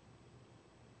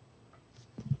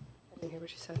 I didn't hear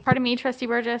what you said. Pardon me, Trustee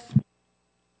Burgess.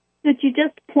 Could you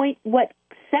just point what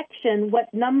section,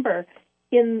 what number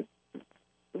in?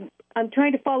 I'm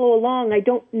trying to follow along. I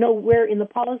don't know where in the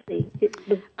policy.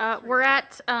 We're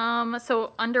at,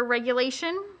 so under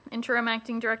regulation, interim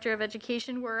acting director of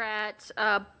education, we're at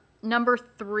number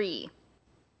 3.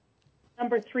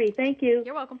 Number 3, thank you.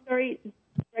 You're welcome. Sorry,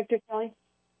 Director Kelly.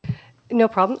 No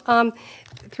problem.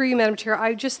 Through you, Madam Chair,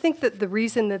 I just think that the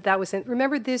reason that was in,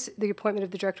 remember the appointment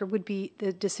of the director would be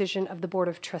the decision of the Board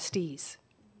of Trustees,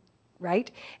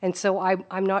 right? And so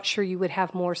I'm not sure you would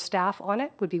have more staff on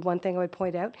it, would be one thing I would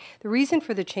point out. The reason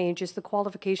for the change is the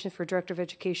qualifications for Director of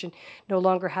Education no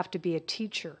longer have to be a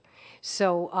teacher.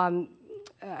 So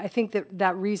I think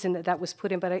that reason that was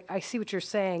put in, but I see what you're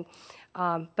saying,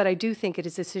 but I do think it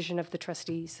is a decision of the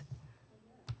trustees.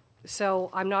 So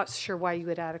I'm not sure why you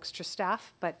would add extra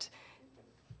staff, but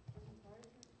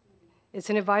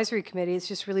it's an advisory committee. It's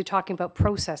just really talking about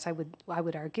process, I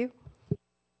would argue.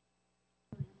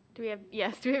 Do we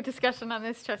have discussion on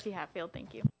this? Trustee Hatfield,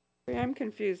 thank you. I'm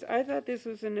confused. I thought this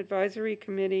was an advisory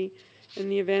committee in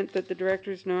the event that the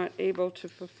director is not able to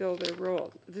fulfill their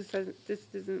role. This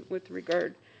isn't with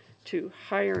regard to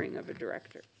hiring of a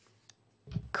director.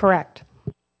 Correct.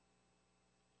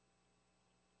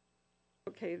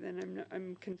 Okay, then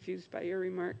I'm confused by your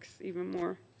remarks even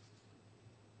more.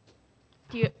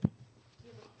 Do you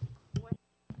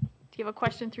have a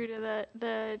question through to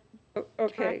the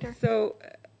okay, director? So,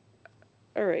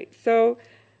 all right. So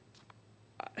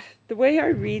the way I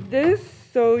read this,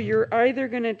 so you're either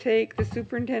going to take the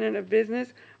superintendent of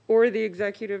business or the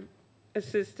executive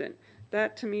assistant.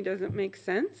 That to me doesn't make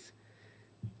sense.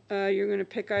 You're going to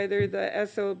pick either the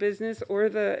SO business or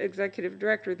the executive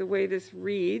director, the way this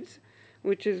reads,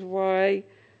 which is why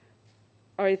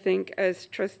I think, as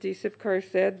Trustee Sipcar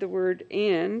said, the word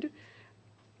and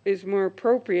is more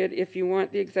appropriate if you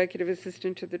want the executive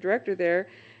assistant to the director there.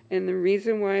 And the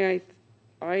reason why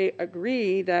I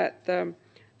agree that the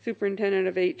superintendent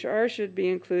of HR should be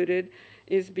included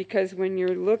is because when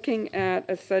you're looking at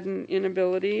a sudden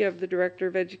inability of the director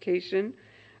of education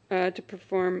to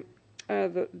perform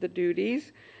the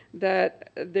duties, that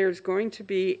there's going to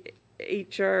be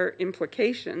HR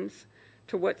implications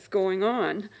to what's going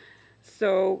on.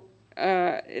 So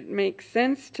it makes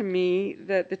sense to me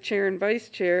that the chair and vice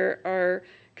chair are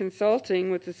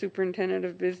consulting with the superintendent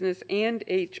of business and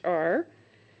HR.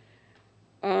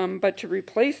 But to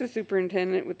replace the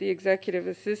superintendent with the executive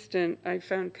assistant, I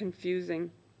found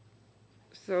confusing.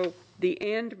 So the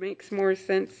and makes more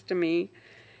sense to me.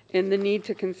 And the need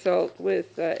to consult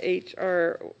with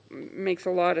HR makes a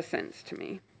lot of sense to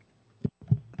me.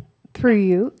 Through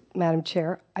you, Madam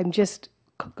Chair, I'm just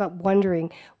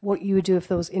wondering what you would do if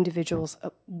those individuals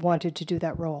wanted to do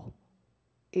that role.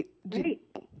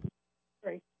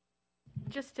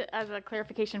 Just as a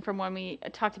clarification from when we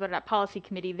talked about it at policy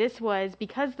committee, this was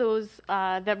because those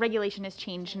the regulation has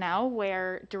changed now,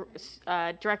 where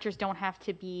directors don't have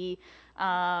to be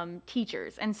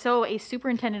teachers, and so a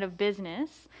superintendent of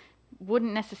business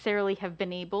wouldn't necessarily have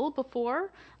been able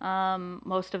before.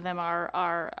 Most of them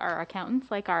are accountants,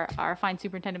 like our fine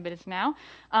superintendent of business now,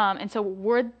 and so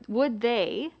would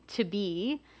they to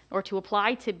be or to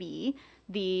apply to be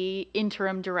the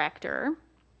interim director.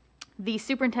 The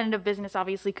superintendent of business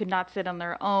obviously could not sit on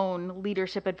their own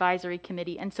leadership advisory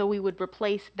committee, and so we would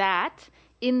replace that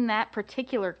in that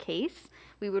particular case.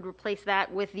 We would replace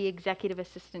that with the executive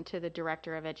assistant to the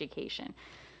director of education.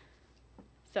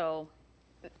 So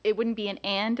it wouldn't be an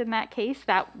and in that case.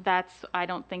 That's I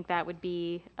don't think that would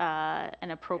be an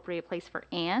appropriate place for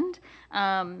and.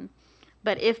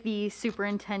 But if the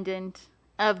superintendent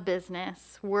of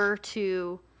business were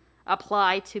to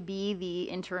apply to be the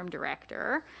interim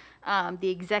director, the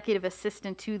executive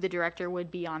assistant to the director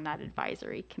would be on that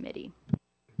advisory committee.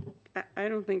 I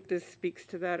don't think this speaks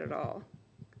to that at all,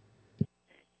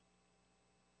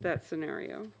 that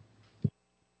scenario.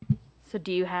 So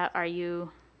are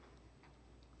you?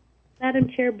 Madam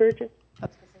Chair Burgess. What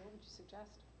would you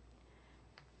suggest?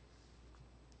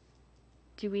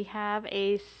 Do we have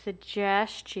a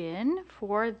suggestion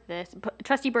for this?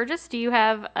 Trustee Burgess, do you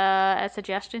have a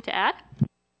suggestion to add?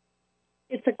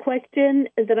 It's a question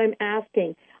that I'm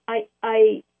asking.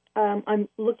 I'm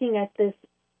looking at this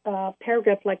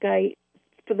paragraph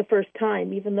for the first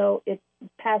time, even though it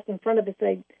passed in front of us,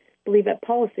 I believe, at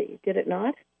policy. Did it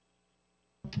not?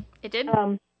 It did.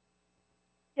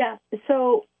 Yeah.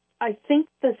 So I think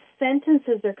the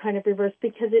sentences are kind of reversed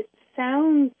because it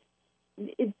sounds.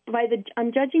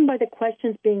 I'm judging by the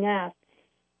questions being asked.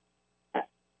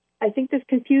 I think there's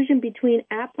confusion between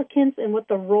applicants and what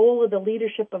the role of the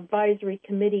Leadership Advisory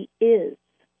Committee is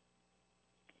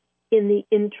in the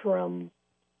interim,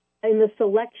 in the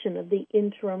selection of the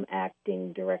interim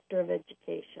acting director of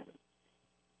education.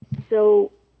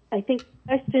 So I think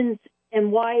questions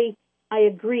and why I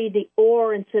agree the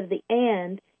or instead of the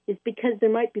and is because there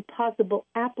might be possible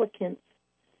applicants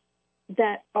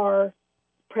that are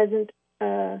present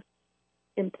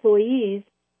employees,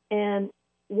 and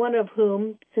one of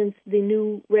whom, since the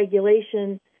new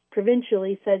regulation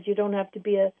provincially says you don't have to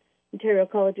be a Ontario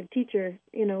College of Teacher,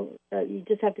 you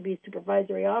just have to be a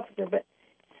supervisory officer, but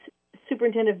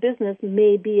superintendent of business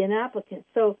may be an applicant.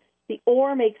 So the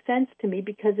or makes sense to me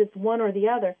because it's one or the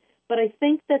other. But I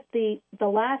think that the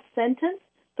last sentence,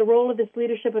 the role of this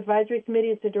Leadership Advisory Committee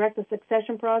is to direct the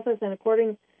succession process and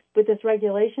according with this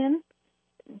regulation,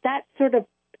 that sort of,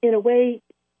 in a way,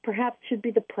 perhaps should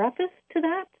be the preface to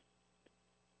that.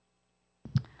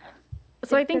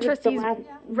 So I think, trustees,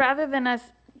 rather than us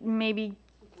maybe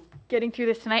getting through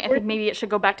this tonight, I think maybe it should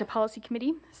go back to policy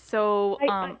committee. So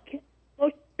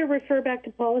motion to refer back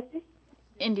to policy?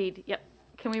 Indeed, yep.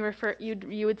 Can we refer,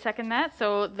 you would second that?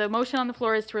 So the motion on the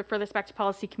floor is to refer this back to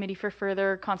policy committee for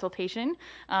further consultation.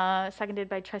 Seconded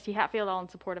by trustee Hatfield, all in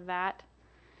support of that.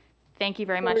 Thank you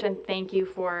very much, and thank you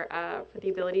for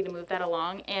the ability to move that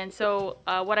along. And so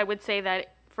what I would say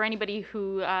that for anybody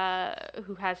who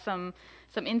has some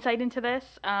insight into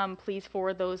this, please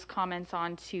forward those comments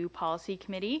on to policy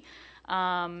committee,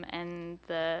 and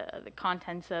the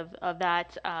contents of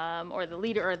that, or the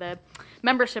leader or the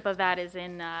membership of that is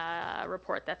in a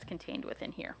report that's contained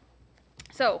within here.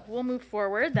 So we'll move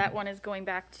forward. That one is going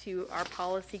back to our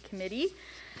policy committee.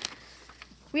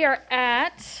 We are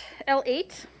at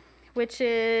L8, which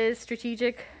is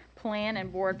strategic plan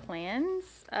and board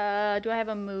plans. Do I have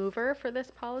a mover for this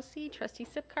policy? Trustee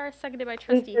Sipkar, seconded by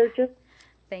trustee Burgess.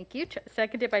 Thank you.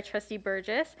 Seconded by trustee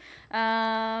Burgess.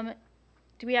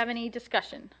 Do we have any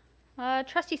discussion?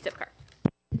 Trustee Sipkar.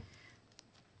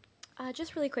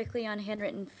 Just really quickly on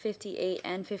handwritten 58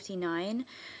 and 59.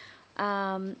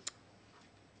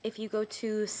 If you go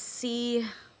to C1,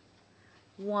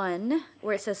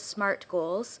 where it says SMART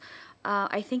goals,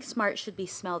 I think SMART should be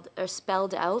spelled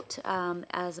out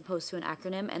as opposed to an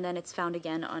acronym, and then it's found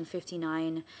again on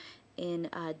 59 in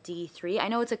D3. I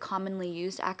know it's a commonly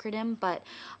used acronym, but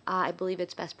I believe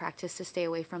it's best practice to stay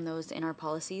away from those in our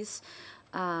policies.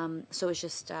 So it's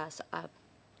just a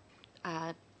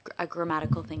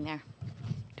grammatical thing there.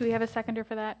 Do we have a seconder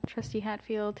for that? Trustee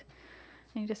Hatfield,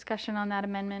 any discussion on that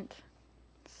amendment?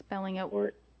 Spelling out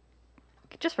word.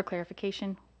 Just for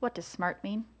clarification, what does SMART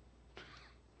mean?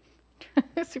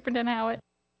 Superintendent Howitt.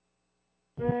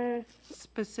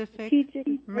 Specific,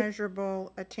 strategic.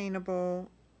 measurable, attainable,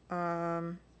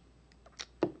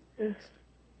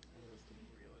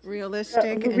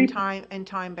 realistic, and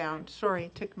time bound. Sorry,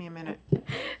 it took me a minute.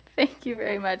 Thank you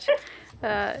very much.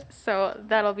 So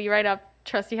that'll be right up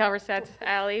Trustee Halverstad's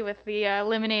alley with the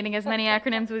eliminating as many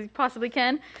acronyms as we possibly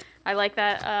can. I like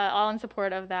that. All in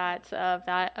support of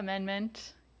that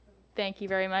amendment. Thank you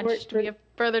very much. Do we have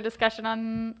further discussion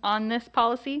on this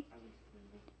policy?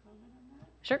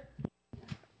 Sure.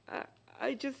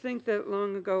 I just think that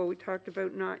long ago we talked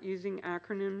about not using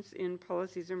acronyms in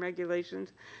policies and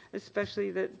regulations,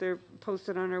 especially that they're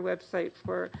posted on our website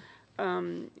for,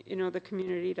 you know, the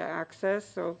community to access.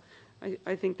 So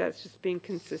I think that's just being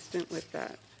consistent with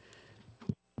that.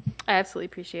 I absolutely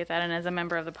appreciate that. And as a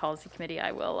member of the policy committee,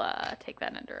 I will take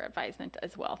that under advisement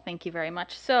as well. Thank you very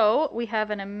much. So we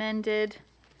have an amended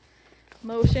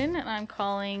motion, and I'm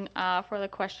calling for the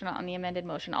question on the amended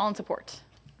motion. All in support?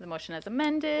 The motion as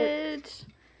amended,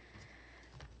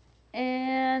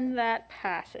 and that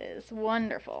passes.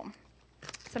 Wonderful.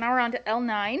 So now we're on to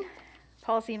L9,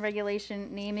 policy and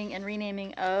regulation, naming and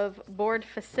renaming of board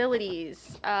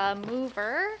facilities.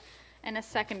 Mover and a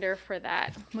seconder for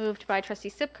that. Moved by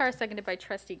Trustee Sipkar, seconded by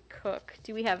Trustee Cook.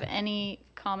 Do we have any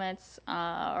comments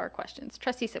or questions?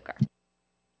 Trustee Sipkar.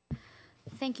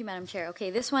 Thank you, Madam Chair. Okay,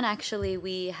 this one actually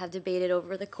we have debated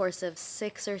over the course of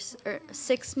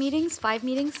 5 meetings.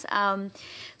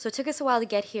 So it took us a while to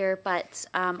get here, but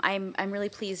I'm really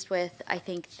pleased with, I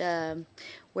think,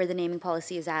 where the naming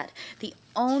policy is at. The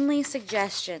only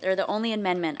suggestion, or the only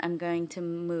amendment I'm going to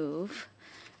move,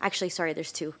 actually, sorry,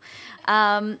 there's two, that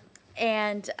I'm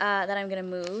going to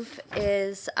move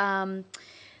is on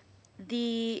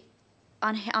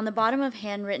the bottom of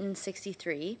handwritten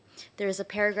 63, there is a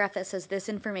paragraph that says this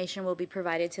information will be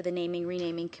provided to the naming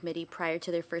renaming committee prior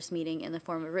to their first meeting in the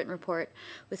form of a written report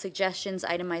with suggestions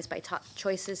itemized by top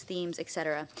choices, themes,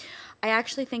 etc. I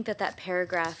actually think that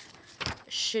paragraph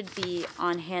should be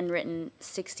on handwritten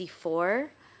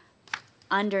 64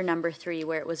 under number 3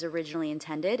 where it was originally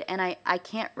intended. And I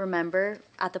can't remember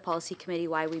at the policy committee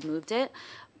why we moved it,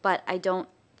 but I don't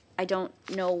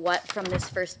know what from this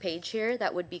first page here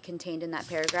that would be contained in that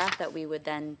paragraph that we would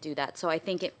then do that. So I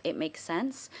think it makes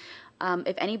sense.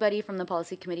 If anybody from the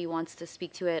policy committee wants to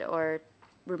speak to it or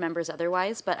remembers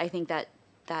otherwise, but I think that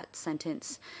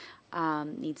sentence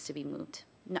needs to be moved.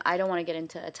 No, I don't want to get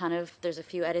into there's a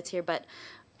few edits here, but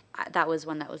that was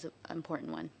one that was an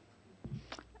important one.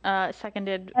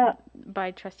 Seconded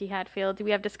by Trustee Hatfield. Do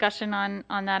we have discussion on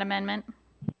that amendment?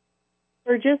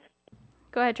 Burgess?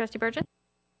 Go ahead, Trustee Burgess.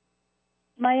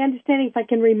 My understanding, if I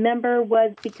can remember,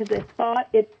 was because I thought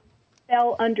it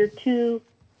fell under 2,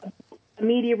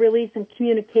 media release and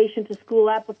communication to school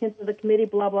applicants of the committee,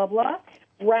 blah, blah, blah,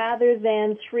 rather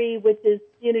than 3, which is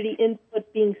community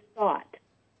input being sought.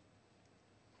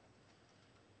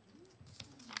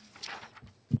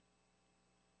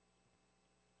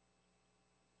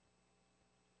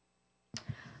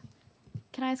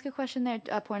 Can I ask a question there?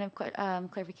 A point of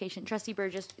clarification. Trustee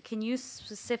Burgess, can you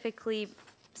specifically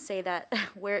say that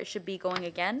where it should be going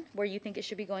again, where you think it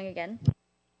should be going again?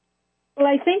 Well,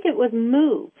 I think it was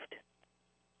moved.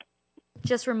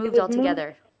 Just removed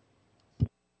altogether?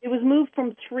 It was moved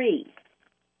from 3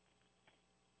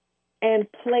 and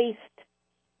placed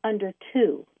under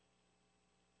 2.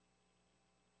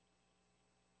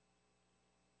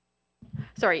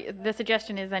 Sorry, the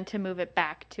suggestion is then to move it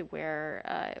back to where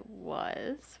it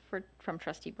was from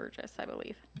Trustee Burgess, I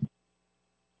believe.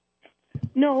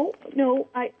 No.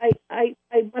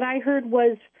 What I heard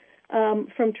was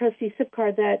from Trustee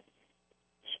Sipkar that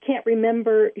she can't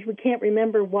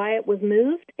remember why it was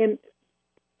moved, and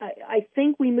I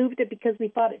think we moved it because we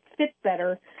thought it fit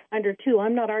better under 2.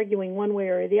 I'm not arguing one way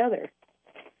or the other.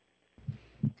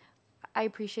 I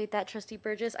appreciate that, Trustee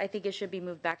Burgess. I think it should be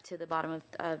moved back to the bottom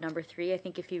of number 3. I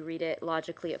think if you read it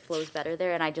logically, it flows better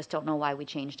there, and I just don't know why we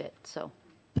changed it. So.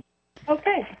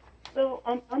 Okay, so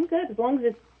I'm good as long as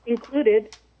it's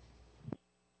included.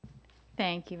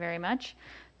 Thank you very much.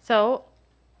 So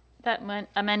that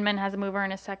amendment has a mover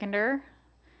and a seconder.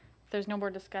 If there's no more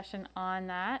discussion on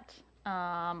that,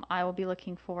 I will be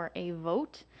looking for a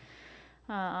vote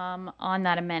on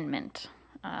that amendment,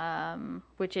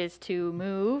 which is to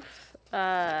move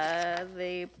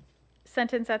the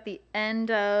sentence at the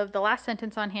end of the last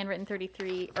sentence on handwritten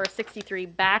 33 or 63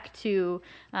 back to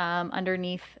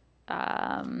underneath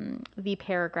the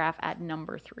paragraph at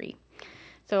number 3.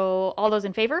 So all those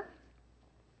in favor?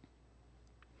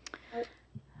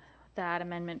 That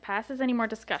amendment passes. Any more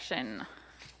discussion?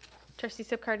 Trustee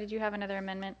Sipkar, did you have another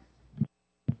amendment?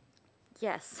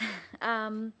 Yes.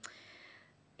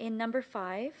 In number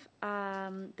 5,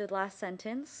 the last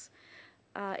sentence,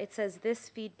 it says this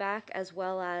feedback as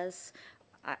well as,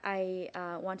 I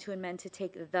want to amend to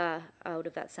take the out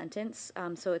of that sentence.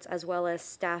 So it's as well as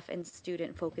staff and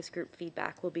student focus group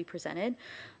feedback will be presented.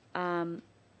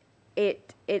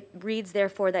 It reads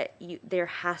therefore that there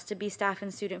has to be staff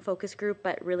and student focus group,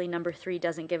 but really number 3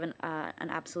 doesn't give an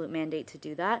absolute mandate to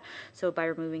do that. So by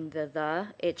removing the,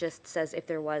 it just says if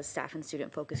there was staff and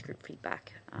student focus group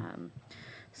feedback.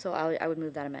 So I would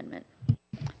move that amendment.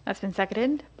 That's been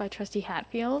seconded by Trustee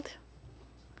Hatfield.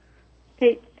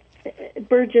 Hey,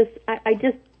 Burgess, I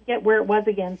just get where it was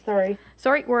again. Sorry.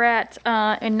 Sorry, we're at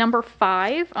in number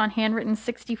 5 on handwritten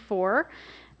 64.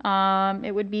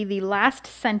 It would be the last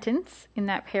sentence in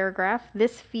that paragraph.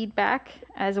 This feedback,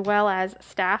 as well as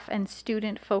staff and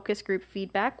student focus group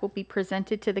feedback, will be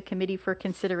presented to the committee for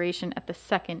consideration at the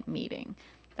second meeting.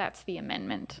 That's the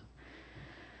amendment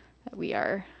that we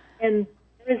are. And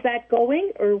is that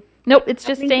going or? Nope, it's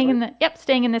just staying in the,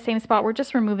 staying in the same spot. We're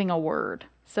just removing a word.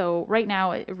 So right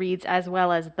now it reads as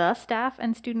well as the staff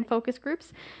and student focus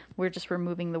groups. We're just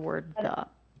removing the word the.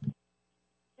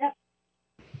 Yep.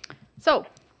 So,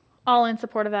 all in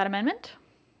support of that amendment?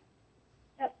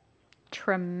 Yep.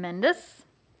 Tremendous.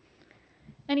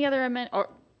 Any other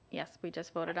yes, we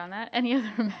just voted on that. Any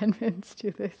other amendments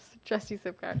to this? Trustee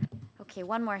Sipcar. Okay,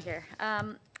 one more here.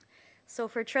 So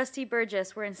for Trustee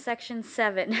Burgess, we're in section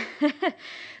 7.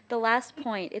 The last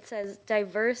point, it says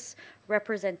diverse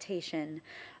representation.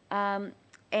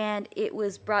 And it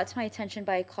was brought to my attention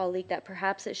by a colleague that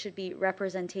perhaps it should be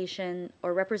representation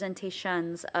or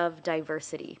representations of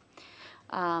diversity.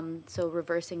 So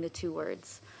reversing the 2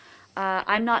 words.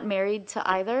 I'm not married to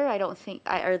either. I don't think,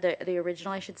 or the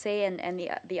original I should say, and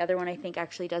the other one I think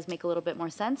actually does make a little bit more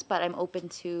sense, but I'm open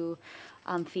to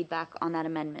feedback on that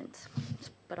amendment,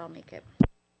 but I'll make it.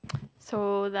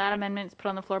 So that amendment is put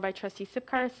on the floor by Trustee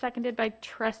Sipcar, seconded by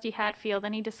Trustee Hatfield.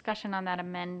 Any discussion on that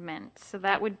amendment? So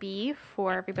that would be,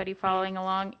 for everybody following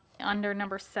along, under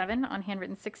number 7 on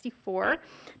handwritten 64.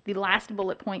 The last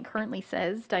bullet point currently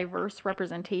says diverse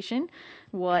representation.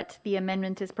 What the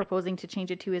amendment is proposing to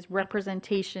change it to is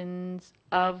representations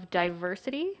of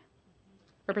diversity.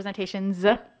 Representations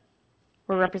or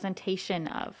representation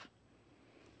of.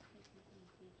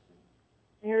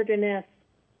 I heard an S.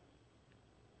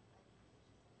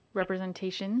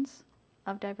 Representations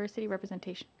of diversity,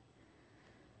 representation.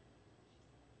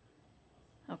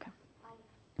 Okay.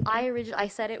 I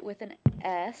said it with an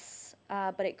S,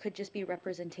 but it could just be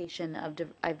representation of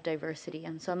diversity,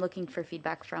 and so I'm looking for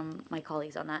feedback from my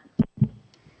colleagues on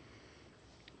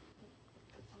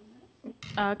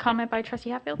that. Comment by Trustee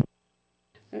Hatfield?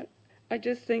 I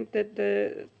just think that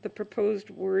the proposed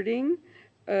wording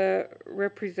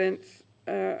represents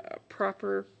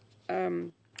proper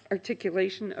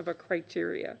articulation of a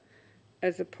criteria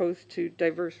as opposed to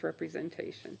diverse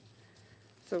representation.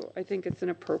 So I think it's an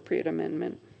appropriate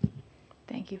amendment.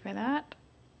 Thank you for that.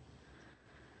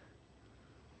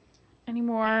 Any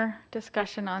more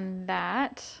discussion on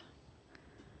that?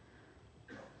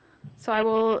 So I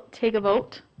will take a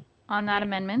vote on that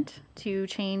amendment to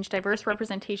change diverse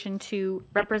representation to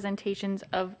representations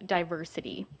of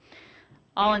diversity.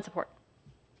 All in support?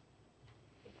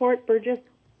 Support, Burgess.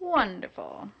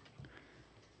 Wonderful.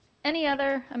 Any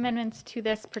other amendments to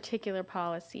this particular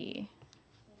policy?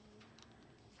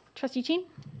 Trustee Chin?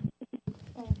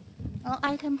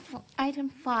 Item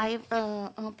 5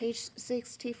 on page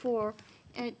 64,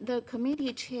 the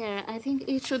committee chair, I think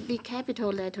it should be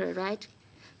capital letter, right?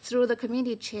 Through the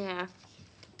committee chair.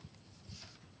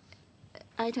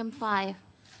 Item 5.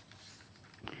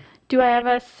 Do I have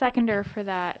a seconder for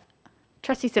that?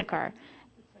 Trustee Sipcar.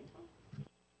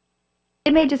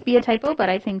 It may just be a typo, but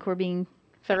I think we're being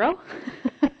thorough.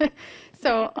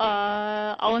 So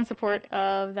all in support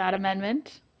of that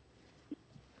amendment?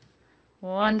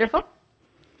 Wonderful.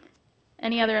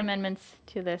 Any other amendments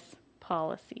to this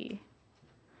policy?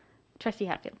 Trustee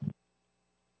Hatfield.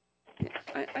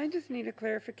 I just need a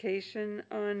clarification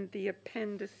on the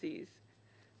appendices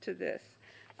to this.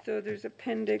 So there's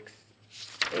Appendix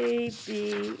A,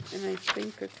 B, and I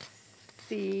think a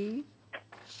C.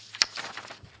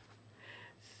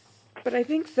 But I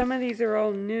think some of these are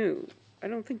all new. I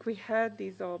don't think we had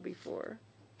these all before.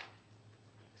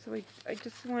 So I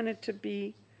just wanted to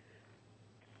be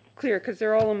clear because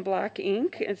they're all in black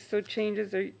ink, and so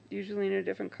changes are usually in a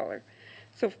different color.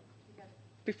 So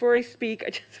before I speak, I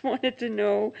just wanted to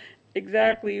know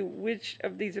exactly which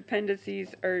of these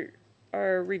appendices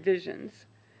are revisions,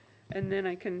 and then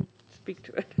I can speak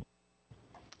to it.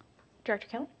 Director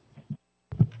Kelly?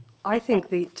 I think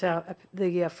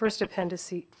the first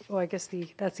appendice, well, I guess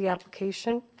that's the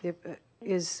application.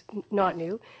 is not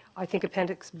new. I think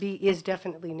Appendix B is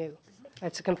definitely new.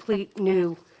 It's a complete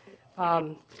new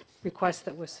request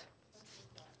that was.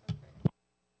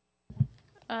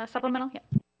 Supplemental, yeah.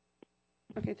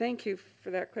 Okay, thank you for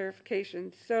that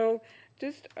clarification. So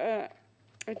just, I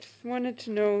just wanted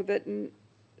to know that,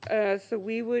 so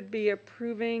we would be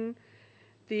approving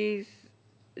these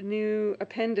new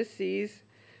appendices,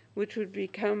 which would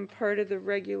become part of the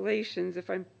regulations, if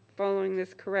I'm following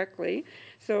this correctly.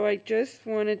 So I just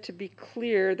wanted to be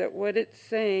clear that what it's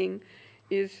saying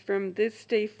is from this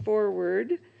day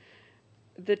forward,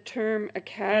 the term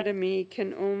academy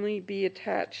can only be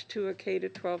attached to a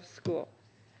K-12 school.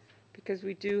 Because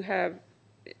we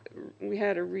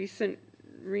had a recent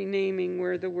renaming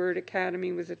where the word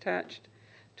academy was attached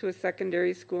to a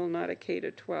secondary school, not a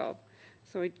K-12.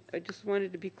 So I just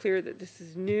wanted to be clear that this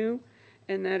is new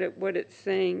and that what it's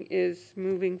saying is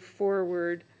moving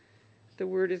forward, the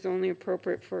word is only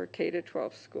appropriate for a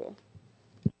K-12 school.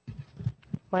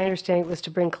 My understanding was to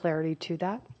bring clarity to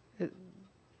that.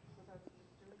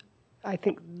 I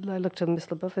think I looked to Ms.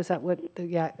 LaBeouf. Is that what,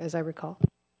 yeah, as I recall.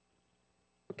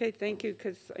 Okay, thank you,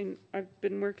 because I've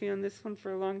been working on this one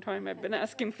for a long time. I've been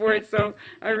asking for it, so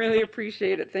I really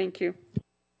appreciate it. Thank you.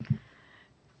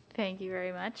 Thank you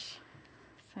very much.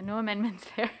 So no amendments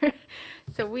there.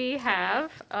 So we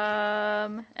have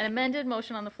an amended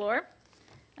motion on the floor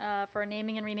for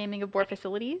naming and renaming of board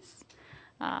facilities.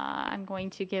 I'm going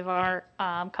to give our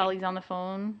colleagues on the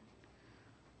phone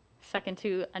a second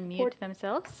to unmute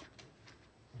themselves.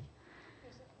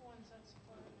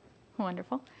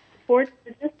 Wonderful.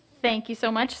 Thank you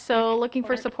so much. So looking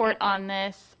for support on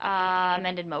this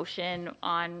amended motion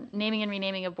on naming and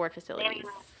renaming of board facilities.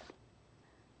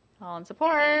 All in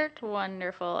support.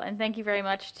 Wonderful. And thank you very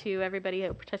much to everybody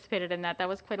who participated in that. That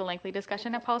was quite a lengthy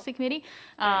discussion at Policy Committee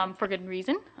for good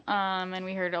reason. And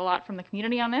we heard a lot from the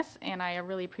community on this, and I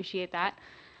really appreciate that.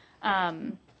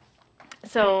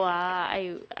 So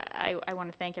I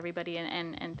want to thank everybody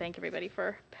and thank everybody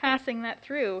for passing that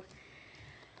through.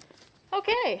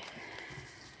 Okay.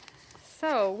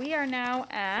 So we are now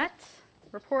at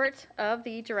report of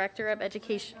the Director of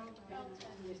Education.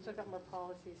 You still got more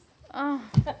policies. Oh.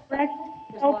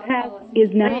 LPAS is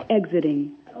now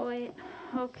exiting. Oh, wait.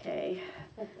 Okay.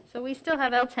 So we still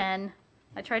have L10.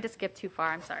 I tried to skip too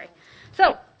far. I'm sorry.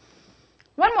 So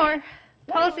one more.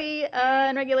 Policy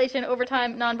and regulation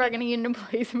overtime non-bargaining unit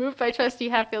employees, moved by Trustee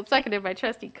Hatfield, seconded by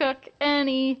Trustee Cook.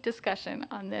 Any discussion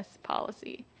on this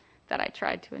policy that I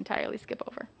tried to entirely skip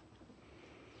over?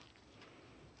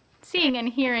 Seeing and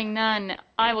hearing none,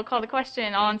 I will call the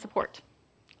question on support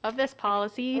of this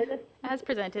policy as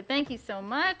presented. Thank you so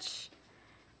much.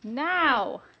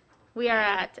 Now we are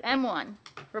at M1,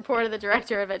 report of the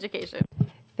Director of Education.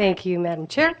 Thank you, Madam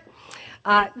Chair.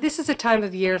 This is a time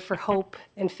of year for hope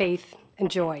and faith and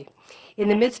joy. In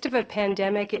the midst of a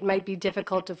pandemic, it might be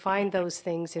difficult to find those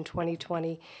things in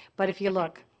 2020, but if you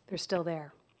look, they're still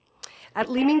there. At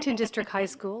Leamington District High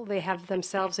School, they have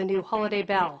themselves a new holiday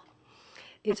bell.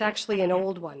 It's actually an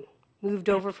old one, moved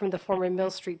over from the former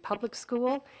Mill Street Public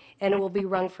School, and it will be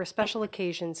rung for special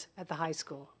occasions at the high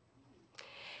school.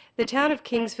 The town of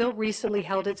Kingsville recently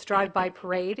held its drive-by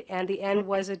parade, and the end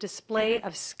was a display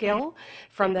of skill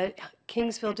from the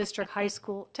Kingsville District High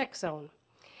School Tech Zone.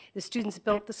 The students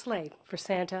built the sleigh for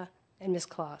Santa and Miss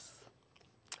Claus.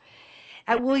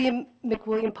 At William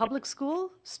McWilliam Public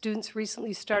School, students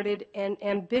recently started an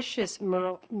ambitious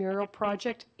mural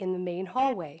project in the main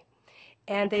hallway,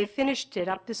 and they finished it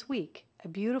up this week, a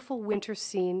beautiful winter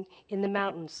scene in the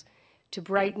mountains to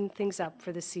brighten things up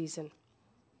for the season.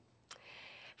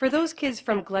 For those kids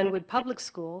from Glenwood Public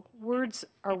School, words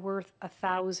are worth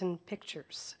 1,000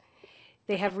 pictures.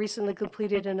 They have recently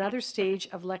completed another stage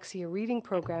of Lexia reading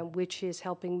program, which is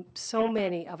helping so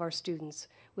many of our students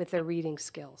with their reading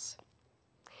skills.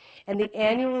 And the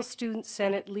annual Student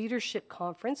Senate Leadership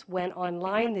Conference went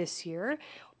online this year,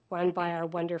 run by our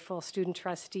wonderful student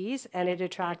trustees, and it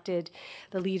attracted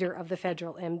the leader of the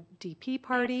federal MDP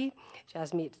party,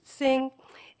 Jasmeet Singh,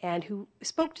 and who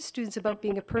spoke to students about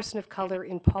being a person of color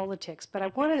in politics. But I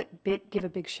want to give a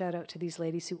big shout out to these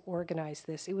ladies who organized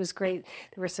this. It was great.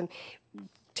 There were some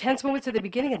tense moments at the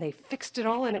beginning, and they fixed it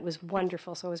all, and it was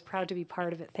wonderful. So I was proud to be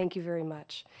part of it. Thank you very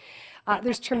much.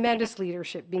 There's tremendous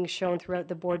leadership being shown throughout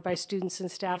the board by students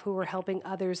and staff who are helping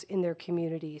others in their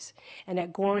communities. And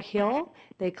at Gore Hill,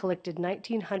 they collected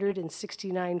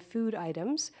 1,969 food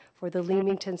items for the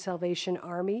Leamington Salvation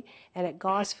Army. And at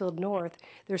Gosfield North,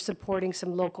 they're supporting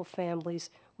some local families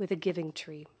with a giving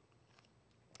tree.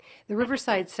 The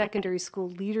Riverside Secondary School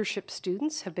leadership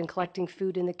students have been collecting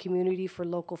food in the community for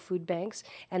local food banks,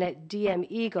 and at DM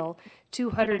Eagle,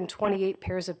 228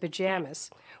 pairs of pajamas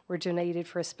were donated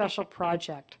for a special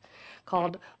project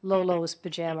called Lolo's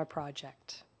Pajama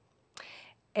Project.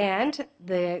 And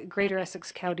the Greater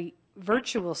Essex County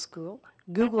Virtual School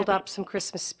Googled up some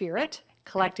Christmas spirit,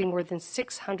 collecting more than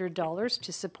 $600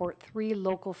 to support 3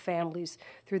 local families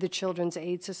through the Children's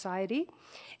Aid Society.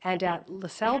 And at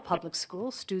LaSalle Public School,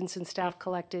 students and staff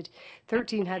collected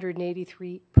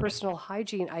 1,383 personal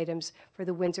hygiene items for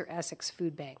the Windsor Essex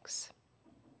food banks.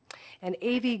 And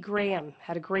A.V. Graham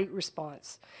had a great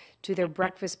response to their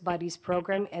Breakfast Buddies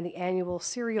program, and the annual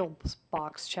cereal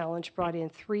box challenge brought in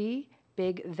 3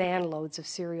 big van loads of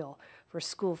cereal for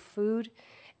school food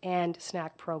and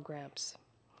snack programs.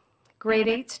 Grade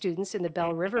 8 students in the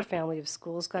Bell River family of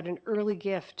schools got an early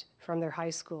gift from their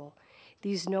high school.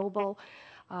 These noble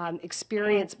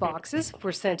experience boxes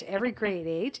were sent to every grade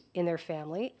 8 in their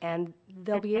family, and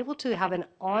they'll be able to have an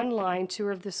online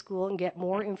tour of the school and get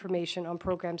more information on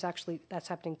programs. Actually, that's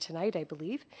happening tonight, I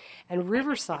believe. And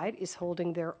Riverside is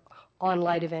holding their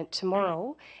online event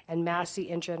tomorrow, and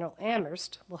Massey and General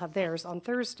Amherst will have theirs on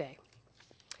Thursday.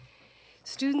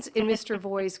 Students in Mr.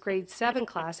 Voy's grade 7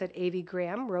 class at A.V.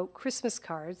 Graham wrote Christmas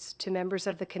cards to members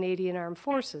of the Canadian Armed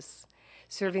Forces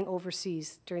serving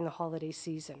overseas during the holiday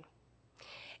season.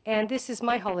 And this is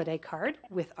my holiday card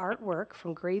with artwork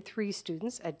from grade 3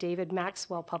 students at David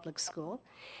Maxwell Public School.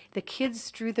 The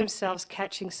kids drew themselves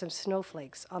catching some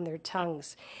snowflakes on their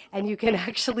tongues, and you can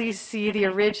actually see the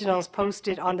originals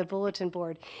posted on the bulletin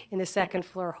board in the second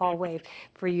floor hallway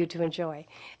for you to enjoy.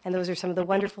 And those are some of the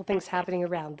wonderful things happening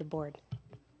around the board.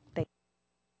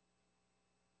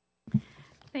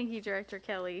 Thank you, Director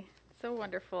Kelly. So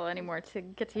wonderful anymore to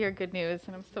get to hear good news,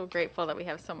 and I'm so grateful that we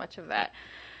have so much of that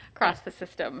across the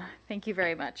system. Thank you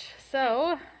very much.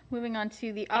 So, moving on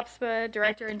to the OPSPA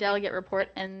Director and Delegate report,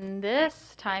 and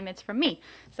this time it's from me.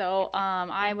 So,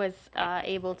 I was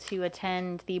able to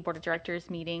attend the Board of Directors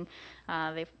meeting,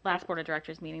 the last Board of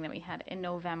Directors meeting that we had in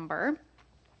November.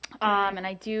 And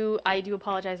I do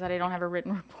apologize that I don't have a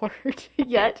written report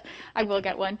yet. I will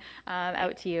get one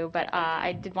out to you, but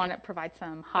I did want to provide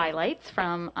some highlights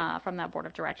from that Board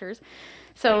of Directors.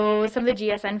 So some of the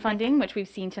GSN funding, which we've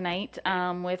seen tonight,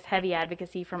 with heavy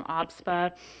advocacy from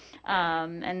OPSPA,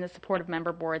 and the support of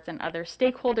member boards and other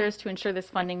stakeholders to ensure this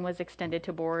funding was extended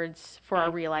to boards for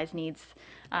our realized needs.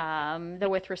 Though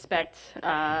with respect,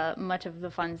 much of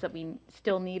the funds that we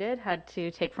still needed had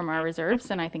to take from our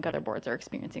reserves, and I think other boards are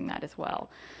experiencing that as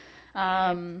well.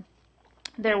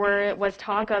 There was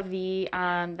talk of the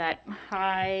that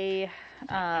high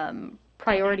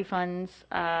priority funds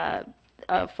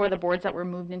for the boards that were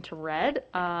moved into red.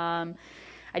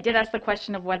 I did ask the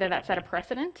question of whether that set a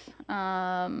precedent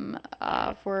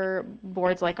for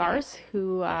boards like ours,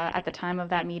 who at the time of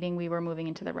that meeting, we were moving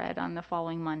into the red on the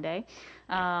following Monday.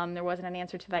 There wasn't an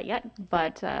answer to that yet,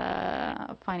 but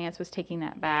Finance was taking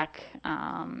that back.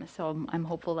 So I'm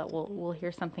hopeful that we'll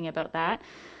hear something about that.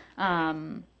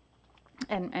 And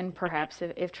perhaps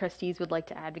if trustees would like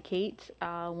to advocate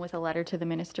with a letter to the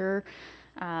minister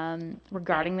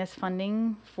regarding this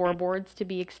funding for boards to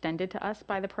be extended to us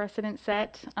by the precedent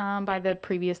set by the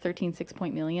previous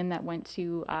 13.6 million that went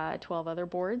to 12 other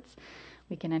boards,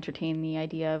 we can entertain the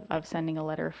idea of sending a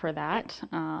letter for that.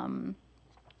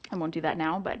 I won't do that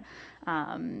now, but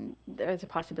there's a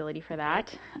possibility for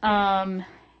that.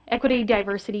 Equity,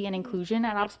 diversity, and inclusion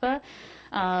at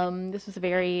OPSPA. This was a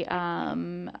very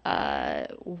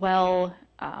well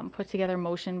put together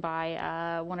motion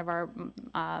by one of our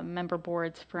member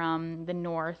boards from the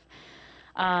north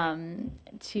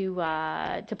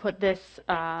to put this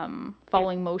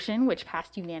following motion, which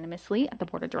passed unanimously at the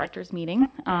Board of Directors meeting.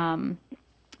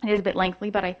 It is a bit lengthy,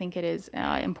 but I think it is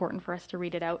important for us to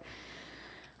read it out.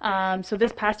 So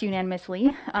this passed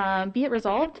unanimously. Be it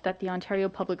resolved that the Ontario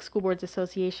Public School Boards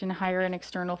Association hire an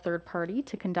external third party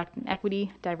to conduct an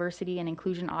equity, diversity, and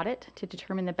inclusion audit to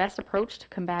determine the best approach to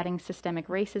combating systemic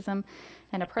racism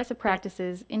and oppressive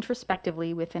practices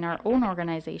introspectively within our own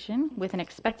organization, with an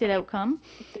expected outcome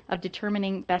of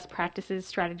determining best practices,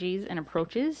 strategies, and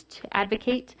approaches to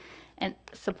advocate and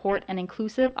support an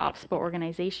inclusive OPSPA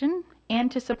organization and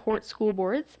to support school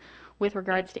boards with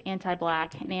regards to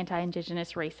anti-Black and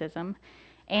anti-Indigenous racism,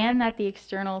 and that the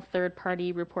external third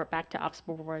party report back to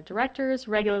OPSPA Board of Directors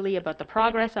regularly about the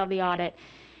progress of the audit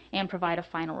and provide a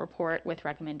final report with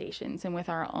recommendations. And with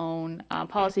our own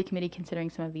policy committee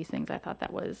considering some of these things, I thought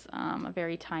that was a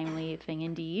very timely thing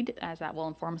indeed, as that will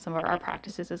inform some of our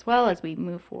practices as well as we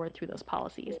move forward through those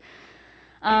policies.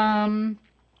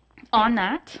 On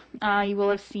that, you will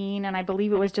have seen, and I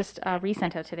believe it was just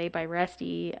resent out today by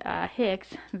Rusty Hicks,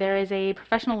 there is a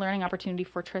professional learning opportunity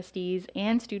for trustees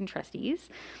and student trustees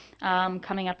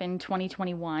coming up in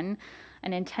 2021,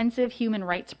 an intensive human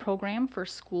rights program for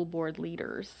school board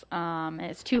leaders.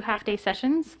 It's 2 half-day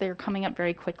sessions. They're coming up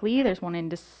very quickly. There's one in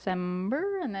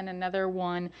December and then another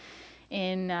one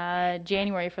in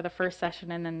January for the first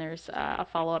session, and then there's a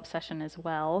follow-up session as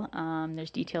well.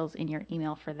 There's details in your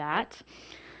email for that.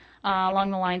 Along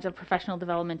the lines of professional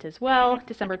development as well,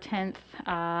 December 10th,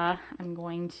 I'm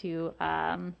going to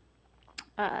draw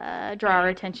our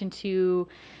attention to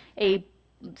a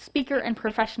speaker and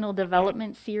professional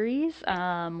development series.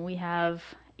 We have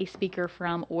a speaker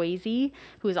from OISE,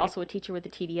 who is also a teacher with the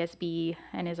TDSB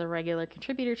and is a regular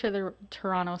contributor to the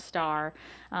Toronto Star.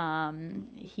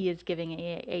 He is giving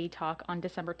a talk on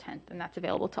December 10th, and that's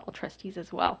available to all trustees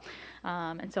as well.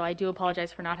 And so I do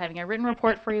apologize for not having a written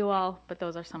report for you all, but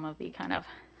those are some of the kind of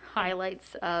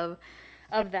highlights of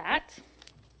that.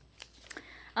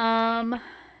 And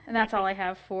that's all I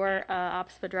have for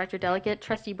OPSPA Director Delegate.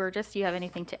 Trustee Burgess, do you have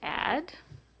anything to add?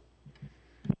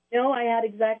 No, I had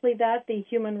exactly that, the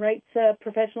human rights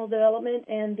professional development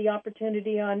and the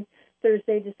opportunity on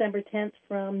Thursday, December 10th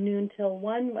from noon till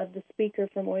 1 of the speaker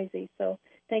from OISE. So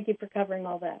thank you for covering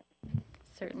all that.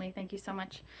 Certainly, thank you so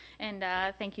much. And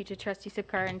thank you to Trustee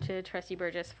Sipkar and to Trustee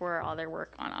Burgess for all their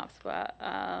work on OPSPA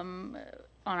on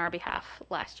our behalf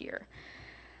last year.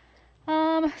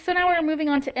 So now we're moving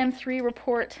on to M3,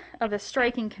 report of the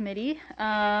striking committee.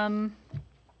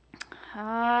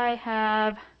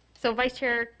 So Vice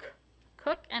Chair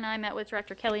Cook and I met with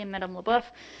Director Kelly and Madame LeBoeuf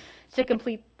to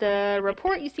complete the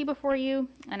report you see before you,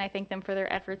 and I thank them for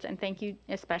their efforts, and thank you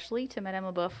especially to Madame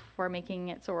LeBoeuf for making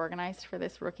it so organized for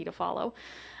this rookie to follow.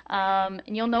 And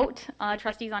you'll note,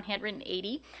 trustees on handwritten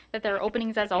 80, that there are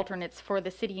openings as alternates for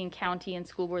the city and county and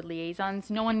school board liaisons.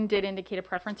 No one did indicate a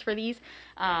preference for these,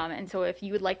 and so if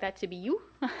you would like that to be you,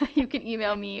 you can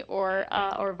email me or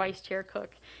Vice Chair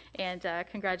Cook, and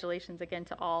congratulations again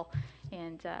to all.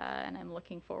 And I'm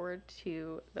looking forward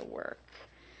to the work.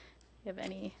 Do you have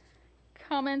any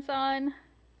comments on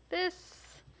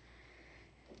this?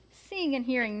 Seeing and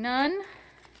hearing none.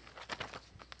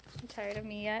 You tired of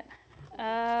me yet?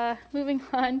 Moving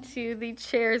on to the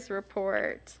chair's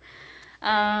report.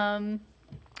 I'll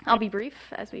be brief,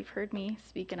 as we've heard me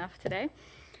speak enough today.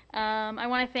 I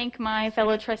want to thank my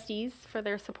fellow trustees for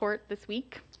their support this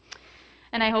week.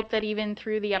 And I hope that even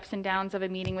through the ups and downs of a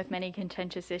meeting with many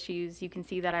contentious issues, you can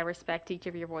see that I respect each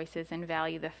of your voices and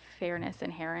value the fairness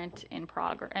inherent in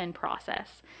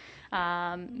process.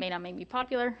 May not make me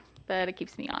popular, but it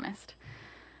keeps me honest.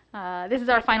 This is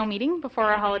our final meeting before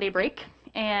our holiday break,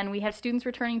 and we have students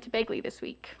returning to Begley this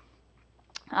week.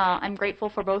 I'm grateful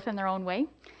for both in their own way,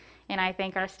 and I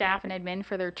thank our staff and admin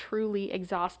for their truly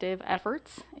exhaustive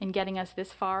efforts in getting us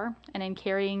this far and in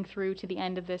carrying through to the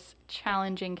end of this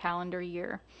challenging calendar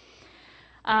year.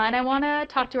 And I want to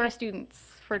talk to our students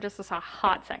for just a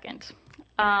hot second.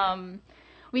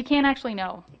 We can't actually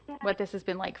know what this has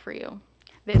been like for you,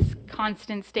 this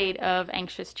constant state of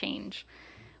anxious change.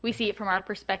 We see it from our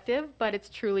perspective, but it's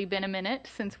truly been a minute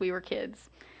since we were kids.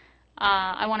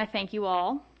 I want to thank you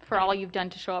all for all you've done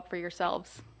to show up for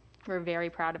yourselves. We're very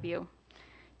proud of you.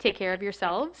 Take care of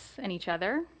yourselves and each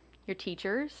other, your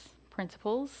teachers,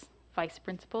 principals, vice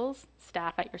principals,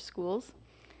 staff at your schools.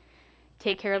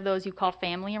 Take care of those you call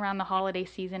family around the holiday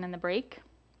season and the break.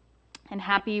 And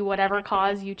happy whatever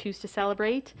cause you choose to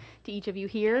celebrate to each of you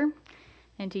here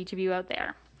and to each of you out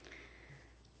there.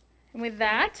 And with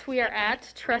that, we are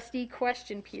at trustee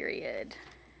question period.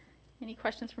 Any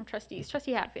questions from trustees?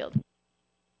 Trustee Hatfield.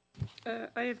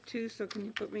 I have 2, so can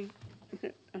you put me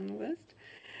on the list?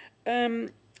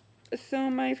 So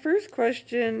my first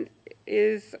question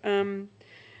is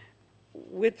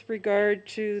with regard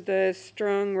to the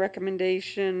strong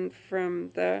recommendation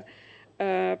from the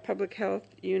public health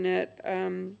unit,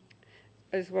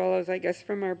 as well as I guess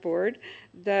from our board,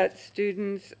 that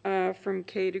students from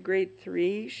K to grade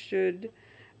 3 should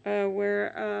wear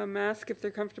a mask if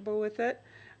they're comfortable with it.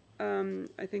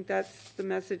 I think that's the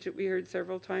message that we heard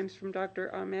several times from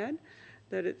Dr. Ahmed,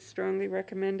 that it's strongly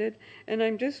recommended. And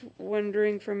I'm just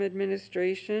wondering from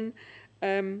administration,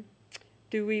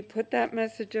 do we put that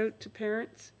message out to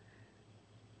parents?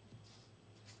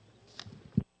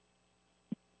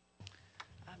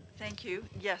 Thank you.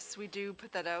 Yes, we do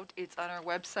put that out. It's on our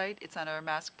website, it's on our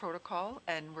mask protocol,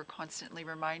 and we're constantly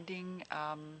reminding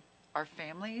our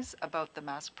families about the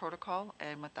mask protocol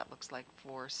and what that looks like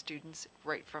for students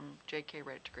right from JK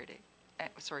right to grade 8,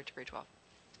 to grade 12.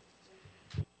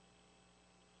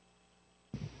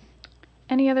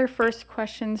 Any other first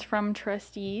questions from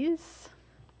trustees?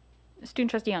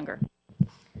 Student trustee Younger.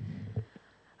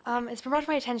 It's been brought to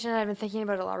my attention and I've been thinking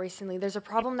about it a lot recently. There's a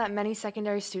problem that many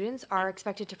secondary students are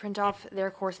expected to print off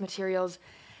their course materials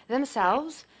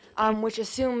themselves, which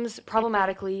assumes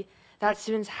problematically that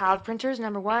students have printers,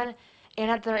 number one, and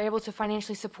that they're able to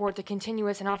financially support the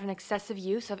continuous and often excessive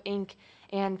use of ink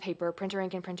and paper, printer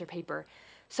ink and printer paper.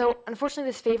 So unfortunately,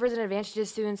 this favors and advantages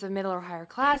students of middle or higher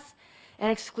class and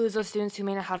excludes those students who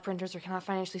may not have printers or cannot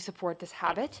financially support this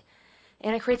habit.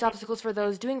 And it creates obstacles for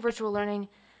those doing virtual learning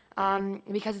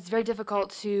because it's very difficult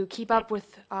to keep up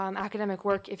with academic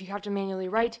work if you have to manually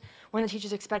write when the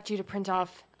teachers expect you to print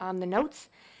off the notes.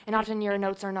 And often your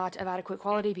notes are not of adequate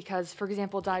quality because, for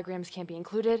example, diagrams can't be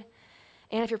included.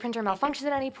 And if your printer malfunctions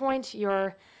at any point,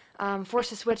 you're forced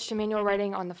to switch to manual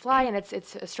writing on the fly, and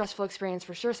it's a stressful experience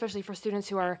for sure, especially for students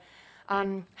who are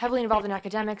heavily involved in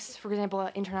academics. For example,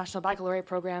 an international baccalaureate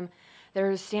program,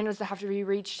 there's standards that have to be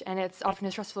reached, and it's often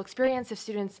a stressful experience if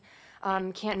students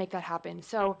can't make that happen.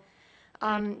 So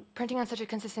printing on such a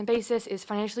consistent basis is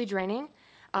financially draining,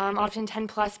 often 10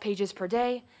 plus pages per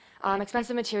day.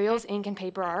 Expensive materials, ink and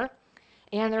paper are.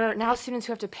 And there are now students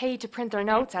who have to pay to print their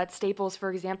notes at Staples,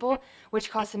 for example, which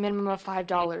costs a minimum of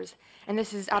 $5. And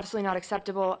this is absolutely not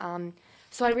acceptable.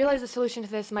 So I realize the solution to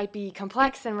this might be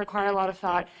complex and require a lot of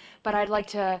thought, but I'd like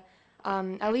to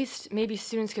at least maybe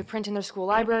students could print in their school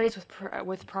libraries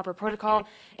with proper protocol,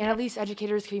 and at least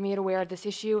educators could be made aware of this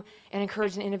issue and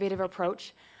encourage an innovative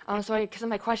approach. So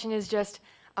my question is just,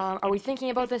 are we thinking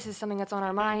about this as something that's on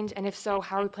our mind? And if so,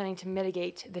 how are we planning to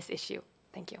mitigate this issue?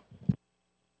 Thank you.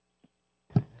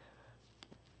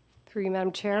 Through you,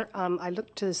 Madam Chair, I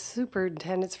look to the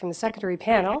superintendents from the secondary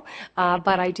panel,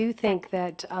 but I do think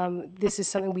that this is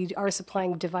something we are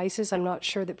supplying devices. I'm not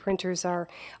sure that printers are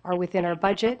within our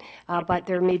budget, but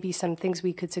there may be some things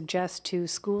we could suggest to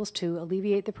schools to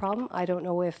alleviate the problem. I don't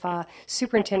know if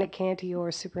Superintendent Canty or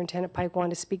Superintendent Pike want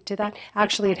to speak to that.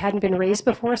 Actually, it hadn't been raised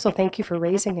before, so thank you for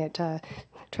raising it,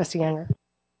 Trustee Younger.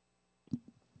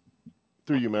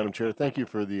 Through you, Madam Chair, thank you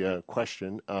for the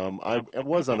question. I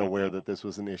was unaware that this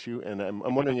was an issue, and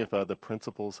I'm wondering if the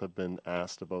principals have been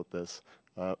asked about this.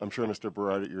 I'm sure Mr.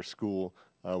 Berard at your school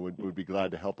would be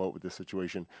glad to help out with this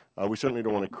situation. We certainly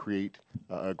don't want to create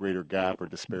a greater gap or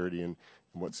disparity in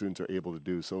what students are able to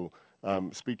do. So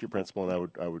speak to your principal,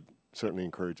 and I would certainly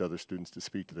encourage other students to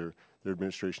speak to their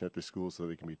administration at their school so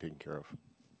they can be taken care of.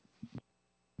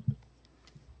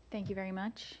 Thank you very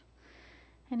much.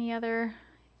 Any other?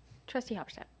 Trustee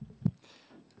Hofstadt.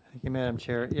 Thank you, Madam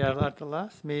Chair. Yeah, at the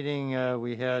last meeting,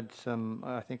 we had some,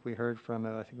 I think we heard from,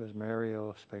 I think it was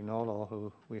Mario Spagnolo,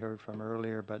 who we heard from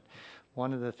earlier, but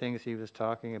one of the things he was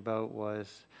talking about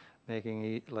was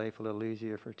making life a little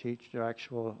easier for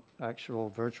actual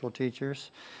virtual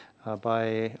teachers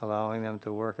by allowing them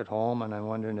to work at home, and I'm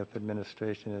wondering if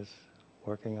administration is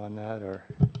working on that or...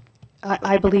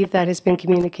 I believe that has been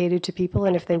communicated to people,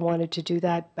 and if they wanted to do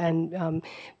that and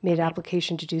made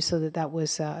application to do so, that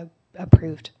was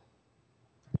approved.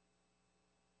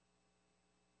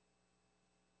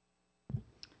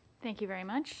 Thank you very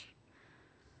much.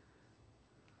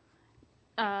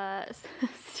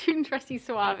 Student Trustee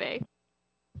Suave.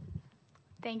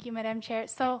 Thank you, Madam Chair.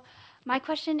 So my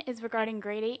question is regarding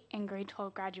grade 8 and grade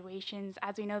 12 graduations.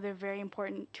 As we know, they're very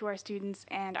important to our students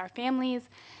and our families,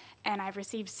 and I've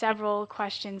received several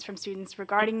questions from students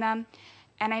regarding them.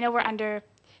 And I know we're under,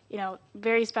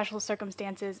 very special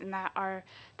circumstances in that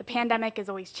the pandemic is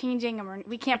always changing, and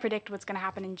we can't predict what's going to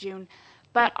happen in June.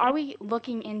 But are we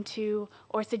looking into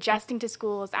or suggesting to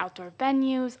schools outdoor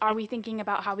venues? Are we thinking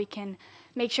about how we can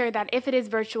make sure that if it is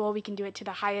virtual, we can do it to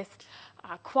the highest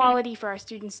quality for our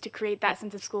students to create that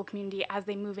sense of school community as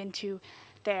they move into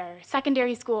their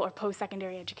secondary school or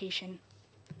post-secondary education?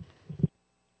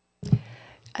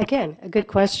 Again, a good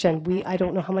question. I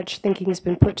don't know how much thinking has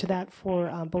been put to that for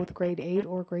both grade 8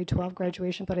 or grade 12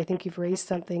 graduation, but I think you've raised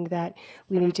something that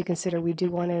we need to consider. We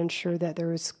do want to ensure that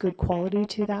there is good quality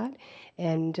to that,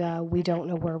 and we don't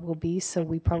know where we'll be, so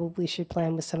we probably should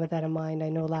plan with some of that in mind. I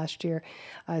know last year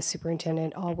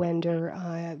Superintendent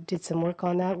Allwender did some work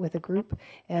on that with a group,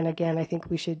 and again, I think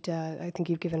we should, I think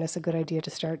you've given us a good idea to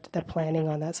start the planning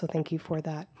on that, so thank you for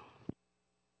that.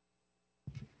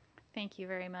 Thank you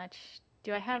very much.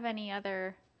 Do I have any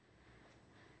other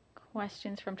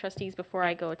questions from trustees before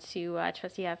I go to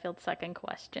Trustee Hatfield's second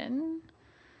question?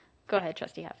 Go ahead,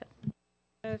 Trustee Hatfield.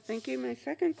 Thank you. My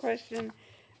second question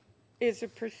is a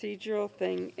procedural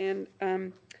thing, and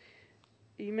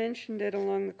you mentioned it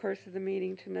along the course of the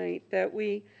meeting tonight, that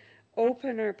we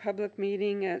open our public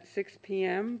meeting at 6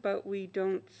 p.m., but we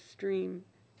don't stream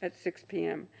at 6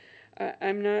 p.m.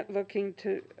 I'm not looking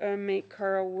to make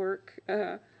Carl work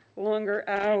longer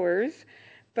hours,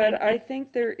 but I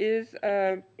think there is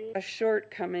a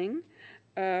shortcoming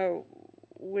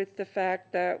with the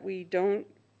fact that we don't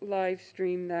live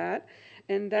stream that,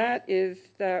 and that is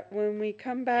that when we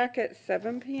come back at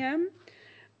 7 p.m.,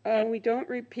 we don't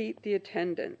repeat the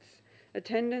attendance.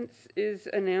 Attendance is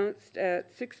announced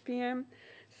at 6 p.m.,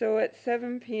 so at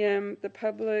 7 p.m. the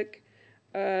public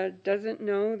doesn't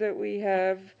know that we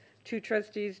have 2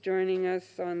 trustees joining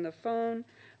us on the phone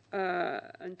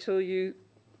until you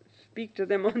speak to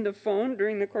them on the phone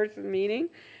during the course of the meeting.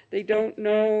 They don't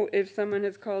know if someone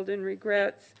has called in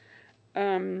regrets.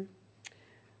 So,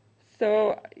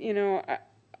 you know,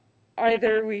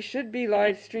 either we should be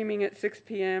live streaming at 6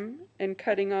 p.m. and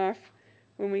cutting off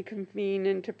when we convene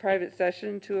into private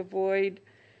session to avoid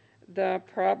the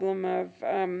problem of,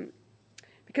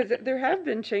 because there have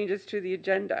been changes to the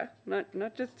agenda,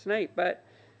 not just tonight, but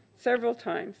several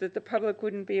times that the public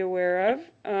wouldn't be aware of.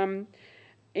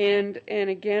 And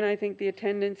again, I think the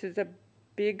attendance is a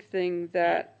big thing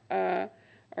that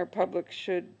our public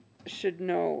should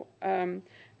know.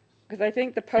 Because I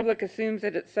think the public assumes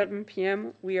that at 7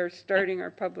 p.m. we are starting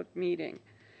our public meeting.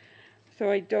 So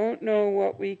I don't know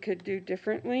what we could do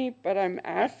differently, but I'm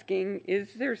asking,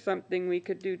 is there something we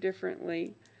could do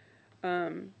differently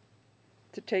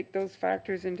to take those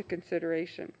factors into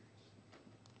consideration?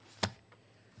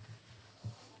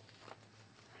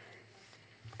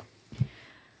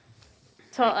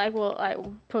 So I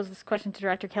will pose this question to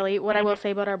Director Kelly. What I will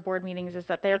say about our board meetings is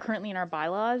that they are currently in our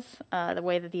bylaws, the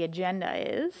way that the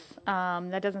agenda is.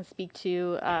 That doesn't speak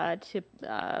to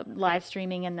live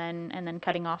streaming and then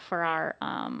cutting off for our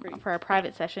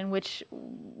private session, which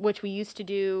we used to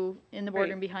do in the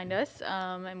boardroom behind us,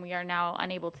 and we are now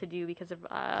unable to do because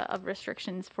of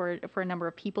restrictions for a number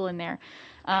of people in there.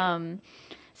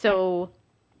 So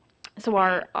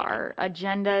our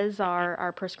agendas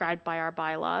are prescribed by our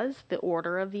bylaws, the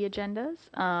order of the agendas.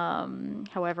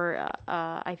 However,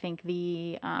 I think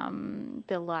the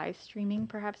live streaming,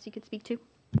 perhaps you could speak to.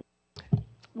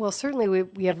 Well, certainly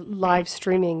we have live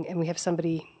streaming, and we have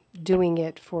somebody doing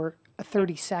it for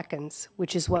 30 seconds,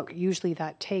 which is what usually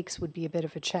that takes, would be a bit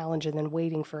of a challenge, and then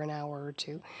waiting for an hour or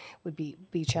two would be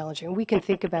challenging. And we can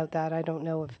think about that. I don't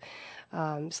know if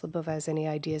Slabova has any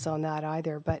ideas on that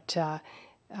either, but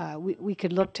we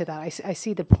could look to that. I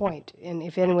see the point, and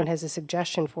if anyone has a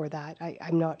suggestion for that,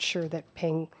 I'm not sure that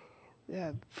paying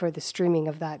for the streaming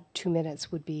of that 2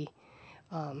 minutes would be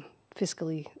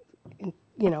fiscally,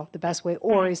 the best way.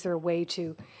 Or is there a way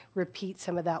to repeat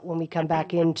some of that when we come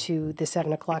back into the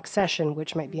 7 o'clock session,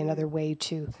 which might be another way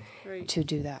to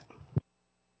do that?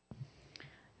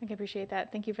 I can appreciate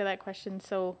that. Thank you for that question.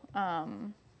 So,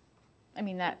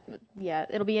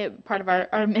 it'll be a part of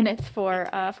our minutes for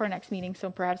next meeting.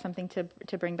 So perhaps something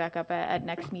to bring back up at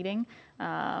next meeting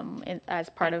as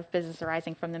part of business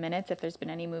arising from the minutes, if there's been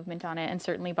any movement on it, and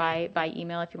certainly by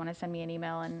email if you want to send me an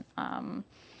email, and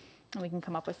we can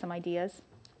come up with some ideas.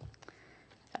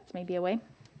 That's maybe a way.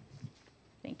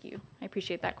 Thank you. I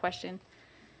appreciate that question.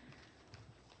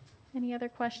 Any other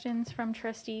questions from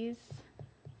trustees?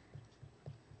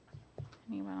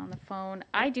 Anyone on the phone?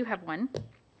 I do have one.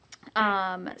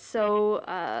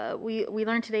 We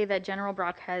learned today that General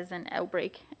Brock has an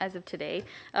outbreak as of today,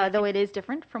 though it is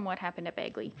different from what happened at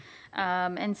Bagley.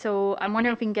 And so I'm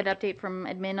wondering if we can get an update from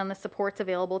admin on the supports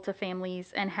available to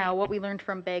families and how what we learned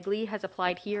from Bagley has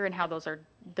applied here and how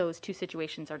those two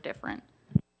situations are different.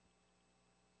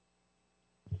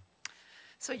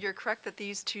 So you're correct that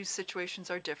these two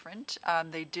situations are different.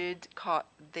 The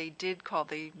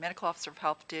medical officer of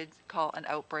health did call an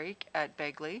outbreak at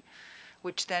Bagley,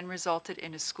 which then resulted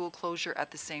in a school closure at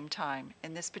the same time.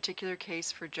 In this particular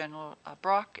case for General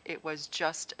Brock, it was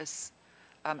just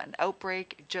an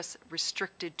outbreak, just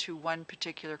restricted to one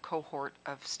particular cohort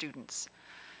of students.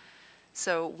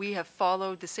 So we have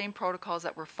followed the same protocols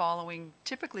that we're following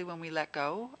typically when we let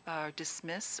go,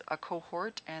 dismiss a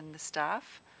cohort and the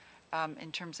staff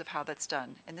in terms of how that's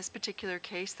done. In this particular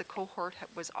case, the cohort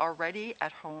was already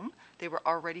at home. They were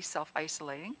already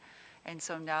self-isolating. And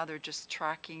so now they're just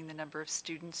tracking the number of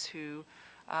students who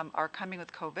are coming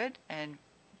with COVID. And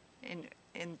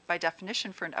by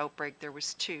definition for an outbreak, there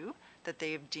was 2 that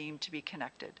they have deemed to be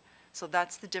connected. So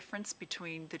that's the difference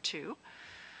between the 2.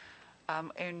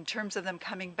 In terms of them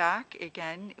coming back,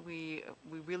 again, we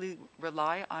really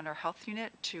rely on our health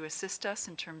unit to assist us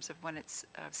in terms of when it's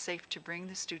safe to bring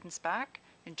the students back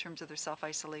in terms of their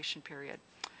self-isolation period.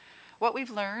 What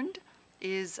we've learned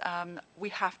is we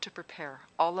have to prepare.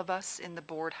 All of us in the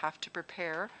board have to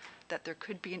prepare that there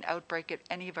could be an outbreak at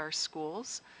any of our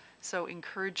schools. So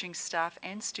encouraging staff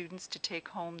and students to take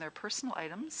home their personal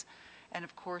items, and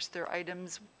of course their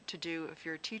items to do if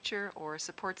you're a teacher or a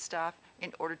support staff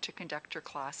in order to conduct your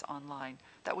class online.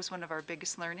 That was one of our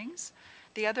biggest learnings.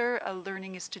 The other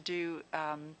learning is to do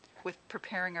with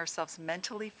preparing ourselves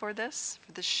mentally for this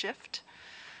shift.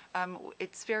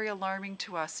 It's very alarming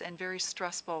to us and very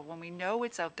stressful when we know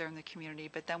it's out there in the community,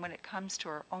 but then when it comes to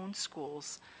our own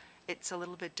schools, it's a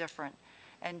little bit different.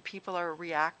 And people are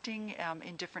reacting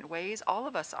in different ways. All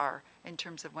of us are, in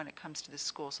terms of when it comes to the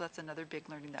school. So that's another big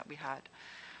learning that we had.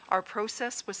 Our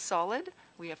process was solid.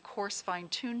 We, of course,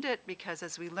 fine-tuned it because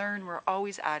as we learn, we're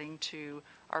always adding to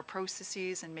our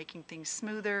processes and making things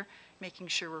smoother, making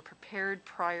sure we're prepared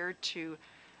prior to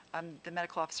the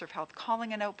medical officer of health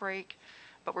calling an outbreak.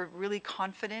 But we're really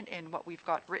confident in what we've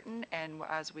got written and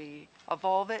as we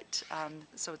evolve it,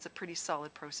 so it's a pretty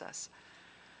solid process.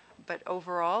 But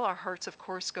overall, our hearts, of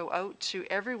course, go out to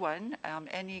everyone,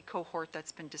 any cohort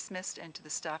that's been dismissed and to the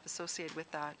staff associated with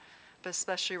that, but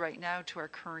especially right now to our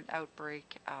current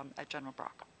outbreak at General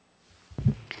Brock.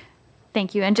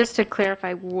 Thank you. And just to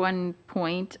clarify one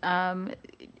point,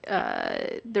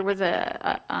 there was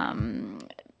a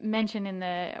mention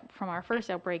from our first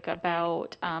outbreak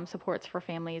about supports for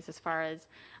families as far as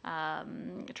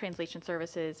translation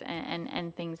services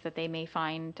and things that they may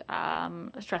find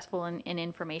stressful in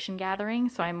information gathering.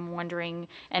 So I'm wondering,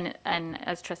 and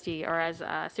as trustee or as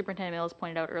Superintendent Mills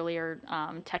pointed out earlier,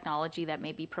 technology that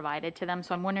may be provided to them.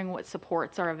 So I'm wondering what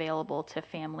supports are available to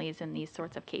families in these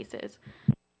sorts of cases.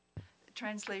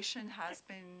 Translation has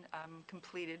been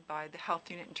completed by the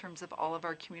health unit in terms of all of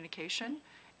our communication.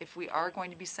 If we are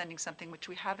going to be sending something, which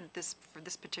we haven't for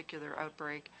this particular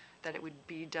outbreak, that it would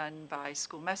be done by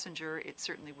school messenger, it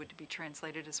certainly would be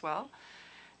translated as well.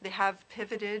 They have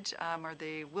pivoted, or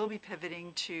they will be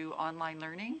pivoting to online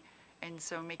learning, and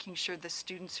so making sure the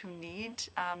students who need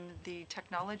the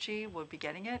technology will be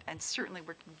getting it, and certainly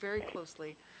working very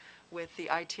closely with the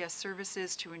ITS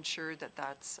services to ensure that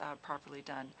that's properly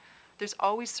done. There's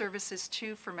always services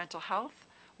too for mental health.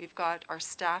 We've got, our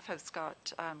staff has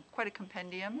got quite a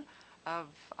compendium of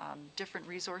different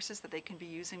resources that they can be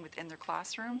using within their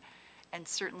classroom, and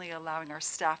certainly allowing our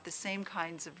staff the same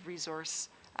kinds of resource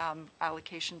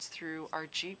allocations through our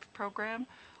GEEP program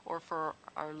or for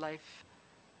our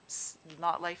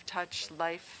not Life Touch,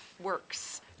 Life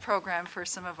Works program for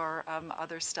some of our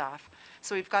other staff.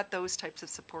 So we've got those types of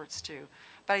supports too.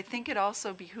 But I think it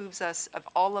also behooves us, of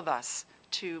all of us,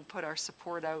 to put our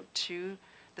support out to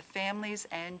the families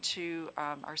and to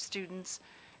our students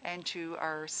and to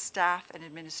our staff and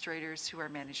administrators who are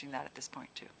managing that at this point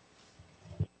too.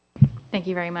 Thank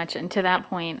you very much. And to that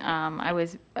point,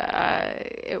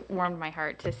 it warmed my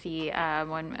heart to see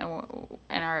when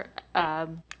in our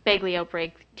Bagley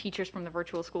outbreak, teachers from the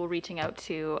virtual school reaching out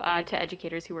to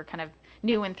educators who were kind of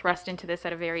new and thrust into this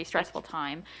at a very stressful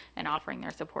time and offering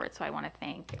their support. So I want to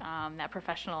thank that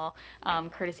professional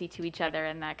courtesy to each other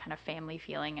and that kind of family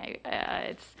feeling.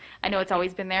 I know it's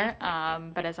always been there,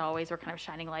 but as always, we're kind of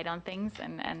shining light on things,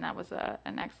 and that was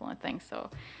an excellent thing. So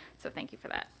thank you for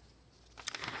that.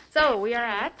 So we are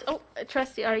at,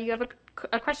 Trustee, you have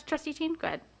a question, Trustee Team? Go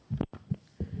ahead.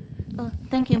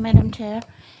 Thank you, Madam Chair.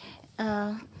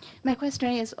 My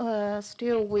question is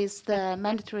still with the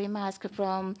mandatory mask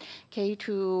from K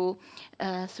to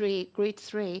grade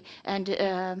 3, and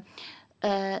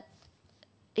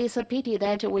it's a pity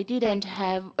that we didn't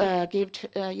have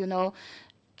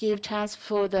give chance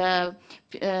for the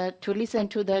to listen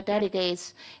to the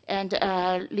delegates and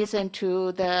listen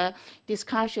to the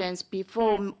discussions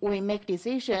before we make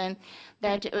decision.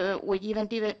 That we even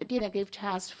didn't give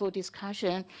chance for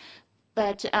discussion.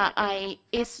 But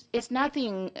it's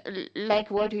nothing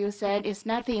like what you said. It's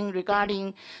nothing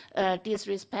regarding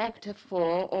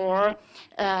disrespectful, or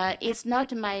it's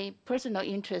not my personal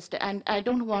interest, and I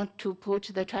don't want to put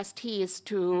the trustees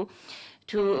to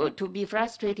be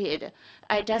frustrated.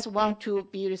 I just want to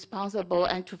be responsible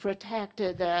and to protect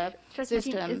the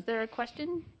system. Is there a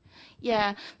question?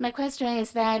 Yeah, my question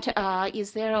is that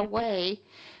is there a way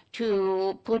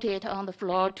to put it on the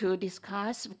floor to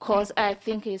discuss? Because I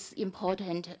think it's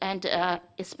important, and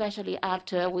especially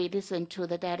after we listen to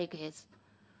the delegates.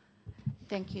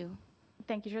 Thank you.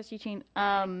 Thank you, Trustee Chin.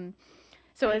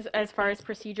 So as far as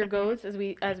procedure goes, as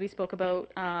we spoke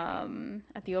about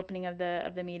at the opening of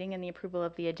the meeting and the approval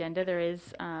of the agenda, there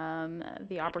is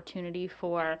the opportunity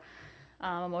for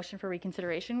a motion for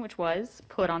reconsideration, which was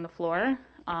put on the floor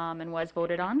and was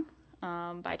voted on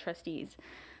by trustees.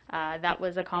 That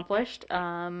was accomplished.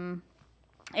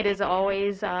 It is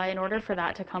always in order for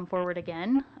that to come forward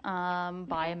again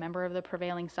by a member of the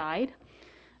prevailing side.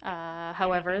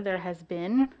 However, there has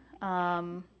been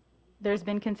there's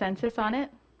been consensus on it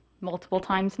multiple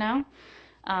times now,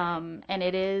 and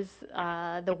it is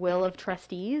the will of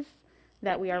trustees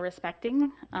that we are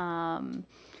respecting.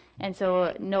 And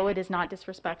so, no, it is not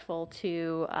disrespectful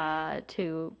to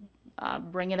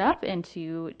bring it up and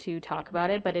to talk about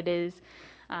it, but it is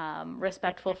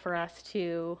respectful for us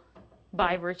to,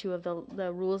 by virtue of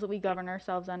the rules that we govern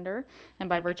ourselves under, and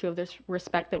by virtue of this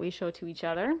respect that we show to each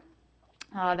other,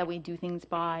 that we do things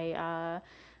by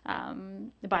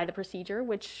the procedure,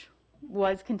 which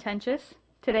was contentious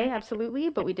today, absolutely,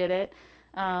 but we did it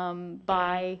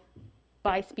by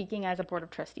speaking as a board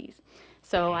of trustees.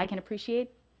 So I can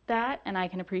appreciate that, and I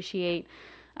can appreciate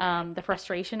the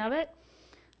frustration of it.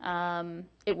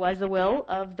 It was the will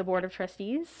of the board of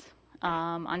trustees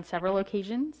on several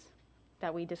occasions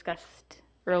that we discussed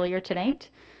earlier tonight,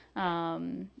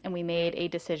 and we made a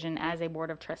decision as a board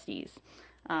of trustees.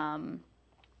 And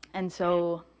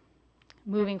so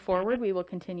moving forward, we will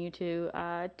continue to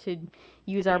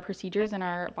use our procedures and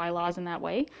our bylaws in that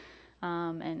way,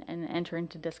 and enter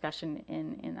into discussion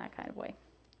in that kind of way.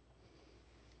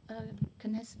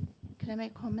 Can I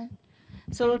make a comment?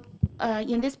 So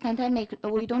in this pandemic,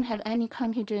 we don't have any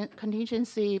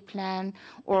contingency plan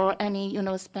or any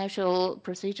special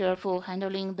procedure for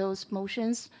handling those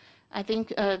motions. I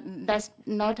think that's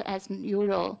not as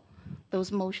usual.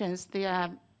 Those motions, they are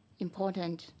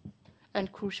important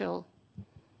and crucial.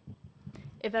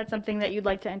 If that's something that you'd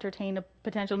like to entertain a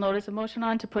potential notice of motion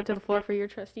on to put to the floor for your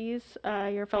trustees,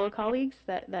 your fellow colleagues,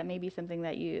 that may be something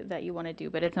that you want to do,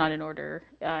 but it's not in order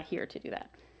here to do that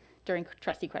during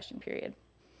trustee question period.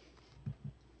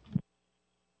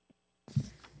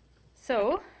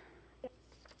 So,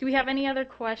 do we have any other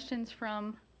questions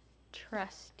from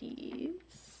trustees?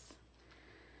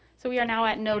 So we are now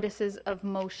at notices of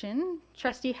motion.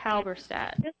 Trustee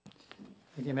Halberstadt.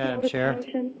 Thank you, Madam Chair.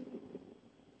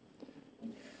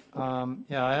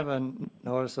 Yeah, I have a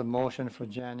notice of motion for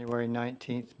January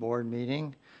 19th board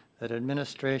meeting that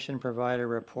administration provide a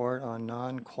report on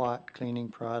non-clot cleaning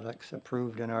products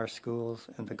approved in our schools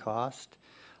and the cost.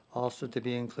 Also to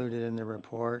be included in the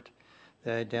report,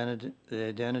 the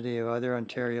identity of other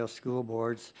Ontario school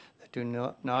boards that do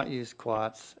not use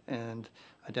clots, and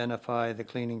identify the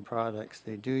cleaning products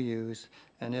they do use,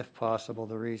 and if possible,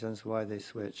 the reasons why they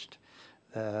switched.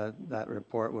 That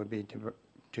report would be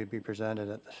to be presented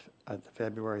at the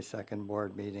February 2nd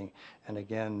board meeting. And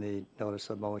again, the notice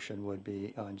of motion would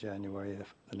be on January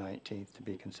the 19th to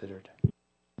be considered.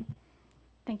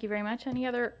 Thank you very much. Any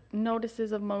other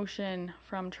notices of motion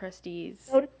from trustees?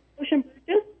 Notice of motion,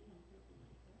 Burgess?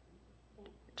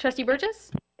 Trustee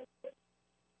Burgess?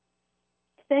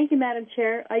 Thank you, Madam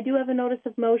Chair. I do have a notice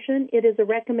of motion. It is a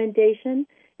recommendation,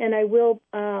 and I will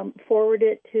forward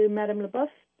it to Madame Leboeuf.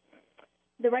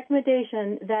 The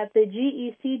recommendation that the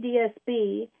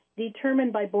GECDSB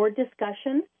determine by board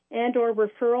discussion and or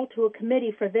referral to a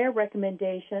committee for their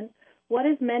recommendation what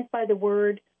is meant by the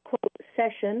word, quote,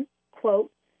 session,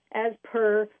 quote, as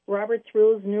per Robert's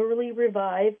Rules newly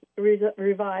revised,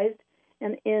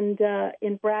 and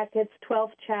in brackets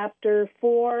 12th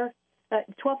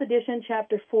edition,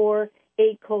 chapter 4,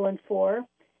 8:4,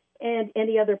 and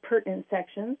any other pertinent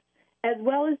sections, as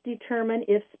well as determine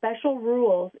if special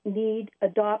rules need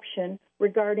adoption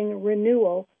regarding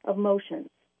renewal of motions.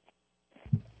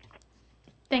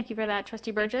 Thank you for that,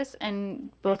 Trustee Burgess. And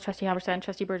both Trustee Halberstadt and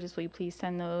Trustee Burgess, will you please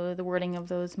send the wording of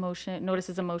those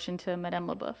notices of motion to Madame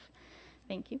Leboeuf?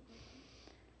 Thank you.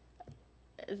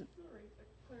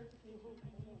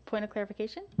 Point of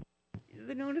clarification?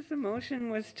 The notice of motion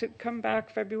was to come back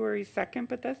February 2nd,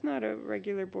 but that's not a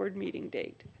regular board meeting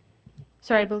date.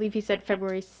 Sorry, I believe he said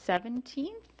February 17th?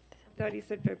 I thought he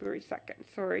said February 2nd,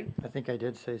 sorry. I think I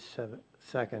did say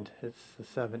 2nd. It's the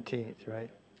 17th, right?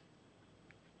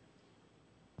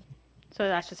 So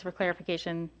that's just for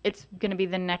clarification. It's going to be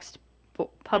the next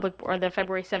public, or the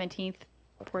February 17th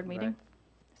board meeting? Right.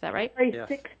 Is that right? February yes.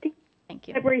 16th? Thank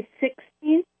you. February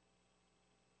 16th?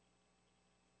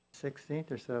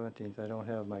 16th or 17th? I don't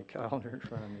have my calendar in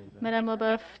front of me. Madame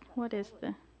Leboeuf, what is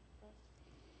the...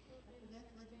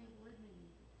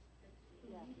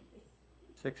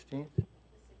 16th?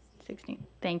 16th.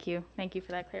 Thank you. Thank you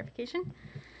for that clarification.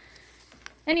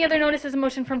 Any other notices of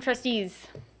motion from trustees?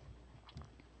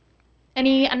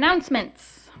 Any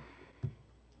announcements?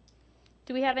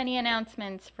 Do we have any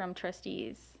announcements from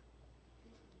trustees?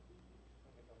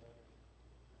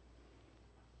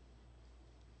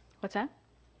 What's that?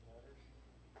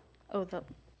 Oh,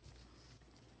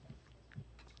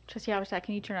 Trustee Halberstadt,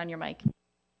 can you turn on your mic?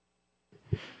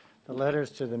 The letters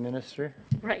to the minister.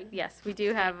 Right, yes, we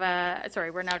do have,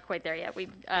 sorry, we're not quite there yet. We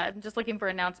just looking for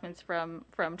announcements from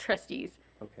trustees.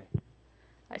 Okay.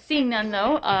 Seeing none,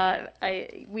 though,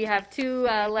 we have two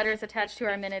letters attached to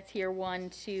our minutes here. One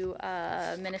to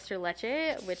Minister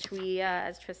Lecce, which we,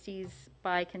 as trustees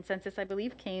by consensus, I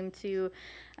believe, came to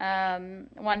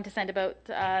wanted to send about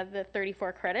the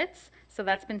 34 credits. So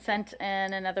that's been sent,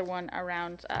 and another one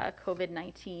around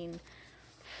COVID-19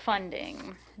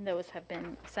 funding. Those have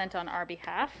been sent on our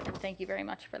behalf, and thank you very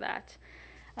much for that.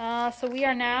 So we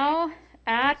are now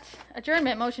at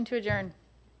adjournment. Motion to adjourn.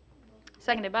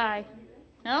 Seconded by.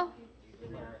 No?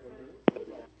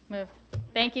 Move.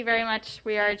 Thank you very much.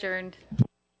 We are adjourned.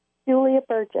 Julia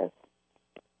Burgess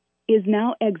is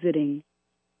now exiting.